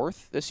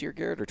 24th this year,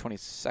 Garrett, or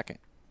 22nd?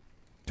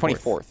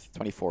 24th.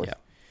 24th.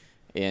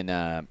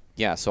 Yeah.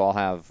 And so I'll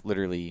have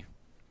literally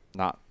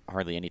not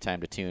hardly any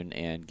time to tune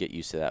and get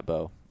used to that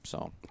bow.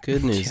 So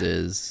Good news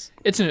is,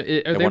 Are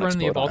they won't running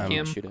the explode on Evolve it.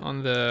 cam Shoot it.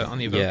 on the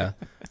Evoke?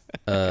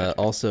 yeah.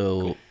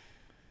 Also,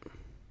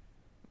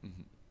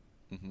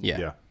 yeah.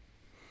 Yeah.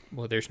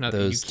 Well, there's nothing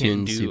Those you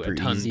can tune do a super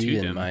ton easy to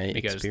in them my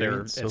because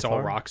experience it's so all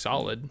far. rock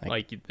solid.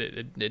 Like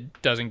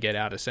it doesn't get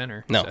out of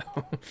center. No.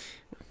 So.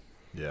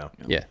 Yeah.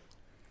 Yeah.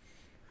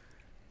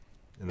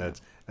 And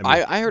that's. I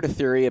mean, I heard a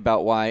theory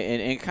about why,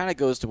 and it kind of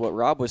goes to what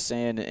Rob was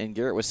saying and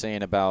Garrett was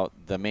saying about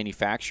the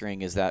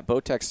manufacturing, is that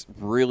Bowtech's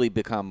really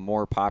become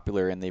more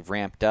popular and they've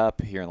ramped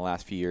up here in the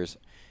last few years.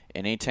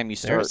 And anytime you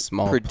They're a start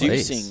small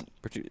producing,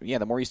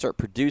 the more you start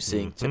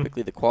producing, Mm-hmm.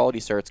 typically the quality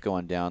starts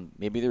going down.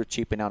 Maybe they're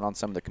cheaping out on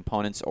some of the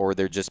components, or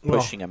they're just Well-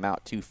 pushing them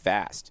out too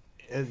fast.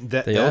 and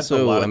that They a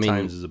also, lot I of mean-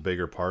 times is a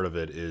bigger part of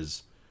it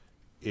is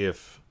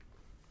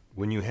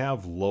when you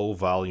have low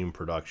volume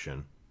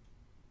production,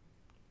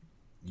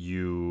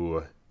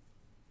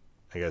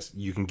 I guess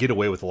you can get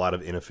away with a lot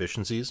of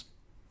inefficiencies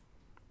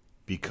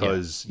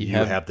because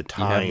Yeah. you have the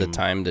time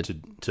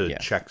to yeah.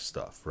 check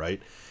stuff,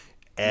 right?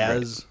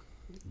 As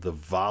the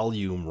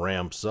volume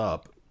ramps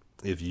up,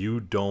 if you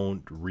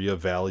don't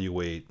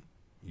reevaluate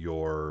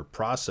your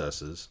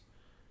processes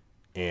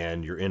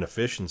and your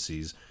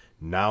inefficiencies,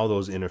 now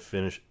those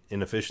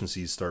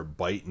inefficiencies start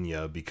biting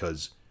you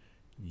because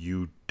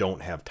you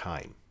don't have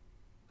time.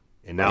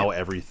 And now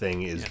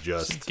everything is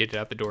just Get it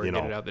out the door. you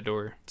Get know, it out the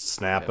door.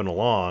 snapping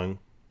along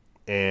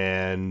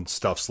and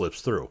stuff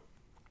slips through.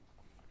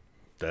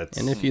 That's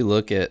And if you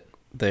look at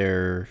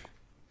their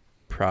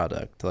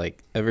product,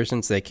 like ever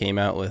since they came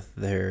out with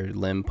their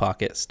limb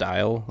pocket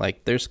style,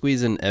 like they're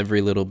squeezing every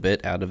little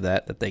bit out of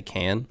that they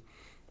can.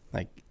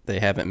 Like they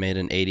haven't made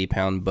an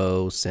 80-pound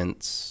bow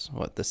since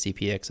the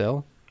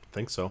CPXL, I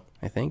think so.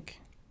 I think,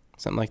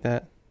 something like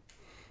that.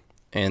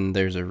 And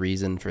there's a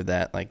reason for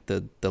that. Like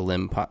the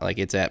limb like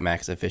it's at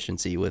max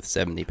efficiency with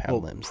 70-pound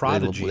Well, limbs.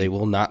 Prodigy- They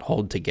will not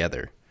hold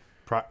together.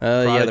 Pro-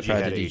 Yeah, the Prodigy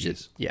had Prodigy 80s.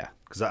 just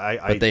Because I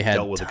but they had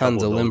dealt with a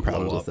tons couple of limb those blow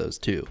problems up. with those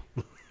too.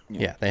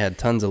 Yeah, they had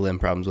tons of limb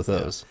problems with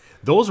those.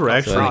 Those were So I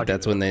actually think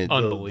that's when they.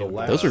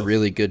 Unbelievable. Those are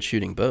really good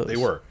shooting bows. They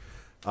were.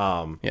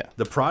 Yeah.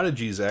 The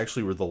Prodigies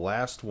actually were the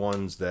last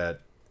ones that,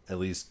 at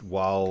least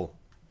while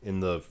in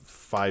the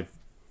five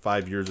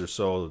years or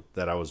so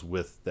that I was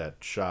with that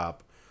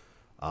shop,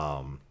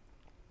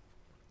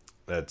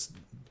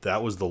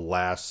 that was the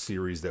last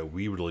series that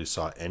we really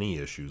saw any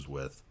issues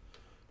with,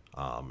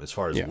 as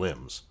far as Yeah.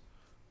 limbs.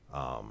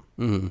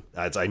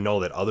 As I know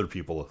that other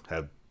people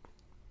have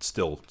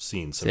still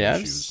seen some Yeah,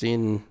 I've issues,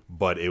 seen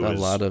but it a was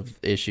lot of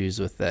issues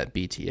with that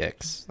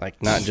BTX.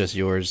 Like not just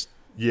yours,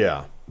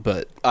 yeah.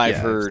 but I've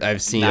yeah, heard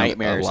I've seen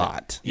nightmares. a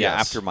lot. Yeah,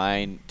 Yes. after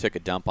mine took a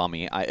dump on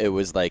me, it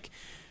was like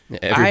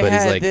Everybody's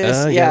I had like,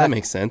 this, yeah, that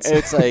makes sense.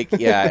 It's like,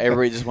 yeah,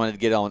 everybody just wanted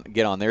to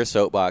get on their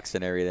soapbox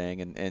and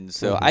everything, and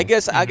so Mm-hmm. I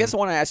guess I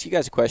want to ask you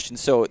guys a question.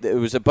 So it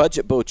was a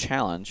budget bow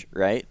challenge,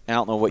 right? I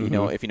don't know what you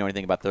know Mm-hmm. if you know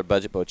anything about the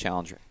budget bow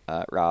challenge,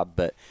 Rob,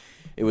 but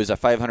it was a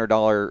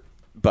 $500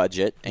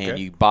 budget, and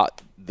Okay. you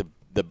bought the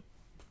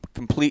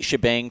complete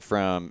shebang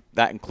from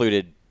that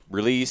included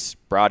release,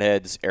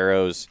 broadheads,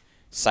 arrows,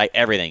 sight,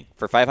 everything.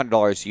 For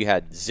 $500, you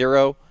had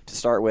zero to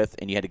start with,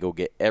 and you had to go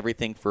get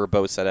everything for a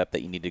bow setup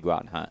that you need to go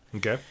out and hunt.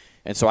 Okay.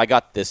 And so I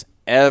got this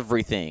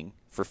everything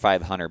for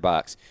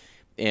 $500,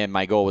 and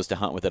my goal was to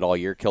hunt with it all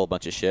year, kill a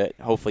bunch of shit,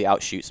 hopefully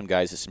outshoot some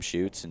guys at some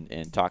shoots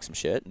and talk some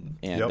shit,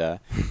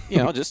 and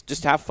Yep.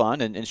 just have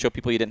fun and show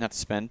people you didn't have to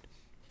spend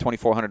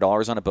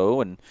 $2,400 on a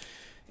bow and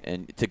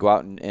to go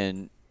out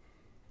and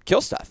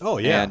kill stuff. Oh,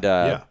 yeah, and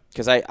yeah.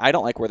 because I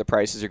don't like where the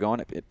prices are going.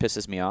 It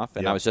pisses me off.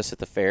 And I Yep. was just at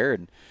the fair,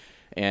 and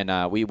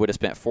we would have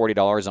spent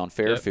 $40 on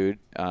fair Yep. food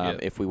Yep.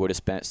 if we would have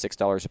spent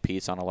 $6 a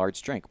piece on a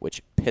large drink,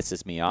 which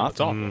pisses me off. It's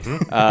awful.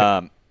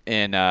 Mm-hmm.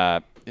 And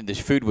the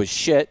food was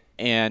shit.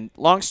 And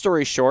long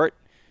story short,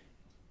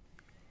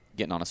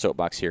 getting on a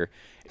soapbox here,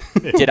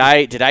 did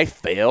I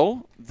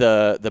fail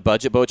the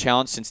budget bow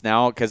challenge since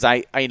now? Because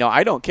I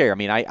don't care. I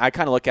mean, I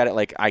kind of look at it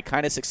like I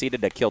kind of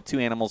succeeded. I killed 2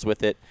 animals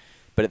with it,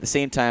 but at the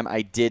same time,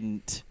 I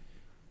didn't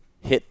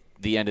hit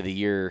the end of the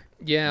year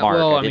Yeah, mark.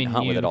 well, I didn't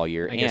hunt with it all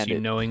year. I guess and you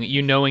it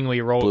knowingly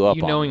blew rolled up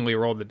you on me. knowingly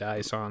rolled the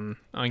dice on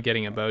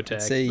getting a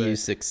Bowtech. Say but you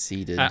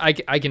succeeded. I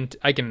can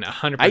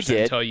 100% I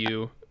did. tell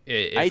you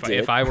I did.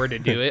 if I were to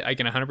do it, I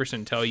can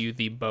 100% tell you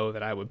the bow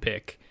that I would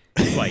pick,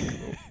 like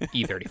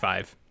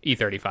E35,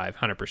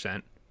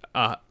 100%.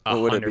 What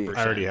would it be? 100%.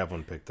 I already have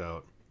one picked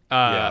out.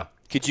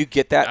 Could you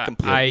get that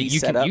completely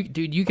set up?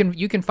 You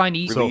can find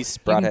Release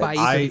you can buy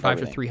broadheads, E35 for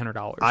everything.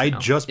 $300. I now.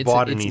 just It's-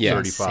 bought an it's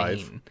E35.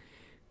 insane.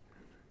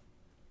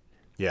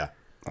 Yeah.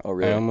 Oh,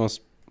 really?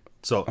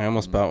 So I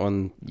almost bought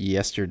one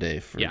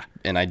yesterday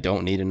and I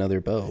don't need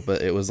another bow,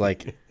 but it was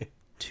like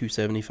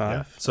 $275.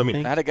 Yeah. So I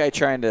mean, I had a guy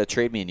trying to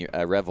trade me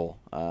a Revel,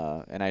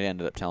 and I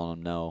ended up telling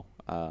him no,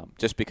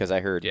 just because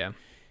I heard it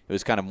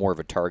was kind of more of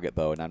a target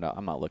bow, and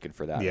I'm not looking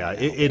for that. Yeah, right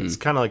now. it's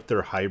kind of like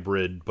their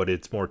hybrid, but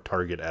it's more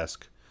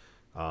target-esque.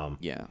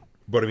 Yeah.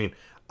 But I mean,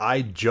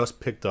 I just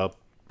picked up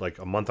like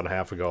a month and a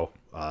half ago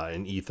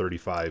an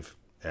E35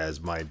 as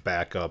my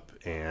backup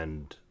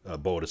and a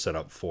bow to set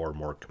up for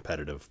more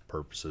competitive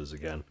purposes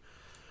again.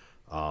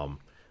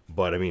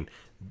 But I mean,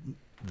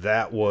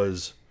 that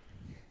was,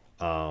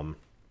 I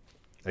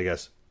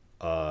guess,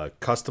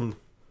 custom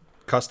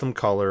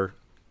color,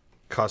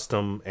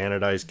 custom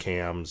anodized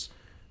cams,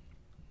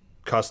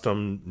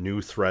 custom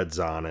new threads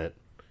on it,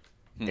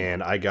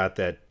 and I got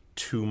that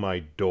to my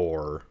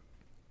door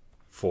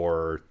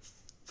for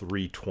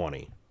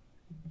 $320.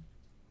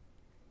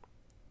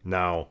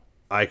 Now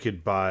I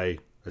could buy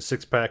a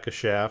 6-pack of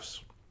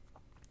shafts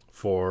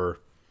for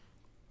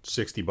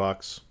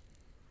 $60.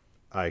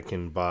 I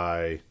can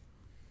buy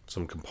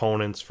some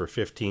components for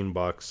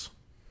 $15,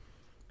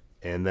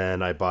 and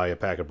then I buy a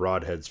pack of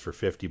broadheads for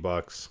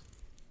 $50.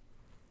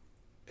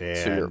 And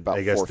So you're about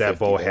I guess that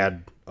bow $450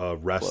 had a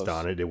rest close.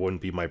 on it. It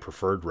wouldn't be my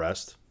preferred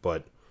rest,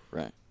 but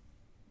Right.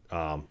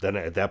 then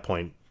at that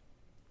point,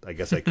 I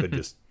guess I could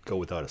just go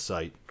without a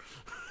sight.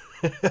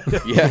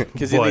 Yeah,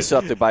 because then you But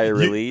still have to buy a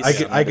release.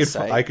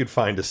 I could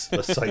find a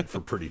sight for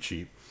pretty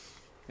cheap.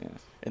 Yeah.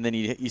 And then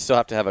you still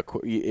have to have if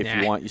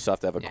you want, you still have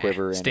to have a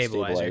quiver and a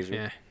stabilizer.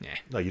 Yeah.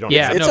 No, you don't.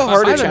 Yeah, have to. It's a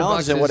harder $500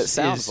 challenge than what it is-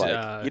 sounds is,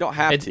 like. You don't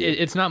have to.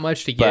 It's not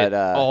much to get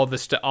But, all the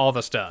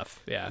stuff.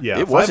 Yeah. Yeah,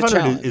 It was a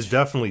 500 challenge. is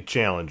definitely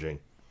challenging.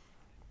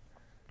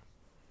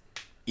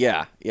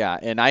 Yeah.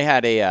 And I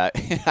had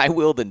I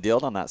wheeled and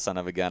dealed on that son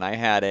of a gun. I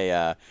had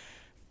a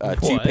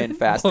 2-pin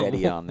Fast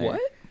Eddie on there.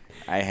 What?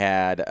 I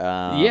had.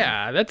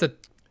 Yeah, that's a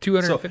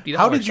 $250. So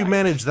how did you sight.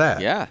 manage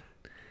that? Yeah.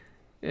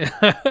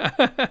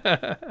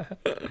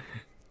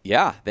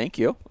 Yeah, thank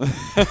you.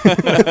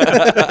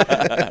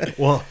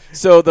 Well,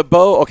 So the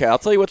bow, okay, I'll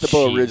tell you what the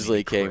bow Cheesy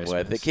originally came with.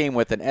 Christmas. It came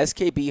with an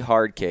SKB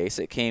hard case.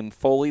 It came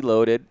fully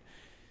loaded.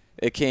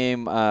 It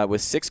came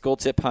with 6 gold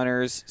tip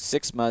hunters,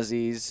 6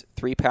 muzzies,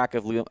 3-pack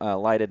of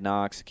lighted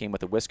nocks. It came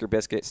with a whisker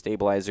biscuit,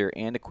 stabilizer,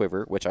 and a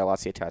quiver, which I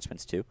lost the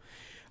attachments to.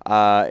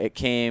 It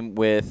came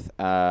with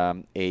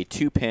a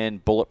 2-pin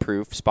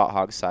bulletproof spot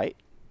hog sight,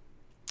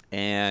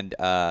 and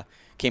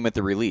came with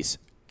the release.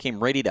 Came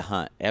ready to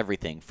hunt,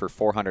 everything for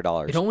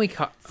 $400. It only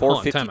cost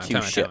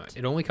 $452 shipped.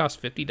 It only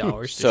cost $50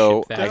 to So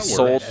ship that, I that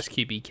sold-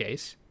 SQB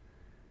case.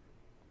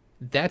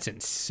 That's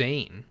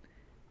insane.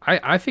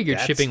 I figured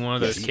That's shipping one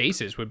of those cheap.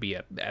 cases would be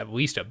at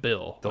least a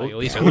bill. those, Like, at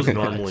least those $100.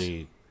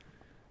 normally.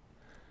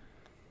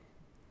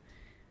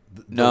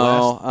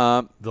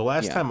 No, The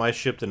last yeah. time I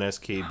shipped an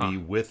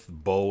SKB with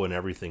bow and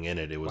everything in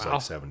it, it was Wow.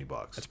 like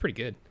 $70. That's pretty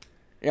good.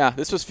 yeah,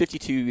 this was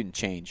 $52 and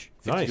change,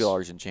 Nice.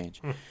 $52 and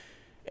change.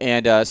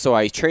 And so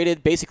I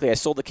traded. Basically, I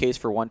sold the case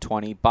for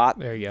 $120, bought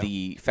There you go.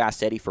 the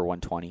Fast Eddie for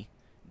 $120.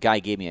 Guy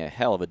gave me a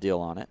hell of a deal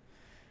on it,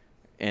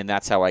 and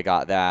that's how I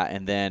got that.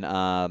 And then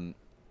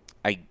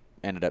I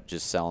ended up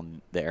just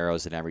selling the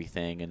arrows and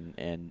everything,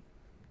 and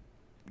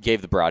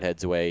gave the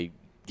broadheads away,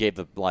 gave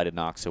the lighted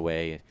nocks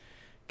away,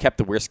 kept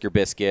the whisker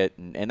biscuit,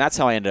 and that's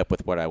how I ended up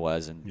with what I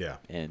was. And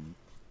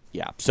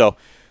Yeah. So.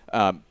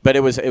 But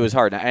it was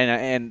hard,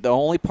 and the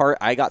only part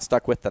I got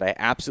stuck with that I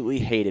absolutely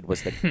hated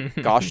was the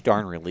gosh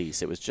darn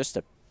release. It was just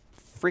a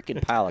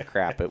freaking pile of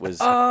crap. It was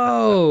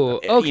Oh,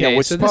 okay.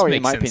 which So is this probably,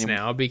 in makes my sense opinion,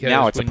 now because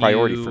now it's a when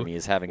priority you- for me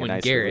is having a when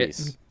nice Garrett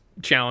release.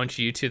 challenged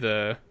you to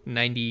the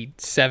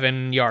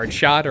 97-yard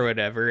shot or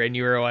whatever, and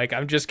you were like,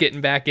 "I'm just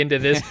getting back into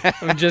this.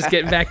 I'm just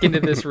getting back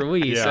into this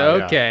release."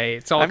 Yeah, Okay,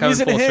 it's all I'm coming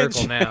using a full hinge.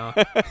 circle now.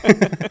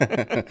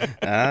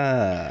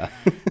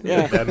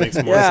 Yeah, That makes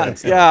more yeah,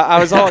 sense. now. yeah. I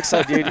was all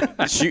excited,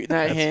 dude. Shooting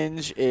that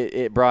hinge,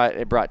 it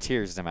brought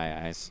tears to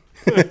my eyes.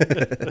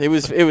 It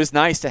was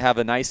nice to have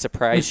a nice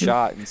surprise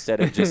shot instead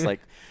of just like,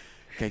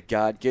 good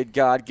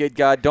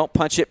God, don't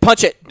punch it.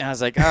 And I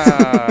was like,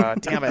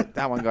 damn it,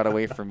 that one got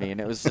away from me. And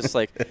it was just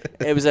like,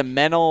 it was a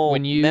mental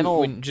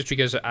just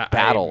because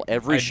battle.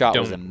 Every shot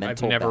was a I've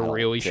mental never battle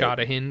really to- shot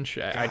a hinge.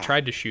 I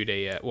tried to shoot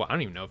a well, I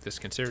don't even know if this is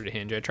considered a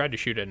hinge. I tried to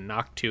shoot a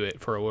knock to it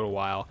for a little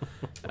while,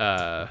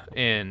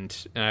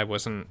 and I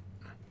wasn't.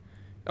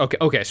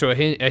 Okay. So a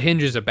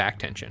hinge is a back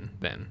tension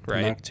then,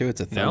 right? Knock 2, it's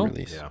a thumb No?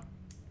 release. Yeah.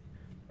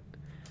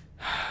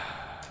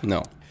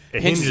 No. A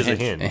Hinge hinge is is a a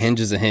hinge. A hinge. hinge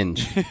is a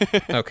hinge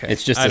Okay.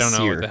 It's just I a don't know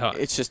sear. what the hell.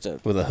 It's just a.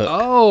 with a hook.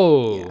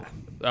 Oh. Yeah.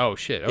 Oh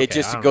shit. Okay. It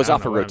just I don't- goes I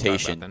off don't a know what I'm talking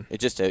rotation. about then. It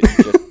just.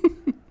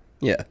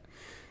 Yeah.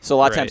 So a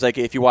lot of times, Right. like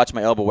if you watch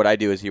my elbow, what I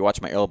do is you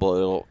watch my elbow,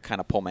 it'll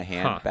kind of pull my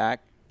hand Huh.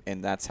 back,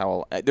 and that's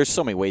how. There's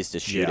so many ways to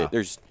shoot Yeah. it.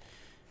 There's.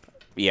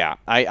 Yeah,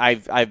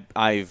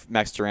 I've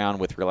messed around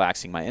with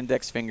relaxing my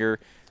index finger,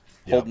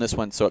 holding this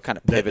one so it kind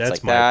of pivots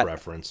That's like my that.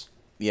 preference.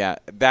 Yeah,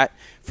 that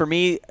for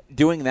me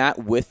doing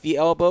that with the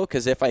elbow,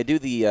 because if I do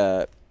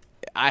the,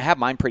 I have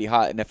mine pretty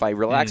hot, and if I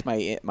relax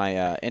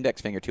my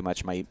index finger too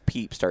much, my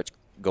peep starts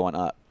going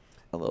up.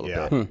 a little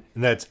Yeah, bit.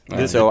 and that's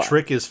the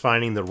trick is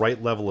finding the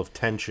right level of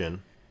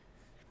tension.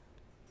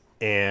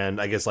 And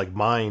I guess like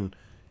mine,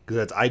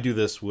 because I do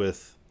this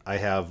with, I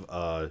have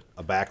a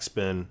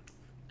backspin,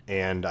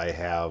 and I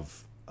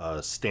have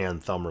a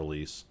stand thumb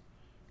release,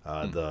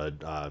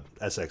 the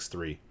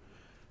SX3,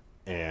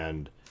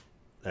 and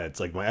it's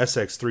like my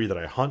SX3 that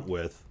I hunt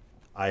with.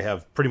 I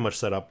have pretty much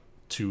set up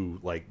to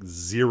like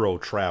 0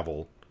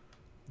 travel,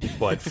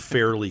 but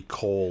fairly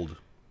cold,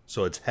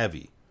 so it's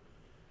heavy.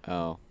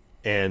 Oh.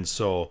 And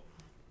so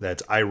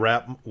that's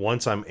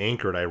once I'm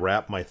anchored, I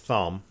wrap my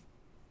thumb,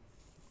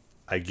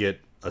 I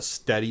get a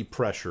steady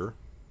pressure,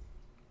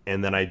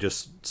 and then I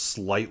just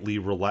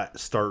slightly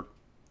start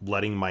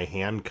letting my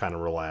hand kind of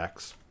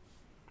relax,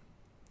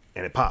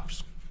 and it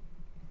pops.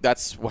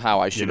 That's how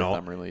I shoot a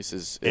thumb release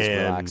is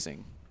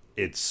relaxing.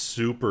 It's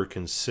super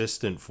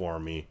consistent for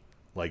me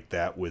like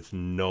that, with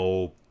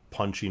no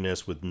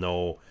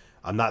punchiness,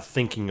 I'm not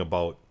thinking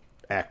about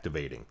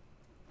activating.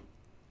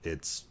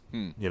 It's,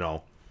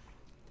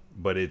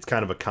 but it's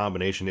kind of a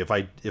combination. If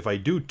I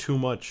do too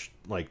much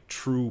like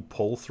true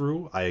pull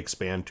through, I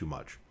expand too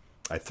much.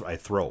 I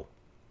throw.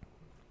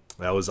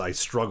 I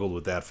struggled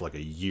with that for like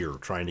a year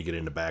trying to get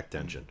into back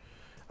tension.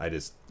 I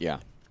just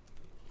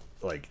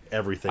like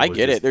everything. I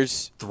get it.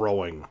 There's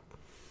throwing.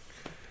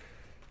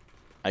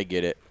 I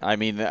get it. I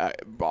mean,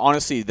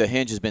 honestly, the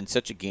hinge has been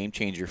such a game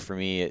changer for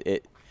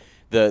me.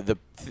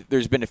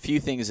 There's been a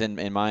few things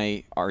in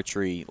my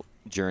archery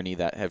journey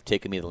that have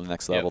taken me to the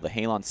next level. Yep.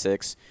 The Halon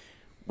 6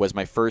 was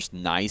my first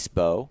nice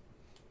bow.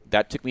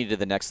 That took me to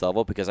the next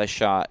level because I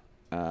shot,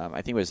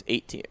 I think it was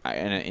 18.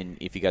 And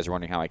if you guys are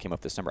wondering how I came up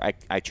with this number,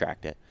 I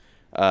tracked it.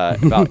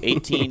 About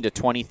 18 to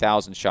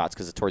 20,000 shots,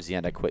 because towards the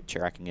end I quit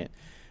tracking it.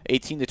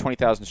 18 to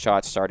 20,000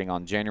 shots starting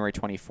on January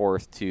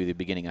 24th to the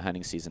beginning of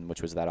hunting season,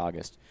 which was that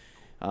August.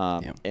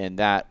 And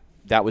that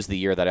was the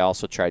year that I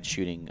also tried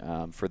shooting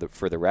for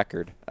the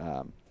record,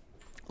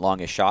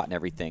 longest shot and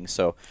everything.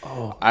 So,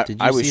 did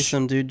you see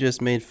some dude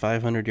just made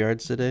 500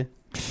 yards today?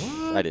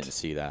 What? I didn't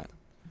see that.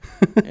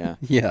 Yeah,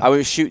 yeah. I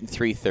was shooting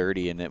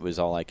 330, and it was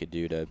all I could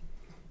do to.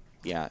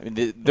 Yeah, I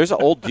mean, there's an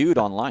old dude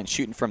online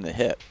shooting from the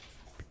hip.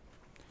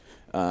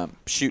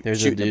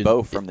 Shooting a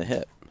bow from the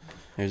hip.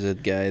 There's a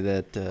guy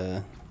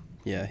that,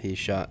 he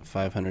shot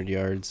 500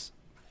 yards.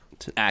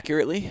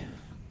 Accurately?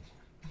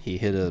 He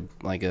hit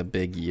one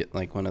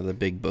of the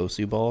big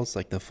Bosu balls,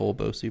 like the full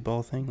Bosu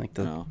ball thing, like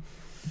the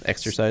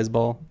exercise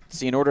ball.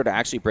 See, in order to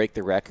actually break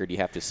the record, you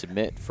have to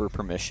submit for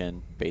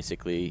permission,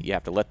 basically. You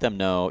have to let them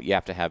know. You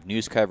have to have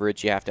news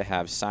coverage. You have to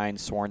have signed,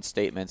 sworn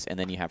statements, and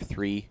then you have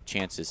 3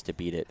 chances to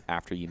beat it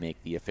after you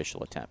make the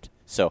official attempt.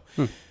 So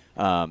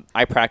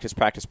I practiced,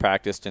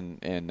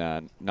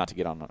 and not to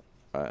get on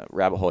a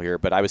rabbit hole here,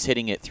 but I was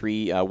hitting it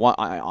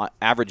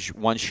average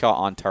 1 shot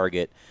on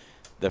target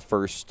the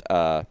first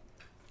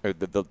or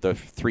the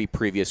 3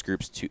 previous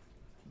groups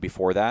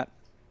before that.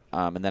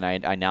 And then I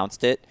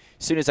announced it.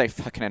 As soon as I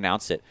fucking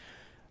announced it,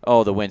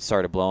 the wind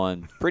started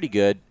blowing pretty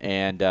good.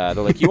 And they're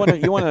like, you want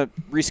to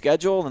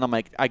reschedule? And I'm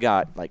like, I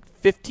got like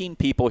 15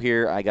 people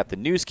here. I got the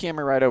news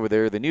camera right over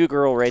there, the new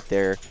girl right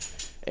there.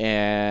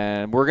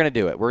 And we're going to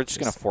do it. We're just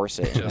going to force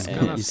it.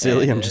 You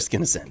silly? I'm just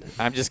going to send it.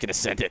 I'm just going to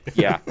send it.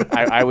 Yeah.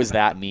 I was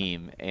that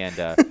meme. And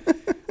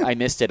I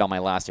missed it on my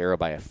last arrow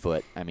by a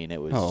foot. I mean,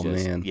 it was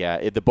man.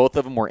 Yeah, both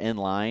of them were in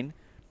line,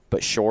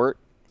 but short.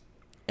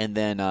 And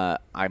then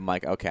I'm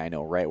like, okay, I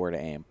know right where to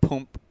aim.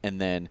 Boom. And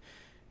then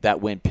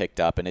that wind picked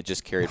up, and it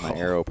just carried my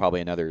arrow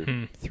probably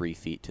another 3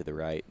 feet to the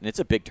right. And it's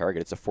a big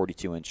target. It's a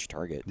 42-inch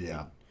target.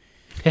 Yeah.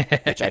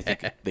 Which I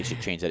think they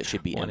should change that. It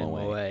should be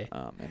MOA,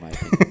 in my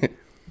opinion.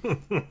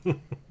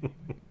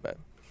 But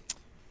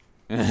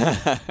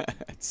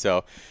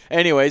so,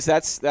 anyways,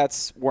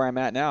 that's where I'm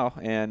at now.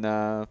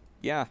 And,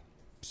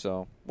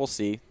 so we'll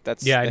see.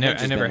 I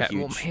never had.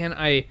 Well,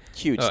 man,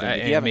 huge thing.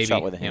 If you haven't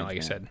shot with a hinge, like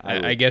I said,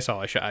 I guess all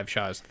I've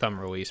shot is thumb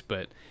release.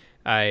 But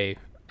I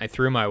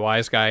threw my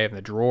Wise Guy in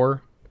the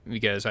drawer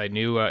because I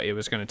knew it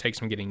was going to take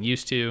some getting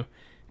used to,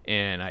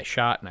 and I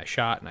shot and I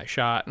shot and I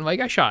shot, and like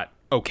I shot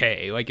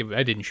okay. Like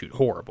I didn't shoot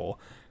horrible.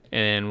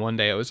 And one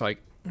day I was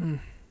like, let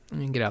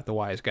me get out the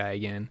Wise Guy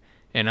again.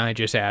 And I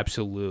just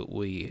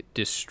absolutely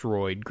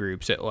destroyed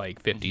groups at like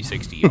 50,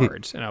 60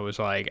 yards. And I was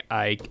like,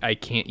 I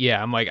can't.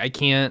 Yeah, I'm like, I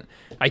can't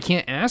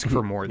ask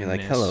for more than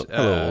like, this.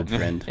 Hello, old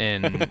friend.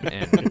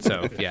 And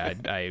so yeah,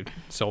 I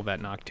sold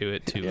that knock to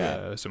it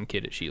to some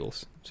kid at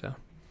Shields. So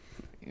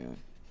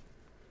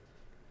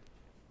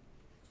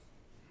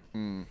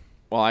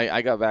Well,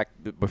 I got back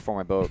before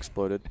my bow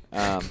exploded,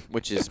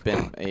 which has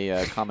been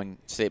a common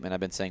statement I've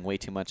been saying way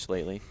too much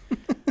lately,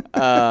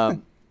 because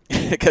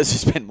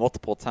it's been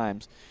multiple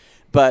times.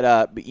 But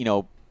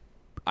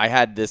I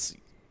had this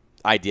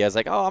idea. I was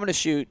like, I'm going to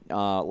shoot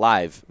a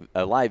live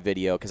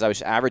video, because I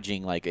was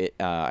averaging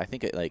I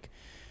think it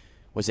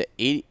was it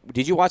 80?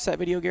 Did you watch that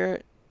video,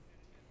 Garrett?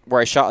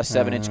 Where I shot a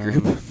 7-inch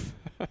group.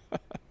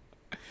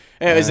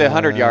 It was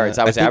 100 yards.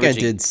 I was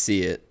averaging. I did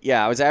see it.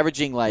 Yeah, I was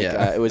averaging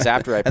it was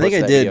after I. I think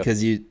I did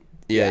because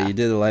Yeah, you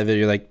did a live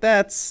video. You're like,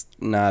 that's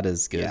not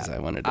as good as I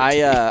wanted it to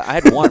be. I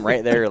had one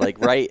right there, like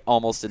right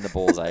almost in the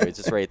bullseye. It was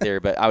just right there.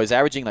 But I was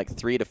averaging like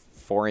 3 to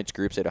 4 inch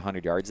groups at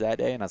 100 yards that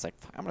day, and I was like,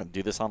 I'm gonna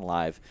do this on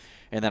live.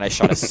 And then I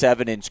shot a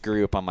 7-inch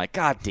group. I'm like,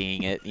 God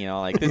dang it,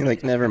 like this. You're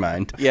like, never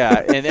mind. Yeah,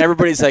 and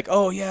everybody's like,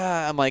 oh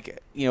yeah. I'm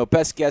like,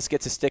 best guess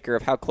gets a sticker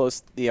of how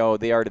close they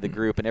are to the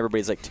group, and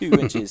everybody's like 2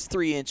 inches,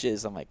 3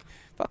 inches. I'm like,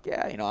 fuck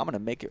yeah, I'm gonna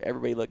make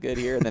everybody look good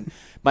here. And then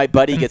my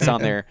buddy gets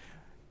on there.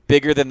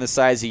 Bigger than the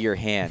size of your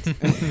hand. You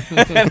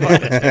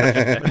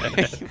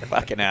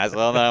fucking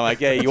asshole. And I'm like,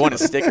 hey, you want a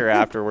sticker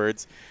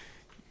afterwards?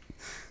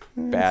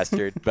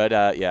 Bastard.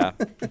 But, yeah.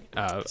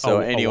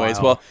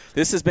 Anyways, well,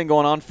 this has been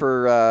going on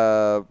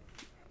for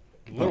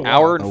an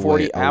hour and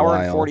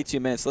 42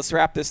 minutes. Let's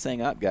wrap this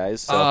thing up,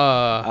 guys. So,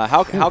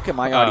 how can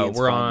my audience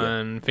we're find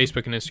on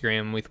Facebook and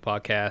Instagram, Lethal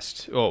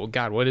Podcast. Oh,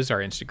 God, what is our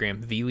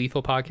Instagram? The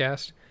Lethal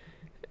Podcast?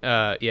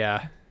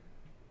 Yeah.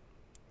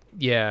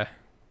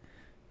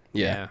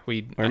 Yeah,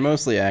 we're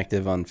mostly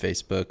active on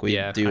Facebook. We do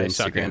I Instagram,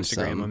 suck at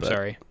Instagram. some, I'm but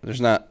sorry. There's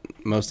not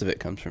most of it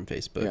comes from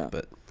Facebook,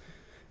 but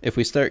if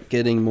we start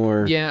getting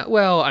more,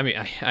 well, I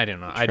mean, I don't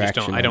know. I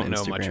don't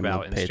know much Instagram, about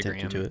we'll pay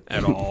attention to Instagram it.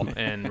 at all,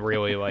 and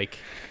really like.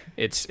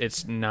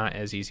 It's not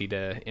as easy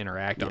to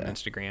interact on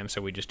Instagram,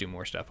 so we just do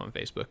more stuff on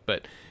Facebook.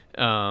 But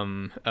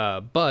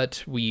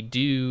we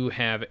do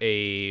have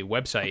a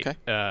website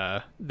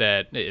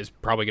that is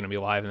probably going to be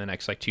live in the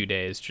next 2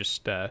 days.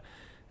 Just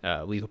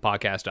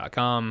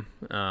lethalpodcast.com.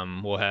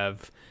 We'll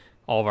have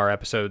all of our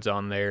episodes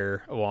on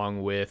there,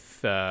 along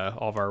with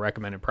all of our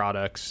recommended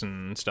products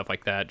and stuff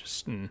like that.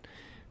 It's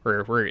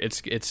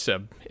a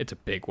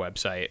big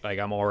website. Like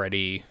I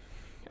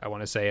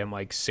want to say I'm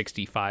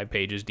 65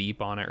 pages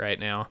deep on it right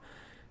now.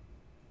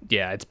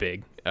 Yeah, it's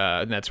big.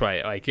 And that's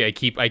why I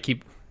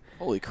keep.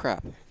 Holy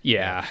crap.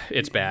 Yeah,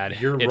 it's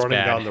bad. You're it's running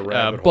bad. down the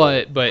rabbit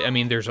hole. But I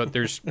mean,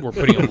 we're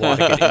putting a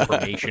lot of good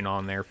information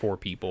on there for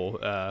people,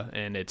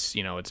 and it's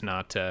it's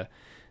not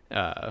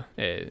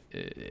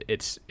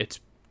it's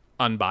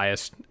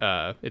unbiased.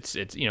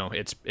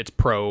 It's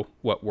pro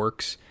what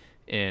works,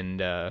 and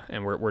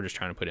we're just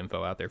trying to put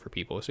info out there for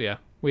people. So yeah,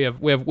 we have a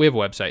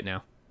website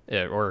now.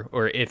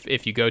 Or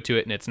if you go to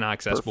it and it's not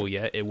accessible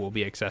yet, it will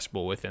be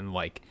accessible within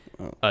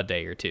a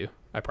day or two.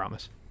 I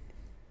promise.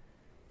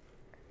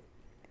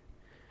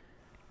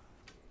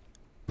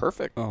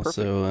 Perfect.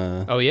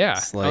 Also,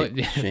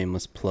 slight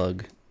shameless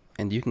plug,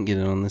 and you can get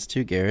in on this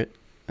too, Garrett.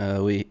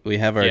 We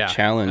have our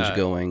challenge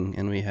going,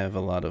 and we have a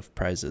lot of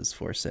prizes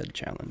for said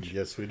challenge.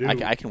 Yes, we do.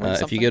 I can win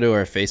something. If you go to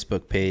our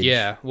Facebook page,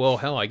 well,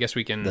 hell, I guess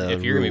we can.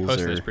 If you're gonna be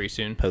posting this pretty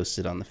soon,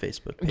 posted on the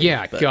Facebook page.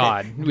 Yeah,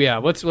 God,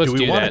 let's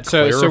do that.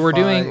 So we're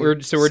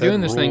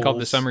doing this thing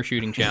called the Summer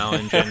Shooting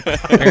Challenge, and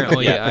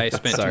apparently I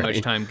spent too much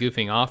time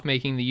goofing off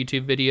making the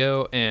YouTube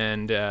video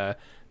and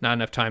not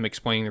enough time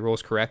explaining the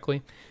rules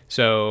correctly.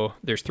 So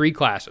there's 3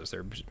 classes: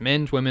 there's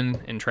men's,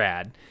 women, and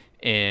trad.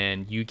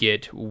 And you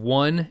get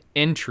 1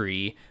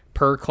 entry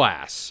per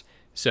class.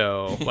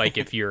 So,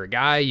 if you're a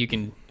guy, you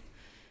can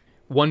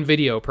 1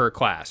 video per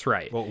class,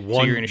 right? Well,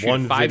 so you're going to shoot a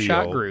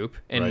 5-shot video, group,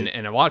 and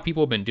a lot of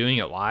people have been doing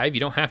it live. You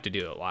don't have to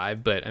do it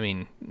live, but I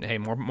mean, hey,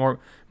 more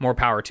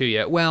power to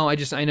you. Well, I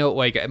know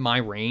at my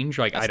range,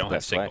 I don't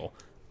have signal.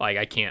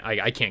 I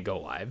can't go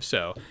live.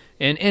 So,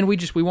 and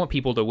we want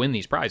people to win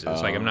these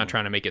prizes. I'm not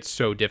trying to make it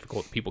so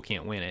difficult people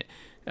can't win it.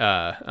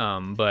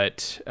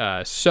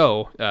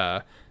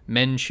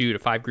 Men shoot a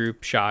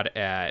 5-group shot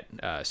at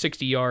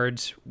 60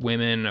 yards.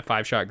 Women, a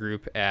 5-shot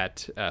group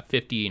at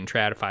 50, and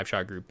trad, a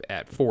 5-shot group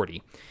at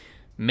 40.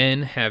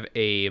 Men have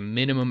a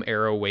minimum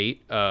arrow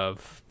weight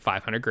of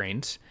 500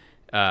 grains.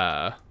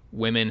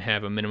 Women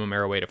have a minimum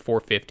arrow weight of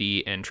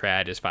 450, and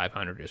trad is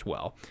 500 as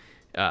well.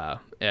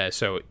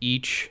 So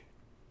each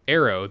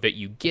arrow that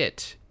you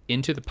get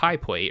into the pie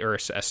plate, or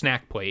a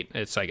snack plate,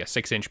 it's like a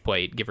 6-inch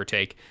plate, give or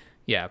take.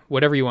 Yeah,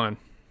 whatever you want.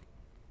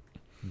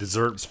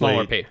 Dessert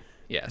smaller plate.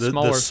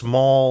 Smaller. The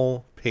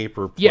small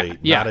paper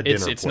plate, not a dinner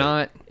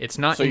plate. It's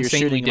not so insanely you're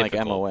shooting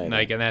difficult. MOA.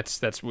 And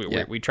that's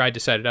we tried to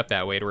set it up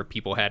that way to where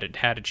people had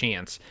a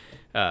chance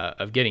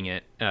of getting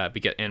it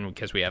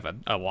because we have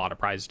a lot of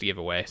prizes to give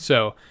away.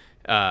 So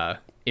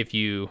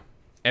every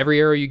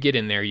arrow you get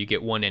in there, you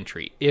get 1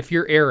 entry. If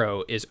your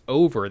arrow is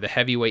over the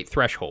heavyweight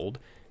threshold,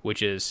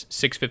 which is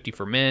 650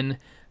 for men,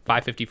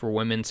 550 for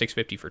women,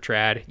 650 for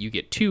trad, you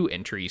get 2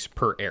 entries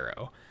per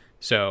arrow.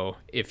 So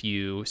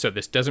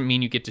this doesn't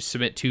mean you get to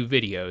submit 2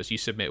 videos. You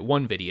submit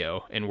 1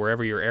 video, and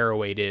wherever your arrow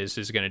weight is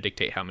going to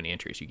dictate how many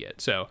entries you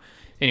get. So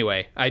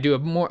anyway, I do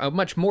a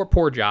much more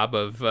poor job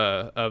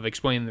of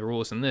explaining the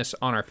rules in this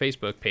on our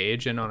Facebook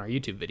page and on our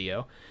YouTube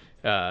video.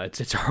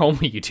 It's our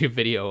only YouTube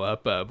video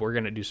up. We're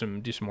gonna do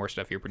some more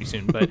stuff here pretty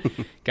soon. But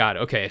God,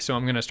 okay. So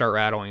I'm gonna start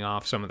rattling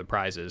off some of the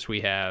prizes. We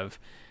have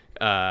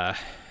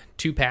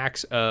 2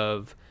 packs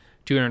of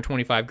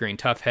 225 grain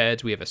tough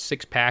heads. We have a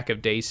 6-pack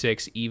of Day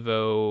 6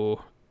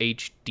 Evo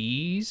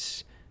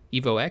HDs,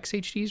 Evo X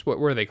HDs. What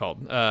were they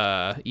called?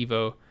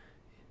 Evo.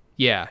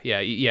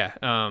 Yeah.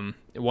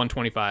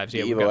 125s. The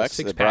Yeah, we Evo got a X,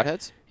 the 6-pack.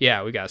 broadheads?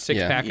 Yeah, we got a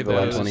 6-pack of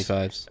Evo those.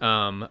 125s. A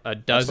what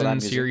I'm dozen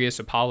using. Sirius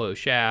Apollo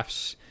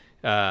shafts,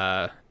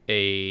 a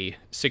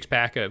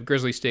 6-pack of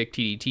Grizzly Stick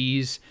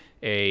TDTs,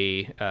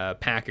 a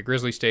pack of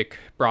Grizzly Stick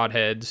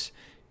broadheads,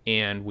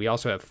 and we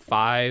also have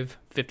 5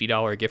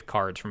 $50 gift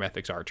cards from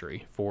Ethics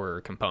Archery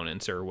for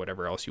components or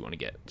whatever else you want to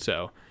get.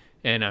 So,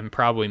 and I'm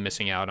probably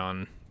missing out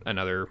on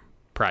another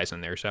prize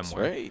in there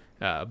somewhere. Sweet.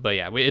 But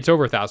yeah, it's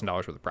over $1,000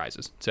 worth of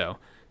prizes. So,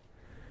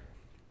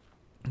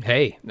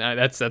 hey,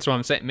 that's what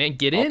I'm saying, man.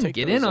 Get I'll in take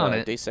those, on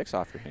it. Day 6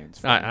 off your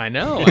hands. I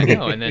know.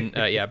 And then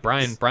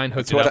Brian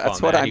hooked it up That's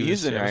on what that. I'm He was,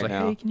 using I was right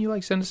like, now. hey, can you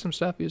like send us some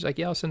stuff? He was like,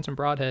 yeah, I'll send some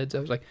broadheads. I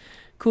was like,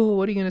 cool.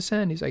 What are you gonna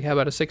send? He's like, how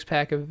about a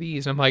 6-pack of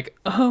these? I'm like,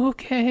 oh,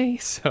 okay.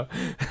 So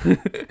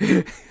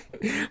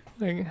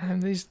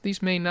like,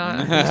 these may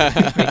not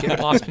these may get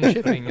lost in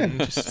shipping and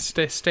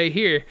just stay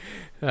here.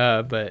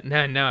 But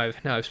now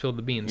I've spilled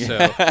the beans. So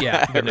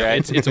yeah, but no,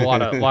 Right. it's a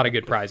lot of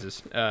good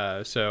prizes.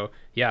 So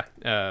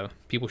yeah,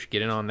 people should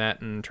get in on that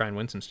and try and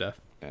win some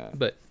stuff. Yeah.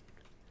 But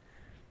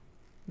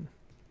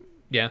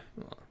yeah.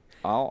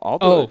 I'll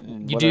do Oh, it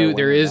in you whether I do. win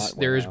There or is not win,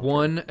 there I is don't care.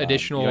 one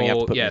additional. You don't have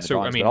to put me Yeah, in the so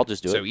bonds, I mean, but I'll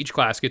just do so it. each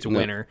class gets a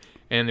winner,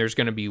 and there's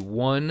going to be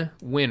one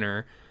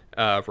winner,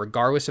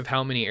 regardless of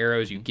how many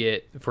arrows you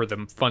get for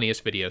the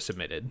funniest video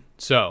submitted.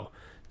 So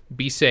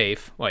be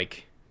safe.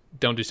 Like,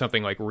 don't do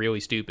something like really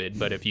stupid.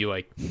 But if you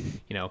like,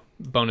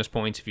 bonus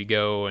points if you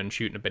go and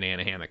shoot in a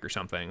banana hammock or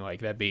something,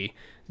 like that'd be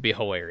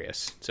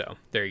hilarious. So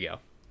there you go.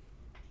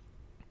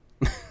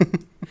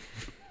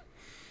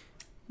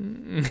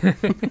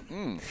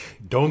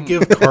 Don't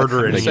give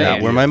Carter any saying. Not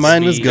ideas. where my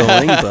mind was Be-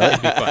 going,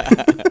 but That'd be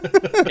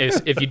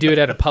fun. If you do it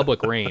at a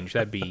public range,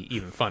 that'd be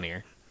even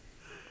funnier.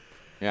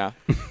 Yeah.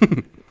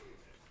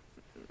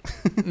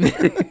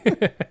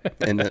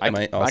 and it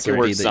might I also can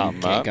work be that you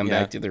something can't up, come yeah.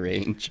 back to the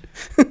range.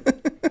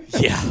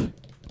 Yeah.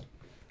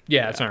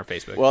 Yeah, it's on our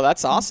Facebook. Well,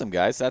 that's awesome,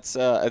 guys. That's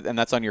and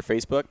that's on your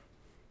Facebook.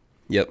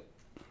 Yep.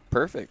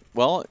 Perfect.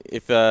 Well,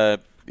 if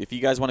you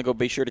guys want to go,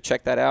 be sure to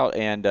check that out,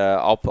 and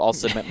I'll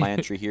submit my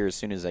entry here as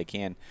soon as I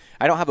can.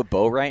 I don't have a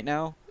bow right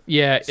now,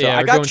 yeah, so yeah.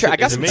 I we're got going to- I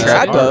got it's some It makes a- it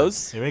trad hard.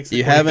 bows. It makes it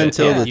You quite have a bit.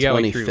 until Yeah, the you got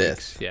like 3 25th.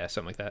 weeks. Yeah,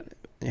 something like that.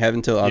 You have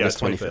until August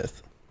 25th.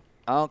 25th.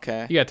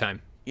 Okay. You got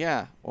time.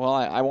 Yeah. Well,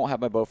 I won't have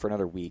my bow for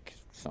another week,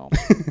 so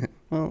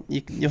Well,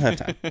 you'll have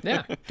time.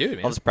 Yeah, do it,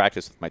 man. I'll just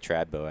practice with my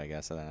trad bow, I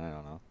guess. I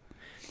don't know.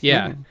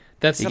 Yeah,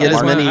 that's You get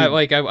as why many- I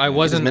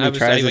wasn't. many I was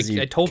tries like, as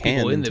you I told can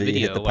people in the until you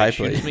hit video, the like, pie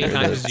shoot as plate many or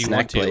times the as you snack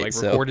want to, plate, like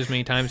so- record as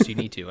many times as you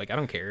need to. Like I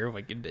don't care.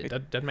 Like it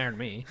doesn't matter to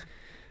me.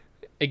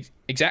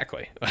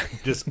 Exactly.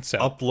 Just So.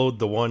 upload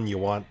the one you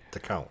want to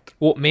count.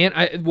 Well, man,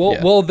 I Yeah.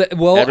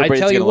 Everybody's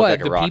tell you gonna look what,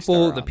 like a the rock star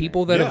people, on the there.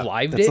 people that have Yeah,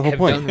 lived that's it the whole have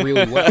point. done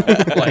really well.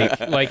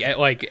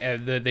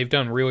 They've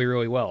done really,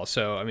 really well.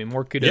 So I mean,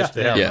 more kudos Yeah, to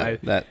they them. have.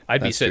 Yeah,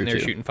 I'd be that's sitting true, there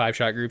too. shooting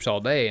 5-shot groups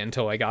all day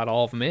until I got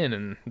all of them in,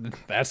 and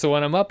that's the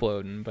one I'm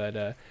uploading.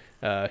 But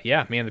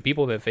yeah, man, the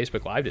people that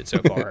Facebook lived it so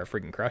far have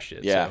freaking crushed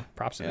it. Yeah. So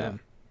props to Yeah.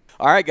 them.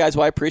 All right, guys.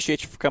 Well, I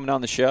appreciate you for coming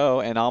on the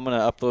show, and I'm going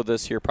to upload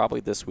this here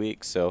probably this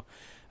week. So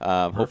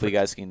hopefully you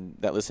guys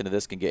that listen to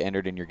this can get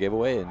entered in your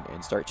giveaway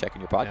and start checking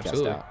your podcast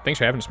Absolutely. out. Thanks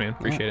for having us, man.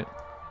 Appreciate it.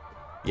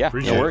 Yeah,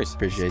 Appreciate no it. worries.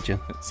 Appreciate you.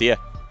 See ya.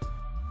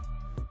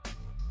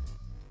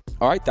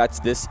 All right, that's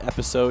this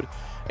episode.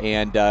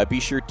 And be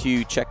sure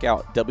to check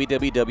out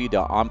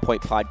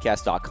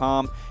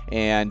www.onpointpodcast.com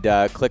and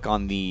click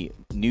on the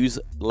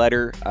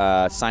newsletter.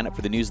 Sign up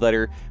for the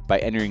newsletter by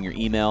entering your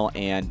email,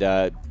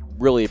 and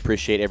really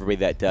appreciate everybody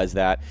that does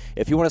that.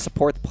 If you want to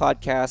support the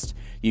podcast,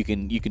 you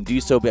can do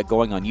so by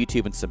going on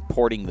YouTube and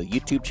supporting the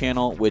YouTube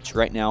channel, which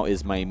right now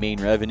is my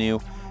main revenue.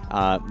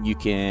 You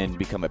can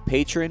become a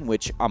patron,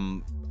 which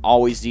I'm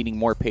always needing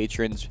more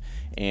patrons,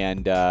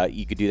 and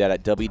you could do that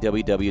at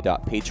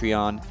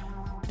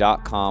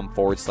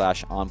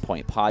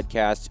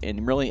www.patreon.com/onpointpodcast,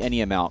 and really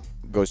any amount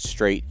goes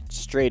straight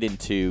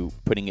into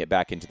putting it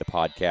back into the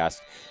podcast,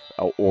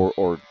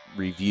 or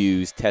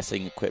reviews,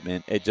 testing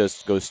equipment. It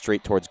just goes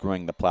straight towards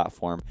growing the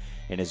platform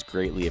and is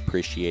greatly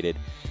appreciated.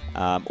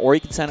 Or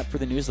you can sign up for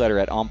the newsletter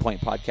at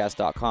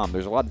onpointpodcast.com.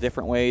 There's a lot of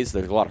different ways.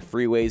 There's a lot of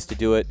free ways to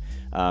do it.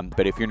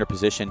 But if you're in a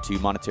position to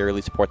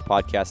monetarily support the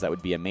podcast, that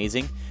would be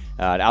amazing.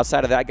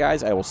 Outside of that,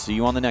 guys, I will see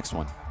you on the next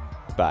one.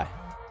 Bye.